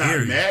about M's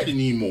not mad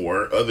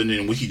anymore, other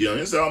than what he did on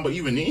his album. But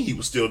even then, he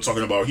was still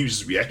talking about. He was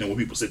just reacting to what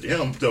people said to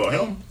him.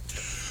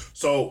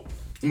 So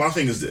my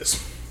thing is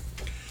this.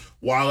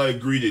 While I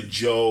agree that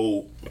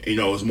Joe,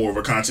 is more of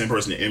a content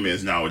person than M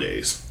is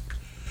nowadays,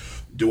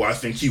 do I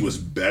think he was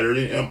better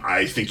than M?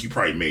 I think he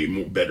probably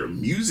made better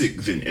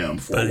music than M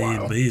for a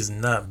while. But he's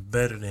not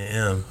better than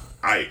M.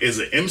 As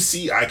an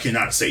MC, I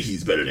cannot say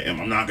he's better than M.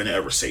 I'm not going to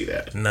ever say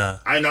that. Nah.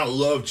 I not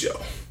love Joe.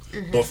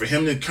 But for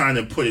him to kind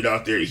of put it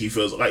out there, he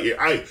feels like,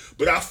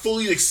 but I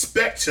fully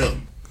expect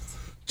him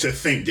to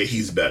think that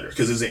he's better.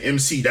 Because as an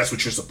MC, that's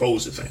what you're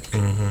supposed to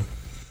think.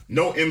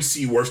 No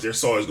MC worth their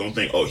salt is going to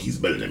think, oh, he's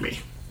better than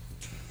me.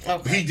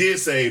 Okay. He did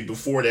say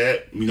before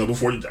that,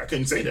 I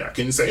couldn't say that. I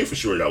couldn't say for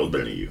sure that I was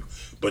better than you.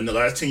 But in the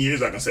last 10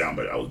 years, I can say I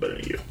was better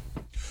than you.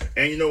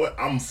 And you know what?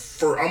 I'm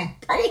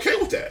okay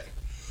with that.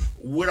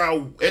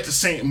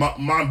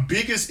 My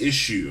biggest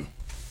issue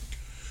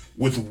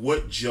with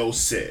what Joe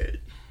said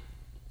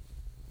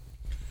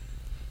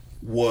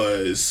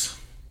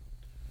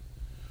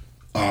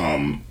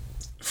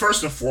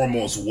first and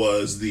foremost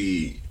was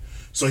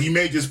so he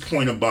made this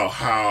point about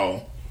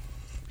how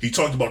he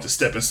talked about the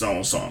Stepping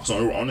Stone song.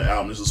 So on the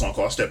album, there's a song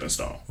called Stepping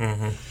Stone.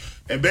 Mm-hmm.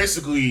 And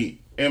basically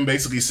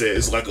said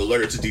it's like a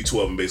letter to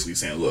D12 and basically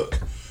saying, look,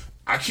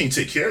 I can't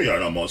take care of y'all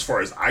no more as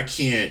far as I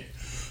can't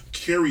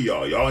carry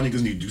y'all. Y'all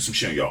niggas need to do some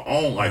shit on your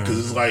own. Like, because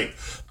it's like,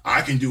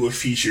 I can do a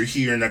feature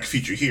here and I can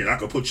feature here and I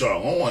can put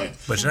y'all on.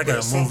 But y'all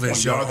gotta move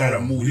it. Y'all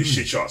gotta move this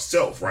shit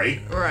yourself, right?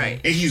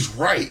 Right. And he's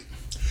right.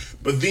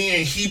 But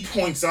then he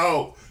points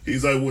out,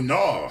 he's like, well,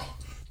 nah.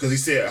 Because he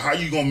said, how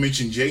you gonna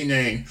mention J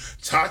name?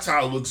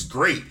 Tata looks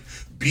great.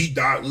 B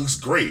Dot looks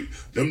great.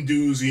 Them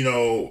dudes, you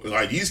know,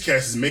 like these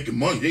cats is making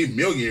money. They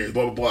millionaires,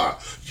 blah, blah, blah.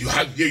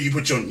 How dare you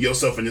put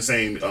yourself in the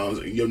same,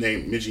 your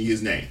name, mention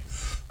his name.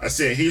 I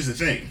said, here's the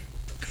thing.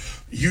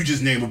 You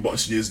just name a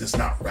bunch of niggas that's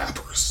not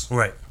rappers.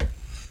 Right.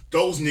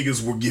 Those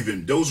niggas were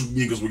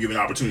given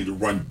opportunity to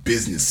run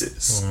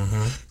businesses.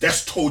 Mm-hmm.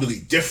 That's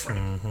totally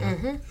different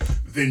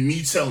than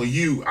me telling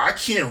you, I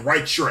can't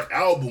write your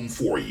album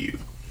for you.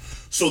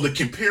 So the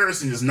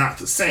comparison is not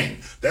the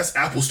same. That's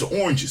apples to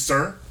oranges,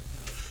 sir.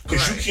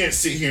 Because you can't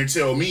sit here and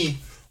tell me,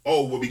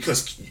 oh, well,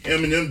 because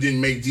Eminem didn't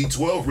make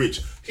D12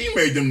 rich, he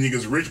made them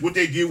niggas rich. What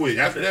they did with it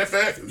after that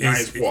fact, not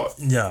his fault.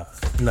 Yeah,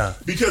 nah.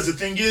 Because the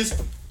thing is,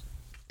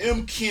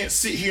 M can't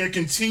sit here and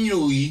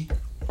continually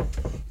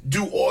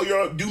do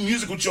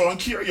music with y'all and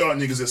carry y'all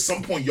niggas. At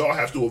some point, y'all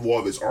have to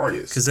evolve as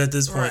artists. Because at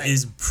this point,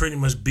 he's pretty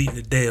much beating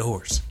a dead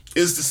horse.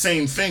 It's the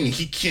same thing.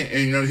 He can't,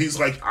 and you know, he's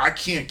like, I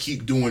can't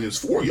keep doing this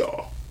for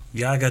y'all.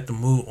 Y'all got to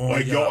move on.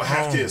 Like, y'all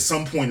have to at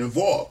some point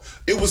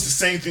evolve. It was the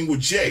same thing with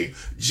Jay.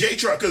 Jay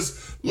tried,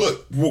 because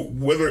look,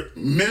 whether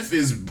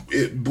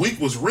Bleak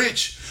was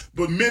rich,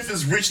 but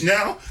Memphis rich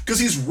now because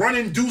he's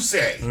running Duce.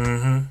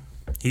 Mm-hmm.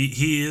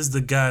 He is the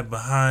guy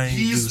behind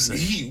Duce.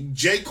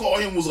 Jay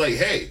called him, was like,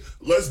 hey,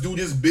 let's do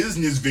this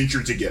business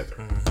venture together.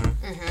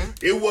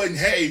 It wasn't,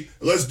 hey,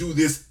 let's do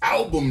this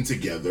album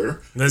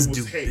together. Let's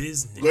do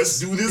business. Let's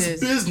do this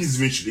business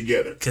venture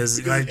together.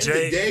 Because like at the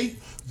end of the day,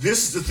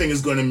 this is the thing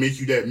that's going to make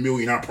you that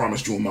million I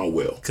promised you in my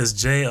will. Because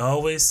Jay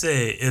always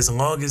said, as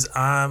long as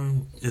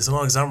I'm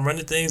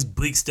running things,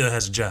 Bleak still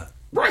has a job.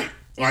 Right.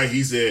 Like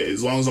he said,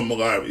 as long as I'm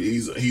alive,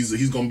 he's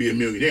going to be a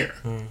millionaire.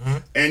 Mm-hmm.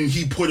 And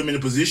he put him in a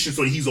position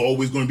so he's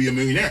always going to be a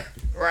millionaire.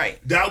 Right.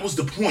 That was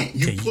the point.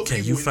 You put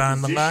people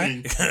in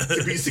a position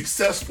to be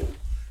successful.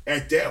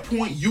 At that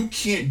point, you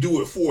can't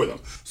do it for them.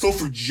 So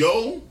for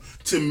Joe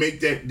to make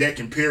that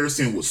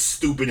comparison was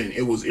stupid and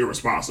it was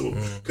irresponsible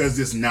because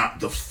it's not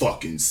the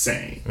fucking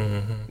same.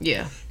 Mm-hmm.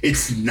 Yeah.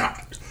 It's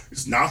not.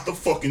 It's not the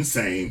fucking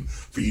same.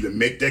 For you to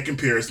make that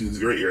comparison is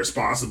very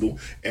irresponsible.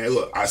 And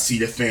look, I see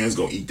that fans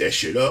gonna eat that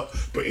shit up,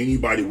 but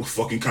anybody with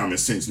fucking common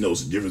sense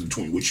knows the difference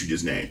between what you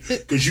just named.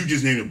 Because you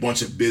just named a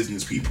bunch of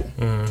business people.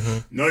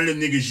 Mm-hmm. None of the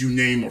niggas you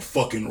name are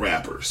fucking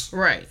rappers.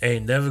 Right.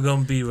 Ain't never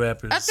gonna be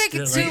rappers. I think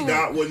it's too.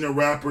 Dot wasn't a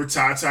rapper.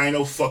 Tata ain't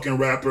no fucking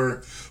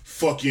rapper.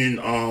 Fucking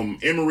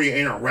Emery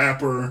ain't a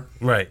rapper.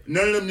 Right.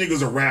 None of them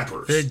niggas are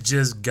rappers. They're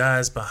just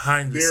guys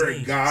behind the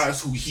scenes. They're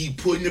guys who he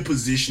put in a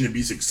position to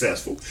be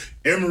successful.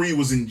 Emery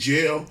was in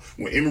jail.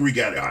 When Emery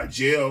got out of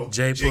jail,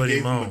 Jay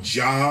gave him a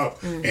job,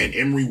 and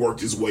Emery worked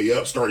his way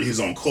up, started his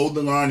own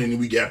clothing line, and then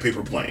we got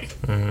Paper Plane.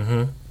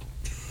 Mm-hmm.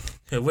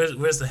 Hey,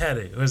 where's the hat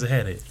at? Where's the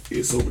hat at?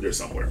 It's over there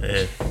somewhere.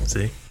 Yeah,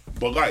 see?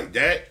 But like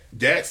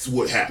that's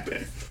what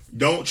happened.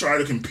 Don't try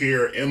to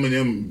compare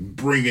Eminem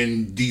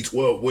bringing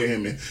D12 with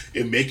him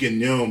and making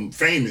them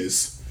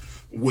famous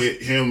with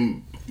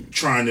him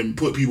trying to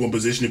put people in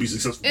position to be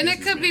successful. And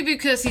it could be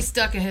because he's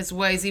stuck in his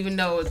ways, even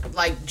though,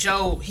 like,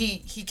 Joe, he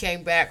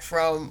came back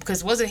from,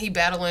 because wasn't he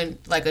battling,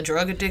 like, a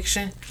drug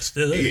addiction?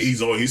 Still is.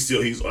 He's always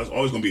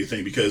going to be a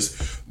thing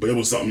but it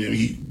was something, you know,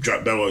 he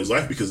dropped out all his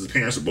life because his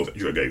parents are both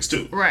drug addicts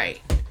too.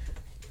 Right.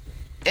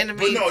 And I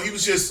mean, but no, he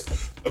was just,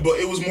 but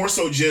it was more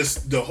so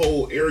just the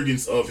whole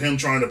arrogance of him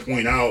trying to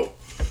point out,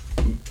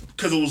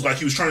 because it was like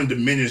he was trying to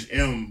diminish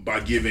M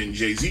by giving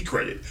Jay-Z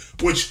credit,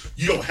 which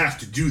you don't have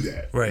to do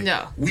that. Right.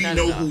 No. We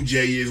know who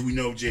Jay is. We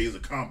know Jay is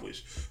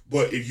accomplished.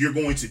 But if you're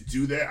going to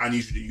do that, I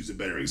need you to use a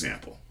better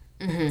example.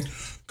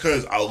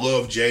 Because I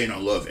love Jay and I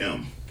love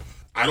M.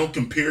 I don't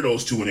compare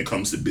those two when it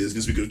comes to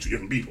business because they're two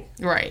different people.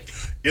 Right.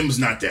 M's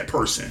not that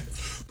person.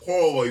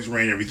 Paul always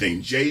ran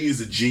everything. Jay is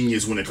a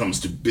genius when it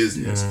comes to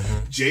business.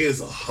 Jay is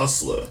a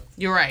hustler.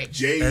 You're right.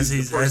 Jay is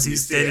the person as he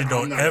stated said,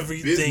 on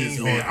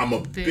everything. I'm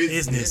a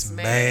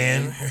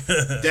businessman.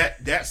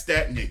 That's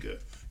that nigga.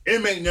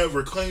 M ain't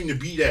never claimed to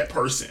be that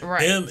person.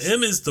 Right. M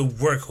is the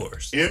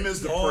workhorse. M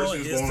is the Paul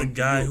person is the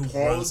guy who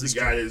Paul runs is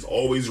the guy that has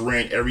always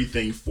ran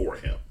everything for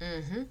him.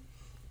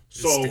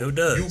 So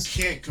you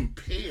can't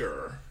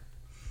compare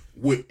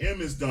what M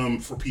has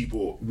done for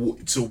people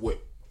to what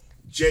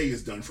Jay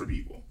has done for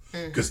people.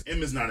 Because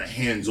M is not a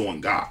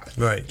hands-on guy.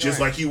 Right. Just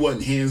like he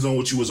wasn't hands-on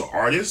with you as an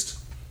artist.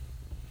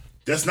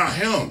 That's not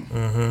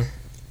him.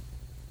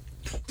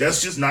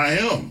 That's just not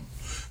him.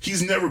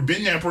 He's never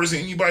been that person.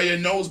 Anybody that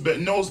knows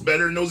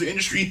better, knows the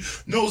industry,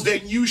 knows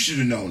that you should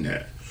have known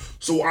that.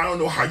 So I don't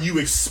know how you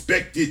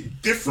expect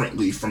it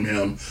differently from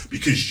him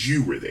because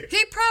you were there.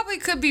 He probably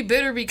could be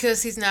bitter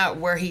because he's not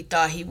where he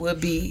thought he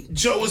would be.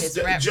 Joe is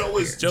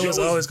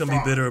always going to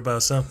be bitter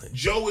about something.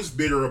 Joe is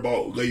bitter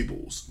about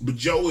labels, but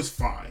Joe is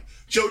fine.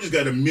 Joe just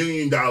got $1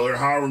 million,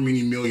 however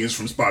many millions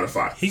from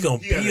Spotify. He gonna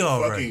be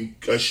all right.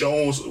 A show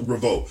on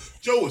Revolt.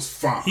 Joe is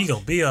fine. He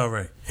gonna be all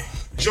right.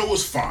 Joe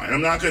is fine.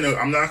 I'm not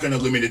gonna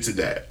limit it to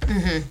that.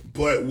 Mm-hmm.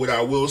 But what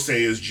I will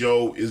say is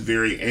Joe is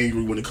very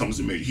angry when it comes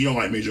to major. He don't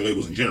like major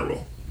labels in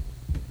general.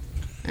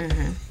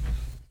 Mm-hmm.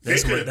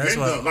 That's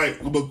why.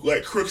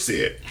 Like Crook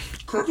said.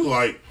 Crook was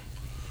like,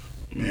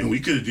 man, we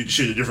could have did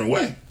shit a different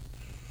way.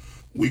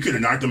 We could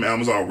have knocked them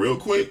albums out real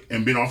quick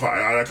and been off out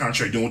of that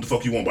contract doing what the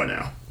fuck you want by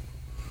now.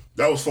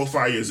 That was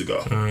 4-5 years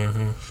ago.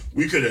 Mm-hmm.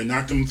 We could have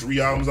knocked them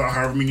 3 albums out,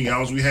 however many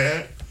albums we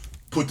had,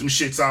 put them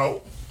shits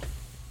out,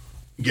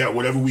 got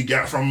whatever we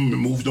got from them,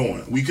 and moved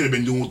on. We could have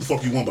been doing what the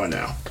fuck you want by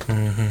now.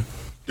 Mm-hmm.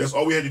 That's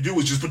all we had to do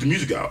was just put the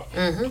music out.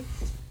 Mm-hmm.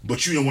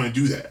 But you don't want to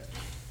do that.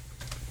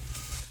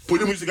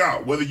 Put the music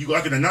out, whether you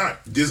like it or not.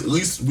 At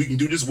least we can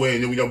do this way,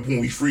 and then when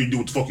we free to do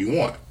what the fuck you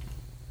want.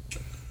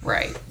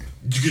 Right.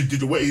 You could do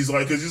the way he's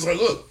like, because he's like,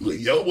 look,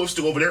 Yellow Wolf's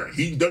still over there.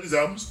 He done his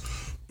albums.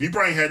 He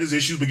probably had his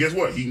issues, but guess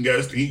what? He can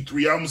get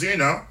 3 albums in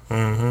now.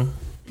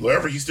 Mm-hmm.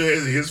 Whatever, he still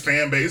has his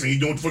fan base, and he's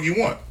doing what the fuck he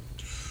want.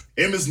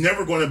 M is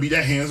never going to be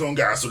that hands-on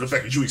guy, so the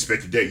fact that you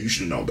expected that, you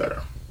should have known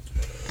better.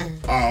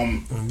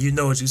 You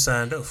know what you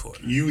signed up for.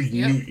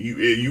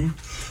 You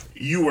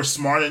were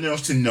smart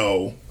enough to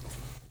know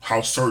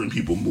how certain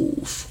people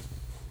move.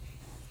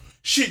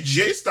 Shit,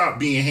 Jay stopped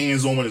being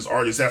hands-on with his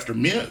artists after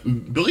Bleak.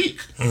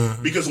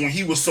 Mm-hmm. Because when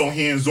he was so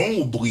hands-on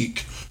with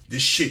Bleak,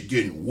 this shit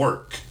didn't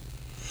work.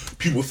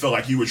 People felt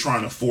like you were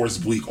trying to force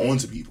Bleak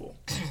onto people.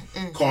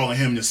 Calling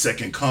him the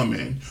second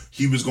coming.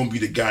 He was going to be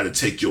the guy to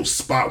take your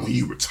spot when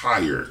you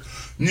retired.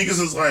 Niggas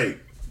is like,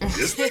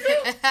 this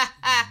nigga?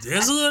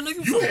 This little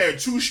nigga? You had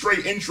 2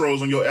 straight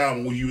intros on your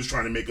album when you was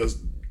trying to make us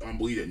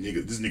believe that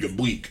nigga, this nigga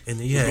Bleak and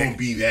was going to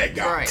be that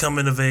guy. Right.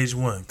 Coming of age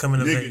 1,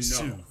 coming of age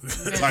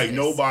 2. Like,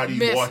 nobody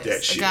bought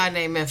that shit. A guy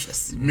named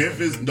Memphis.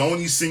 The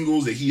only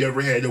singles that he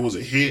ever had that was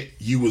a hit,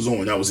 he was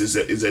on. That was Is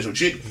That Your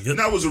Chick? Yep. And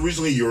that was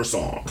originally your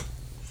song.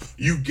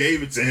 You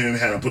gave it to him and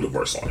had him put a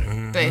verse on it.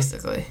 Mm-hmm.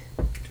 Basically.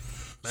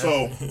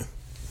 So,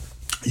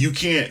 you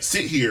can't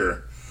sit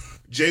here.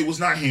 Jay was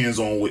not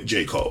hands-on with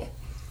J. Cole.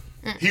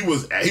 He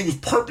was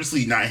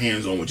purposely not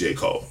hands-on with J.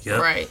 Cole. Yep.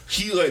 Right.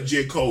 He let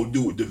J. Cole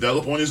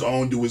develop on his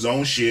own, do his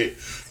own shit.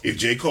 If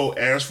J. Cole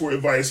asked for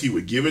advice, he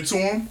would give it to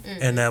him.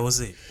 And that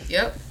was it.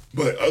 Yep.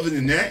 But other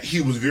than that,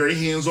 he was very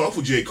hands-off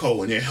with J.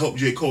 Cole, and it helped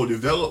J. Cole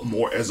develop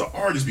more as an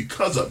artist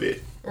because of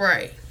it.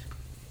 Right.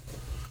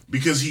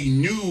 Because he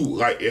knew,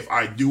 like, if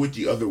I do it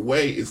the other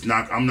way,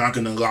 I'm not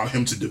going to allow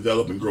him to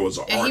develop and grow as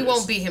an artist. And he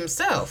won't be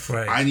himself.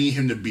 Right. I need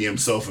him to be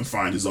himself and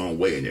find his own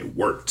way, and it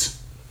worked.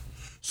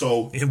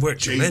 So It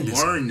worked Jay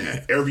tremendously. learned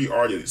that every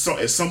artist. So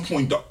at some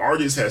point, the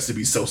artist has to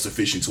be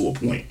self-sufficient to a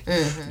point.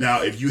 Mm-hmm.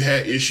 Now, if you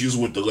had issues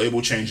with the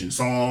label changing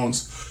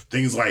songs,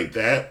 things like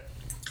that,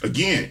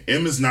 again,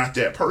 M is not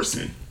that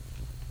person.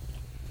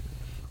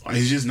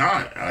 He's just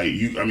not.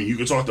 You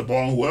can talk to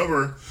Ball and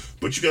whoever,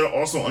 but you gotta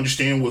also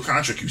understand what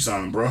contract you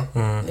signed, bro.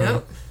 Mm-hmm.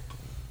 Yep.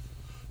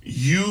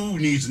 You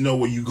need to know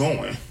where you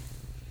going.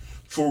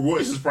 For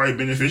Royce, it's probably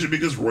beneficial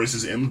because Royce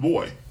is M's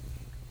boy.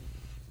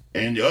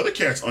 And the other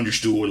cats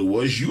understood what it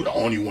was. You the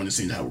only one that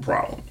seemed to have a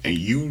problem. And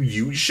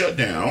you shut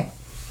down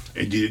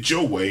and did it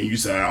your way. And you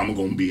said, I'm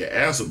going to be an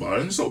ass about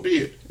it. And so be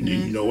it. And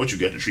then you know what? You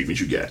got the treatment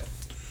you got.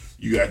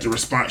 You got the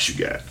response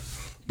you got.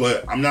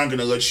 But I'm not going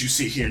to let you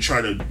sit here and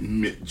try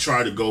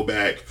to go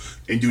back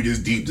and do this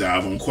deep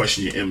dive on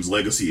questioning M's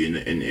legacy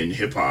in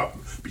hip-hop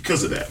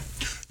because of that.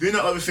 Then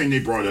the other thing they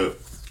brought up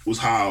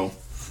was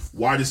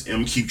why does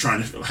M keep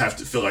trying to have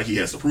to feel like he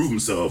has to prove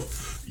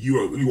himself? You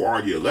are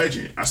already a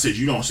legend. I said,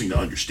 you don't seem to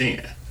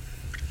understand.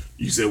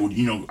 You said,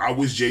 well, I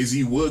wish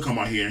Jay-Z would come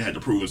out here and had to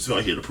prove himself.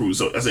 Like he had to prove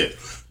himself. I said,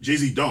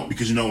 Jay-Z don't,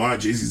 because you know why?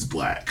 Jay-Z's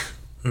black.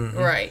 Mm-hmm.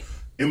 Right.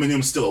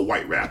 Eminem's still a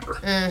white rapper.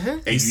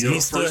 Mm-hmm. And you know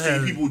the first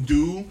thing people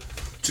do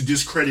to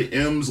discredit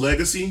M's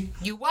legacy?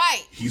 You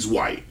white. He's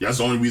white. That's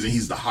the only reason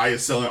he's the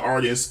highest selling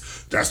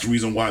artist. That's the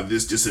reason why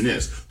this and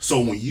this. So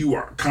when you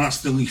are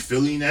constantly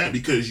feeling that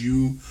because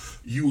you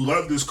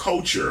love this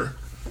culture,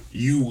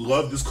 you're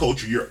of this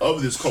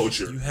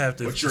culture. You have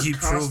to but you're keep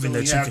proving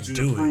that you can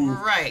do it.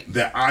 Right.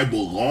 That I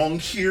belong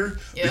here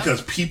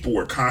because people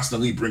are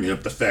constantly bringing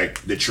up the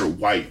fact that you're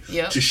white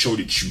to show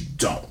that you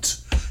don't.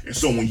 And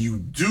so when you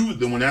do,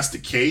 then when that's the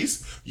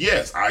case,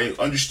 yes, I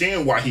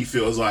understand why he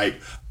feels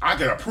like I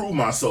gotta prove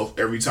myself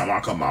every time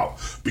I come out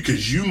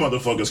because you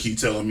motherfuckers keep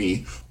telling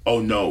me, oh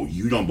no,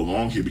 you don't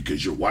belong here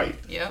because you're white.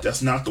 Yep.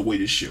 That's not the way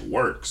this shit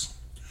works.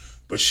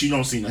 But he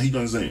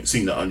doesn't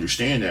seem to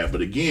understand that.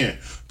 But again,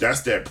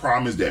 that's that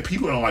problem is that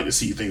people don't like to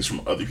see things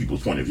from other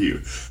people's point of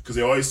view because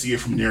they always see it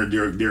from their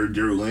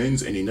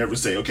lens and they never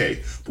say,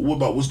 okay, but what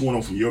about what's going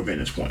on from your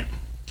vantage point?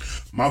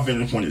 My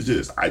vantage point is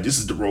this. This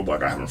is the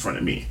roadblock I have in front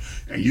of me.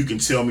 And you can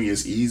tell me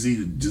it's easy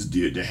to just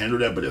to handle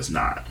that, but it's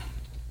not.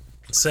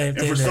 Same And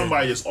thing. for that,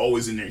 somebody that's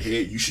always in their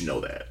head, you should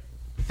know that.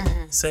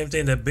 Same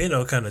thing that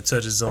Bino kind of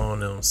touches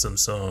on some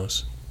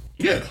songs.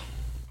 Yeah.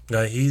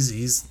 Like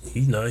he's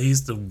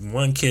the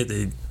one kid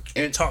that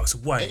And talks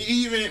white. And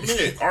he even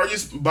admitted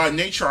artists by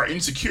nature are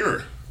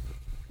insecure.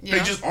 Yeah.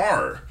 They just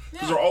are.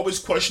 Because they're always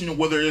questioning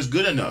whether it's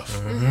good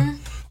enough.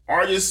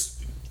 Artists,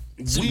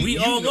 We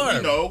all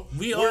are.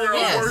 We're our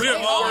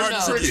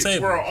worst critics.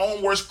 know. We're our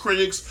own worst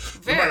critics.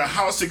 Very. No matter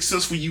how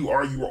successful you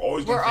are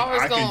always We're going to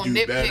always think, I gonna can do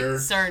nitpick better.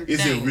 certain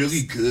Is things. it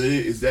really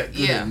good? Is that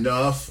good Yeah.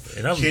 enough?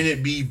 And I'm- Can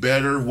it be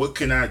better? What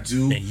can I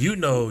do? And you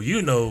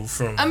know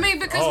from. I mean,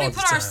 because all we the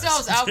put times.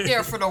 ourselves out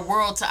there for the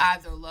world to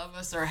either love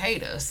us or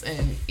hate us,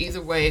 and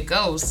either way it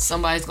goes,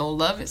 somebody's gonna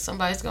love it,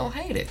 somebody's gonna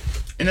hate it.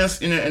 And that's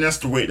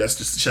the way. That's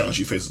just the challenge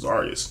you face as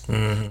artists.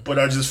 But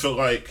I just felt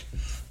like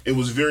it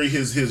was very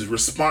his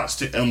response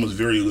to M was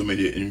very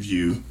limited in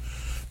view,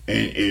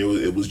 and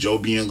it was Joe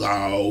being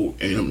loud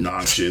and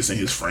obnoxious, and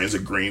his friends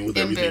agreeing with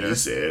And everything bitter. he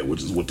said,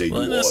 which is what they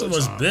Well, do not all so the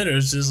much time. bitter.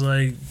 It's just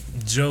like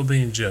Joe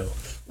being Joe.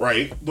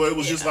 Right? But it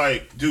was just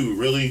like, dude,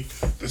 really,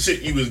 the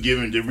shit you was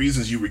giving, the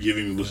reasons you were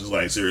giving me was just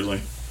like,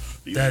 seriously.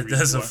 These are the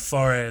That's reasons a why?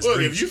 far ass. Look,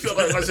 reach. if you felt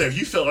like I said, if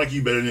you felt like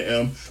you better than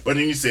M, but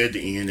then you said at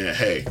the end that,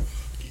 hey,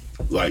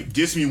 like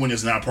diss me when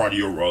it's not part of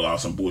your rollout,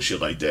 some bullshit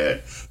like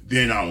that,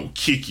 then I'll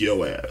kick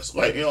your ass.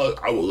 Like,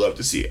 I would love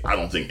to see it. I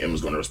don't think M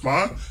is going to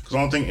respond because I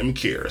don't think M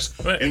cares.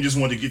 Right. M just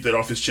wanted to get that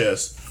off his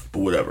chest, but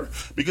whatever.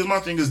 Because my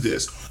thing is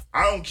this: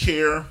 I don't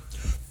care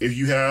if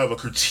you have a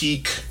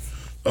critique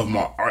of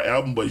our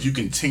album, but if you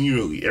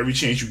continually, every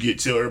chance you get,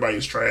 tell everybody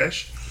it's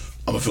trash,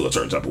 I'm gonna feel a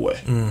certain type of way.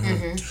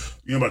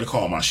 You're about to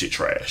call my shit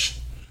trash.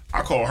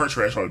 I call her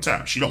trash all the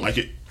time. She don't like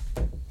it.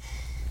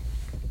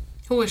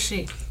 Who is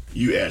she?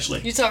 You, Ashley.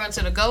 You talking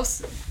to the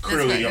ghost?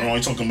 Clearly, I'm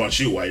only talking about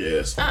you, white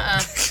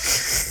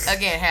ass.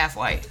 Again, half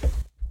white.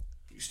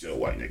 You still a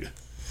white nigga.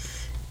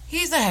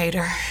 He's a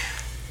hater.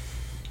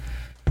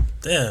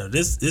 Damn,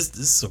 this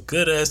is some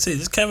good ass tea.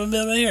 This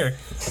chamomile here.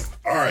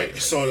 All right,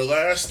 so the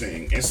last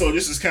thing, and so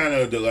this is kind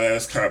of the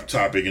last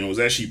topic, and it was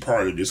actually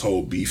part of this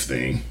whole beef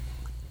thing.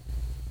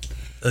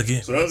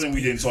 Again. So the other thing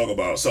we didn't talk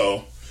about.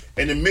 So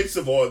in the midst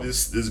of all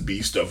this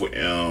beef stuff with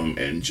M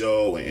and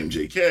Joe and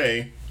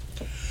MGK,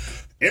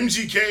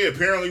 MGK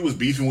apparently was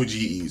beefing with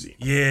G-Eazy.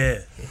 Yeah.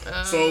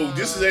 So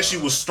this is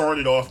actually was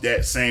started off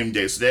that same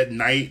day. So that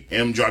night,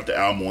 M dropped the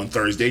album on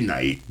Thursday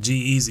night.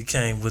 G-Eazy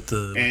came with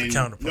the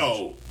counterpunch.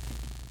 No,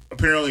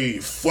 apparently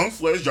Flunk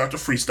Flesh dropped a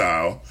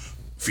freestyle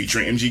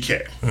featuring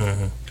MGK.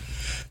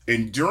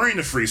 And during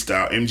the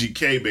freestyle,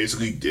 MGK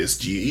basically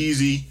dissed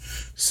G-Eazy,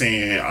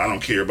 saying, I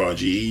don't care about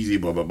G-Eazy,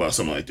 blah, blah, blah,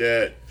 something like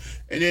that.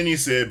 And then he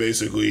said,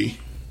 basically,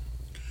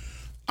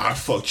 I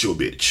fucked your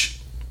bitch,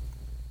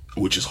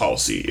 which is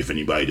Halsey, if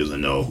anybody doesn't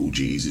know who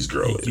G-Eazy's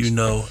girl is. You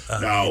know.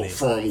 Now,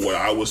 from what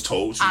I was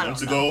told 2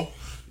 months ago,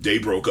 they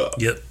broke up.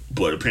 Yep.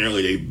 But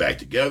apparently they back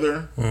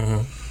together.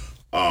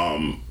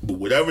 But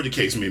whatever the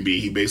case may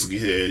be, he basically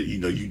said,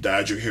 you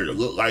dyed your hair to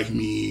look like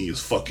me.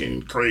 It's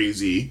fucking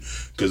crazy.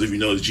 Because if you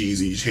notice,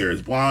 Jeezy's hair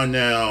is blonde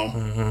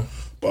now.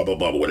 Blah, blah,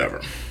 blah,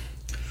 whatever.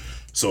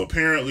 So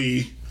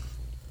apparently,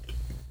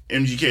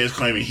 MGK is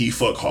claiming he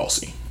fucked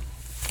Halsey.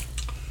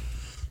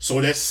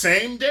 So that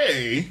same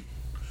day,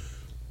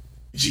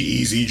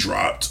 G-Eazy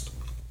dropped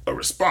a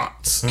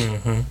response.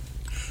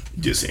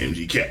 Just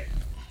MGK.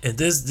 And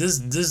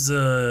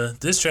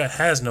this track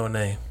has no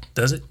name,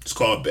 does it? It's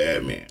called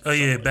Bad Man. Oh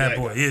yeah, Bad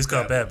Boy. Yeah, it's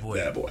called Bad Boy.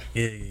 Bad Boy.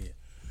 Yeah.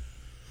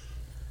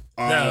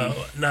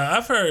 Now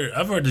I've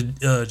heard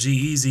the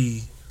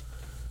G-Eazy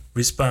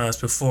response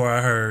before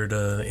I heard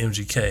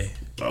MGK.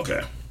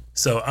 Okay.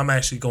 So I'm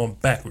actually going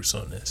backwards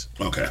on this.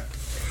 Okay.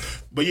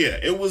 But yeah,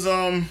 it was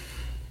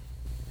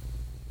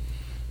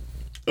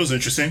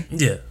interesting.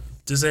 Yeah,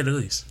 to say the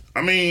least.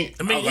 I mean,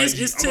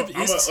 it's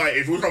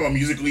if we're talking about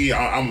musically,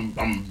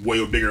 I'm way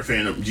a bigger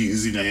fan of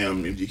G-Eazy than I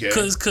am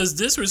MGK. Cause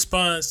this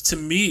response to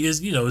me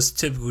is it's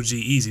typical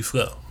G-Eazy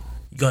flow.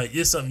 Like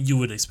it's something you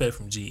would expect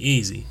from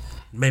G-Eazy.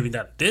 Maybe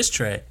not this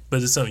track,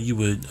 but it's something you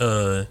would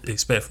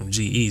expect from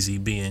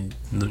G-Eazy, being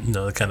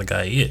the kind of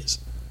guy he is.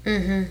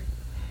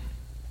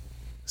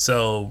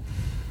 So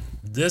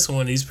this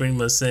one, he's pretty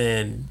much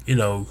saying,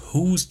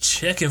 who's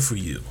checking for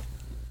you?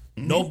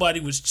 Nobody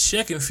was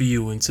checking for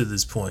you until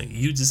this point.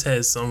 You just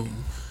had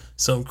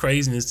some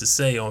craziness to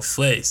say on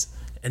Flex,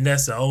 and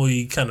that's the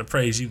only kind of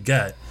praise you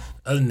got.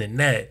 Other than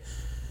that,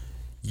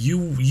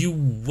 you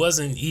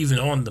wasn't even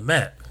on the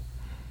map.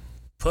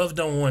 Puff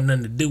don't want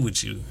nothing to do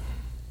with you.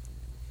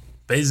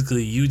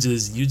 Basically, you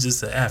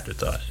just an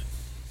afterthought.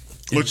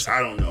 Which I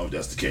don't know if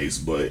that's the case,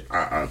 but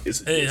I'm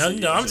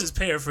just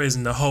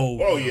paraphrasing the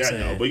whole. Oh yeah, I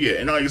know, but yeah,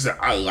 and like I said,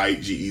 I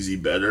like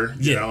G-Eazy better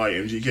than I like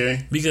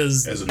MGK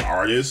because as an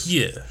artist,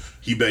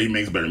 he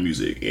makes better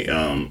music,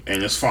 and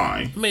it's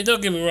fine. I mean,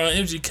 don't get me wrong,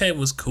 MGK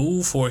was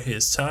cool for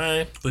his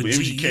time, but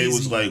MGK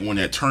was like when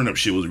that turn up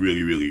shit was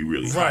really, really,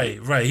 really right.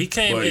 hype. Right. He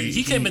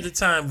came at the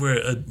time where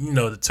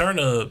the turn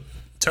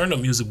up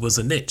music was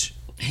a niche.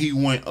 He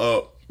went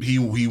up.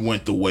 He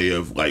went the way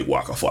of like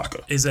Waka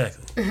Flocka.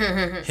 Exactly.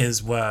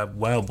 Hence why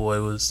Wild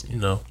Boy was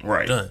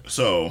right done.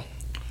 So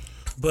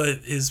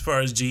But as far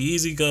as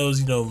G-Eazy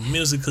goes,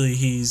 musically,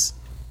 he's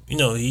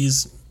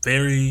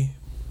very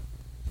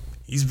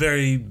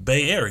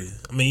Bay Area.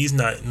 I mean, he's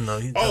not,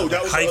 he's Oh, not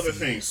that was the hyphy. other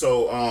thing.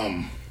 So,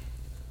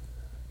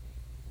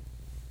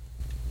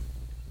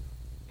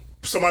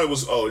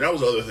 that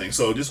was the other thing.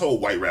 So this whole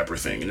white rapper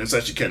thing, and this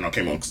actually came on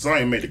because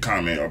somebody made a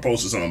comment or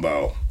posted something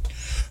about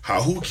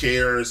how who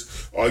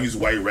cares, all these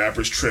white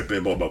rappers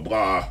tripping, blah blah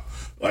blah.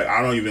 Like,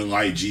 I don't even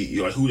like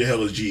like, who the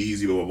hell is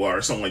G-Eazy, blah blah blah,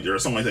 or something like that. Or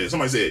something like that.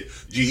 Somebody said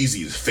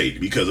G-Eazy is fake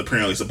because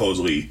apparently,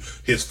 supposedly,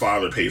 his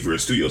father paid for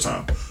his studio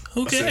time.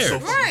 Who I said, cares? so-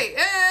 Right.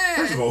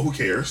 First of all, who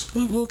cares?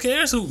 Who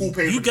cares? Who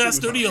paid You for got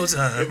studio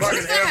studio time. If I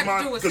can that have have to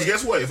my, do with because it?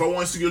 guess what? If I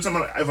wanted studio time,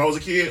 if I was a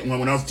kid,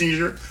 when I was a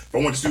teenager, if I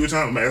wanted studio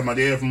time, I asked my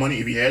dad for money.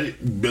 If he had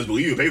it, best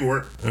believe he would pay for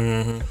it.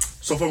 Mm-hmm.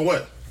 So for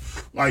what?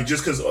 Like,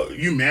 just because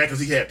you mad because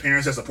he had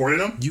parents that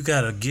supported him? You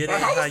gotta get it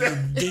Like, how you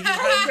get it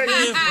how you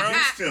live, bro.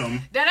 Against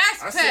him.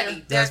 That's I said-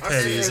 petty. That's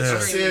petty as hell. I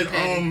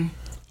said,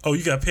 Oh,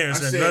 you got parents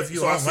that love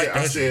you. I don't like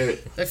that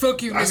shit. Like,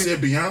 fuck you, I nigga.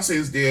 said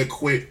Beyonce's dad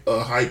quit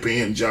a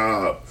high-paying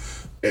job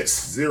at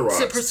Xerox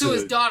To pursue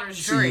his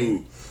daughter's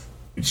dream.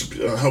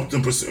 Help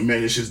them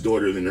manage his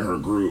daughter in her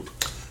group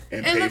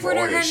and pay look for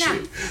where all they're that at now.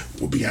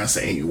 shit. Well,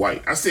 Beyonce ain't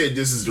white. I said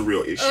this is the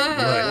real issue. Like,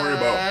 worry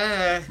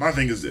about. My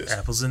thing is this.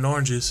 Apples and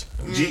oranges.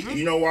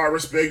 You know why I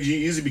respect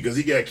G-Eazy? Because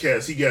he got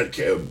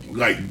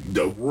like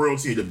the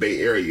royalty of the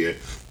Bay Area,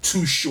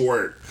 Too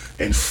Short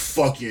and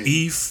fucking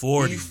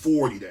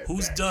E40 that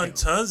Who's back done him.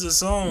 tons of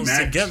songs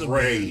Mac together?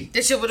 Dre.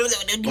 This shit would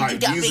Like,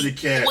 these are the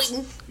cats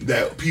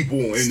that people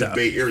in Stop. the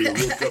Bay Area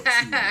look up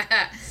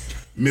to.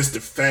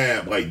 Mr.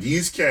 Fab, like,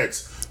 these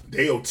cats,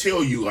 they'll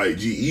tell you, like,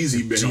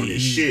 G-Eazy been on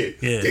this shit.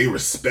 Yeah. They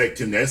respect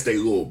him. That's their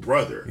little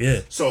brother.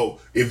 Yeah. So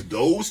if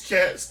those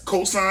cats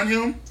co-sign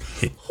him,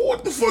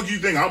 what the fuck you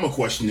think I'm gonna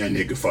question that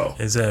nigga for?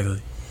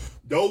 Exactly.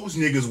 Those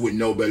niggas would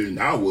know better than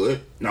I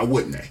would. Now,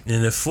 wouldn't they?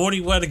 And if 40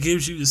 Weather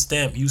gives you the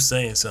stamp, you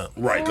saying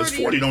something. Right, because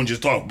 40 don't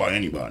just talk about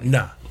anybody.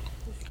 Nah.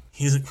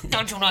 He's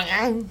Don't you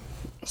know?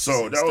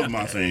 So that was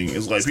my thing.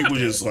 It's like, people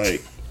just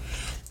like,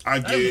 I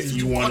get it,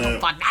 you wanna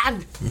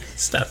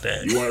stop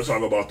that. you wanna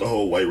talk about the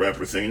whole white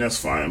rapper thing, that's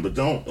fine. But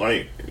don't,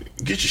 like,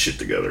 get your shit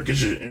together.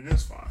 And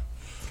that's fine.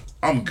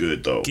 I'm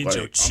good though. Get like,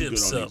 your I'm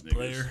chips good on up, these niggas.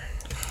 player.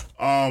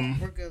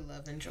 We're good,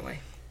 love, and joy.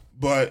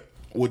 But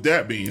with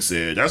that being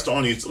said, that's the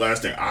only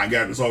last thing I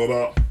got to talk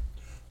about.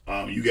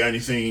 You got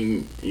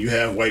anything? You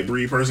have white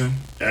breed person?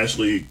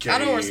 Ashley K. I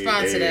don't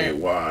respond to that.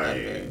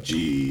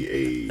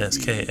 Y-G-A. That's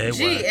K-A-Y.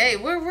 GA,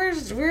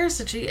 where's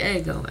the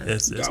GA going?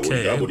 It's Double.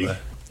 K-A-Y.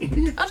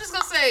 I'm just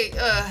gonna say,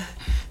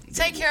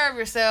 take care of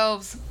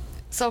yourselves.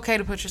 It's okay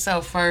to put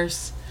yourself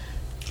first.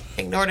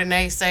 Ignore the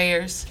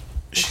naysayers,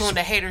 including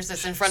the haters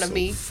that's in front of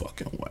me.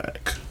 Fucking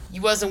whack.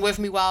 You wasn't with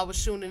me while I was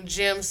shooting in the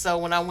gym, so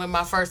when I win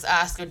my first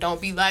Oscar,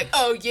 don't be like,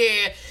 oh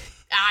yeah,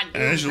 I knew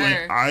Ashley,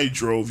 her. I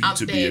drove you I'm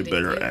to be a bending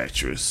better you.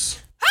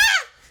 actress.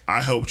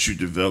 I helped you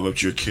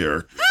develop your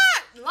character.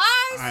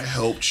 Lies. I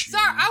helped you. Sir,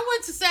 I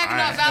went to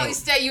Saginaw Valley helped.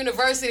 State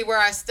University where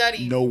I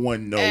studied. No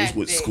one knows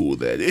what Acting. school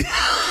that is.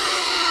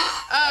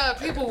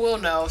 People will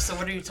know. So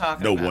what are you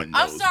talking No about? one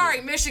I'm knows sorry,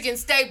 Michigan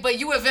State, but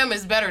U of M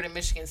is better than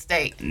Michigan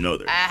State. No,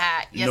 they're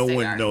Yes, no they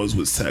one are. knows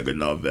what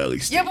Saginaw Valley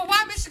State Yeah, but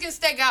why Michigan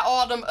State got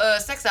all them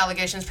sex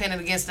allegations pinned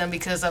against them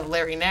because of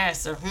Larry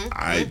Nassar?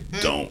 I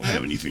don't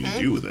have anything to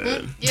do with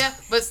that. Yeah,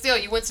 but still,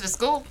 you went to the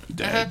school.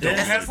 That That don't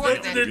has have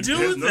nothing to do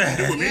has with nothing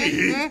to do with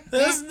me.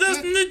 That's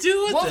nothing to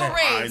do with that. I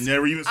Wolverines.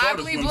 never even I saw the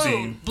believe swim blue.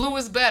 team. Blue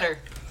is better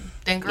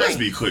than green. Let's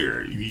be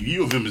clear.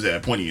 U of M has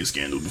had plenty of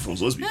scandals before,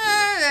 so let's be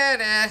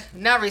clear.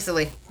 Not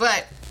recently,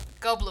 but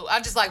go blue. I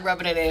just like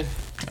rubbing it in.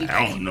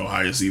 I don't know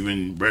how it's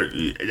even.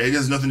 It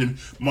has nothing to.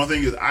 My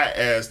thing is, I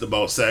asked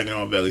about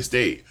Saginaw Valley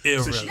State.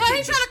 Irrelevant. Yeah, he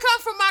trying to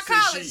come from my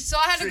college, so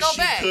I had to go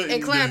back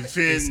and clap.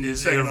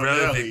 It's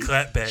irrelevant.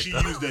 Clap back, She though.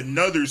 used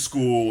another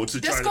school to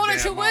The try school to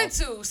that you ban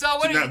went off- to. So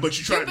what? But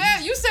you tried.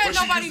 You said but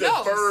she nobody used a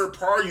knows. third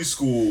party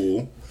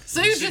school.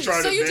 So you She just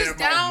tried to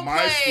ban off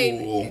my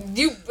school downplayed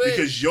you.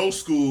 because your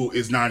school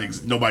is not.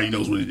 Nobody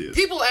knows what it is.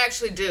 People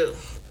actually do.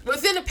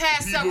 Within the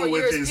past People several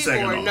within years, people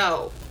Saginaw.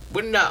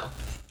 no,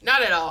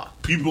 not at all.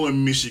 People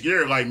in Michigan,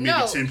 there are like maybe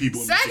No, 10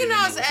 people in Michigan.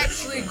 Saginaw's that know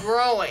actually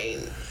growing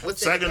within the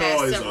Saginaw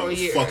past is several a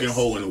years. fucking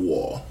hole in the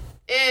wall.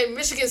 And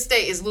Michigan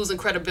State is losing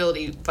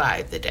credibility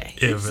by the day.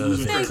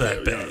 Irrelevant.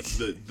 Clap back.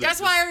 That's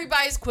why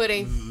everybody's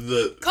quitting.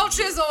 Coach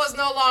Izzo is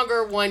no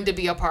longer one to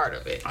be a part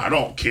of it. I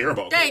don't care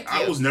about Thank that.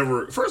 you. I was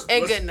never first.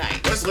 And let's- good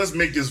night. Let's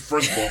make this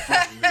first of all.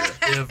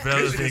 Michigan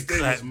Irrelevant. State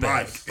Clap was my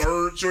back.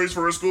 third choice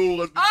for a school.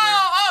 Let's be fair.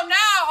 Oh, now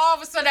all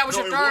of a sudden that was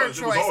No, your it third was.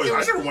 It was choice. always-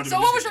 I never wanted So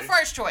to what was your Michigan.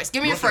 first choice?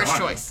 Give me North your first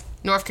Carolina. choice.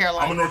 North I'm a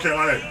Carolina. North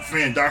Carolina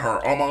fan,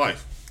 diehard, all my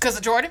life. Because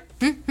of Jordan?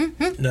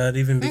 Not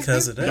even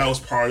because of That that.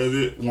 was part of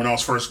it when I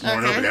was first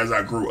growing up, Okay. and as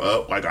I grew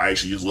up, like I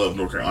actually just loved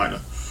North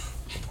Carolina.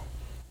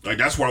 Like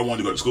that's where I wanted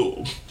to go to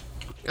school.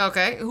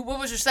 Okay. What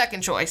was your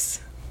second choice?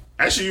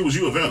 Actually, it was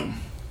U of M.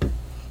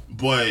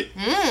 But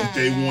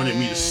they wanted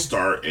me to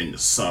start in the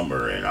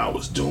summer, and I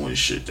was doing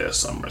shit that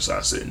summer, so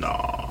I said,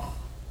 nah.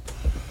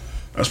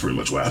 That's pretty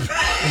much what happened.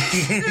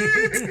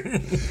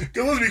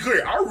 Because let's be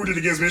clear, I rooted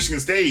against Michigan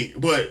State,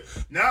 but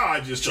now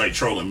I just like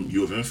trolling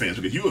U of M fans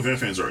because U of M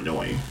fans are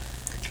annoying.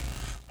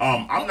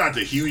 I'm not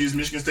the hugest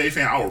Michigan State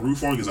fan. I will root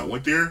for them because I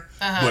went there.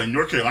 But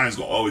North Carolina's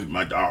gonna always be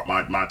my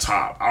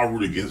top. I'll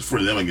root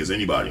for them against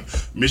anybody.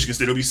 Michigan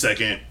State will be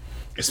second,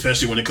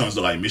 especially when it comes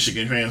to like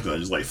Michigan fans because I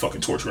just like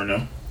fucking torturing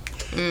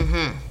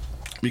them.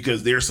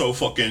 Because they're so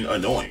fucking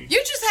annoying. You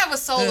just have a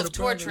soul of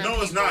torturing.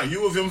 No, it's not.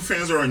 U of M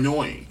fans are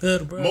annoying.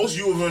 Most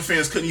U of M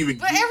fans couldn't even.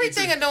 But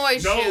everything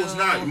annoys you. No, it's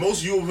not.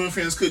 Most U of M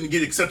fans couldn't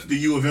get accepted to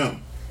U of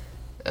M.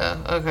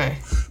 Okay.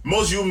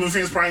 Most U of M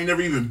fans probably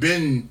never even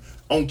been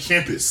on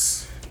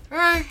campus.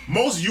 Right.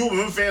 Most U of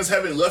M fans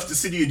haven't left the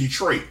city of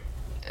Detroit.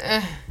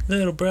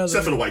 Little brother.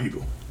 Except for the white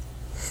people.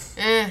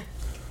 I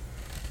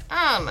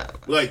don't know.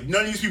 Like,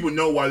 none of these people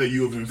know why they're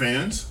U of M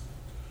fans.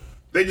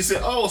 They just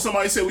said, oh,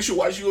 somebody said we should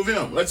watch U of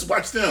M. Let's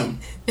watch them.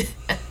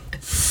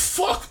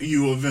 Fuck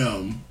U of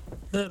M.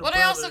 Well,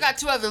 they also got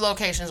 2 other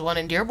locations, one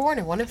in Dearborn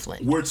and one in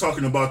Flint. We're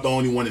talking about the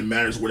only one that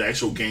matters where the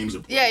actual games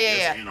are played.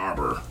 Yeah. Ann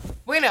Arbor.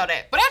 We know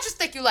that. But I just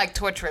think you like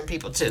torturing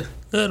people, too.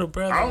 Little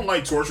brother. I don't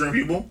like torturing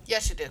people.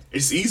 Yes, you do.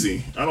 It's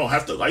easy. I don't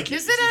have to like it.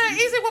 Is it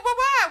easy?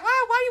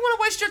 Why do you want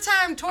to waste your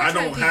time torturing I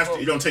don't people? have to.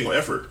 It don't take no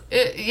effort.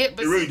 It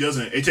really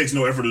doesn't. It takes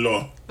no effort at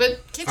all.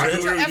 But can you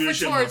put your effort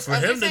towards for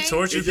him to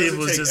torture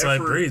people is just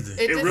like breathing.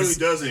 It really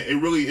doesn't.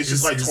 It's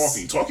just like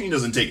talking. Talking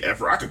doesn't take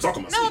effort. I can talk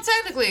in my sleep. No,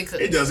 technically it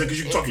could. It doesn't because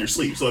you can talk in your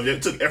sleep. So if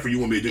it took effort, you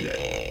wouldn't be able to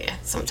do that. Yeah,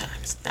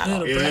 sometimes. Not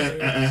all.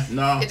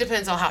 No. It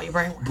depends on how your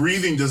brain works.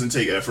 Breathing doesn't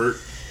take effort.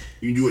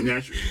 You can do it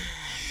naturally.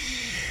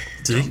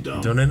 See?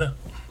 Don't they know?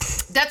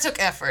 That took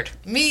effort.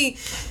 Me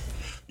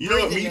know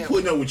what? Me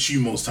putting up with you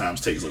most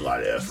times takes a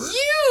lot of effort.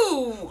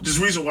 There's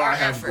a reason why I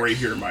have gray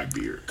hair in my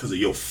beard. Because of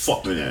your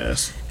fucking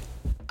ass.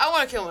 I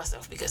want to kill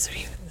myself because of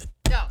you.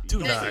 No. Do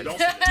not.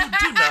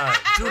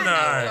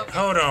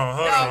 Hold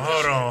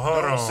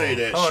on. Don't say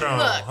that shit. Hold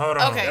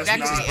on. Okay, that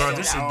could be bro,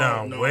 this is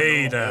down,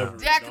 way down.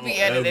 That could be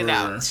edited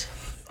out.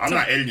 I'm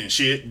not editing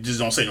shit. Just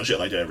don't say no shit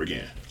like that ever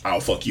again.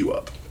 I'll fuck you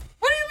up.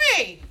 What do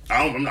you mean?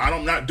 I'm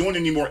not doing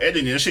any more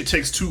editing. That shit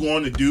takes too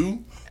long to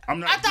do.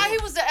 I thought he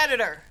was the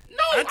editor.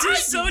 No, I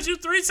just told you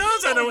 3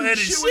 times I don't edit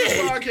shit. This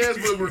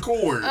podcast will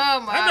record. Oh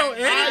my! I don't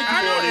edit.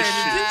 I do all this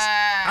shit.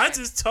 I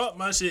just talk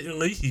my shit and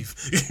leave.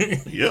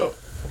 Yep.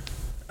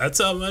 I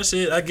talk my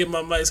shit. I get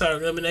my Mike's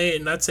Hard Lemonade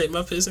and I take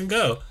my piss and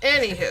go.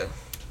 Anywho,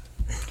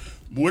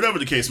 whatever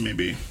the case may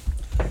be.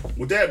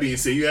 With that being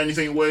said, you got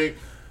anything, Wade?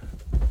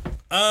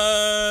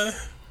 The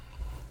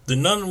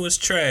Nun was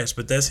trash,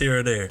 but that's here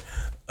or there.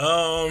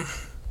 I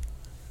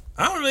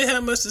don't really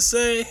have much to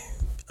say.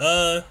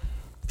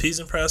 Peace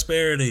and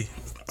prosperity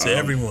to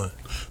everyone.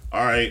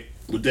 All right.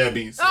 With that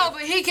being said.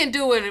 but he can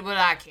do it, but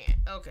I can't.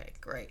 Okay,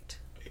 great.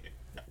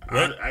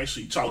 I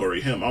actually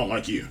tolerate him. I don't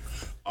like you.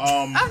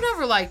 I've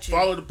never liked you.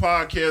 Follow the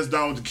podcast,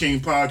 Down with the King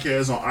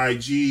Podcast on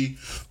IG.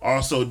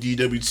 Also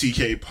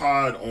DWTK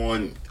Pod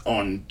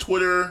on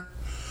Twitter.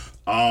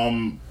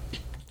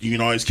 You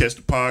can always catch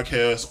the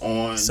podcast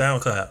on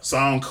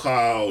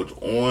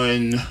SoundCloud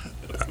on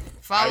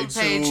Follow iTunes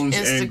page,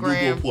 Instagram, and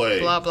Google Play.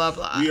 Blah blah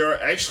blah. We are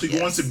actually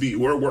going to be.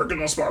 We're working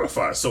on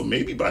Spotify, so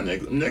maybe by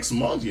next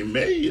month you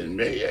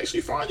may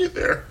actually find it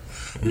there.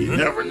 You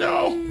never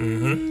know.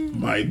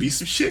 Might be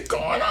some shit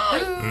going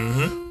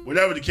on.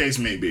 Whatever the case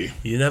may be.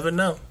 You never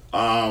know.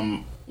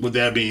 With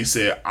that being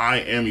said, I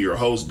am your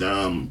host,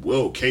 Don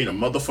Will K, the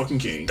motherfucking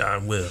king.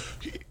 Don Will.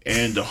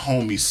 And the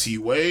homie C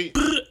Wade.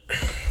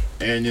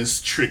 And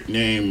this trick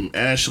named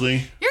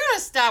Ashley. You're gonna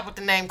stop with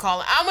the name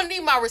calling. I'm gonna need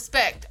my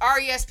respect.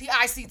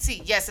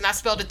 RESPICT. Yes, and I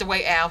spelled it the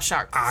way Al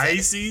Sharpton said it.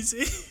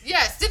 ICT?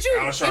 Yes. Did you?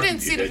 Al You Sharpton didn't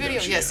see the did that, video?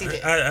 don't you? Yes, he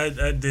did.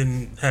 I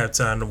didn't have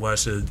time to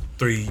watch a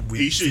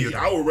 3-week He should. video.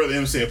 I would rather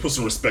him say, put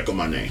some respect on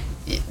my name.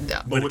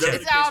 No. But whatever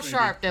It's the Al case may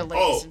be. Sharpton,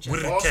 ladies and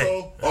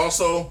gentlemen.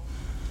 Also,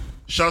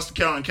 shouts to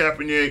Calvin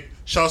Kaepernick.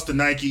 Shouts to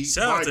Nike.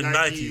 Shout out to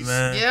Nike,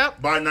 man. Yep.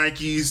 Buy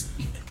Nikes.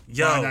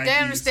 Yo, Buy Nikes. They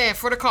understand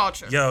for the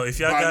culture. Yo, if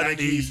y'all Buy got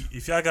any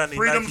Nikes.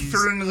 Freedom Nikes,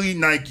 friendly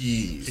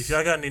Nikes. if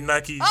y'all got any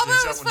Nikes, Oh, but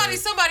that it was y'all wanna- funny.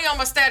 Somebody on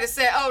my status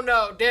said, "Oh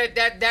no,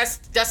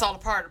 that's all a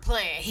part of the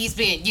plan. He's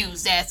being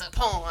used as a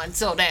pawn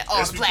so that all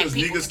That's the black because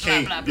people." niggas Blah,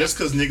 can't. blah, blah. That's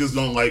because niggas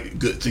don't like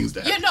good things to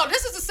happen. Yeah, no,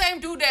 this is the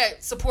same dude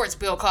that supports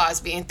Bill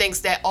Cosby and thinks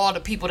that all the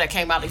people that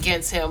came out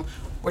against him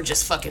were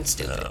just fucking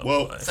stupid.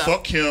 Well, So,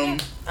 fuck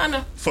him. I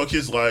know. Fuck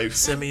his life.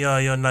 Send me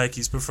all your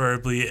Nikes,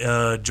 preferably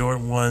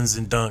Jordan 1s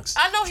and Dunks.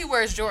 I know he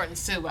wears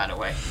Jordans too, by the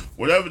way.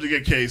 Whatever the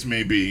case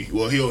may be,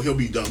 well, he'll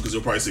be dumb because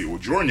he'll probably say, well,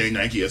 Jordan ain't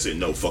Nike. I said,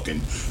 no, fucking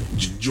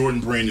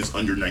Jordan brand is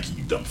under Nike,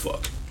 you dumb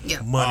fuck.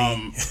 Yeah.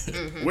 Money.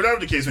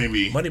 Whatever the case may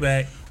be. Money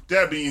back.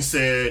 That being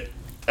said,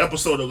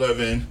 episode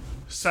 11,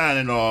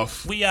 signing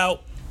off. We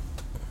out.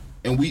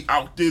 And we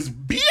out this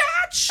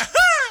bitch.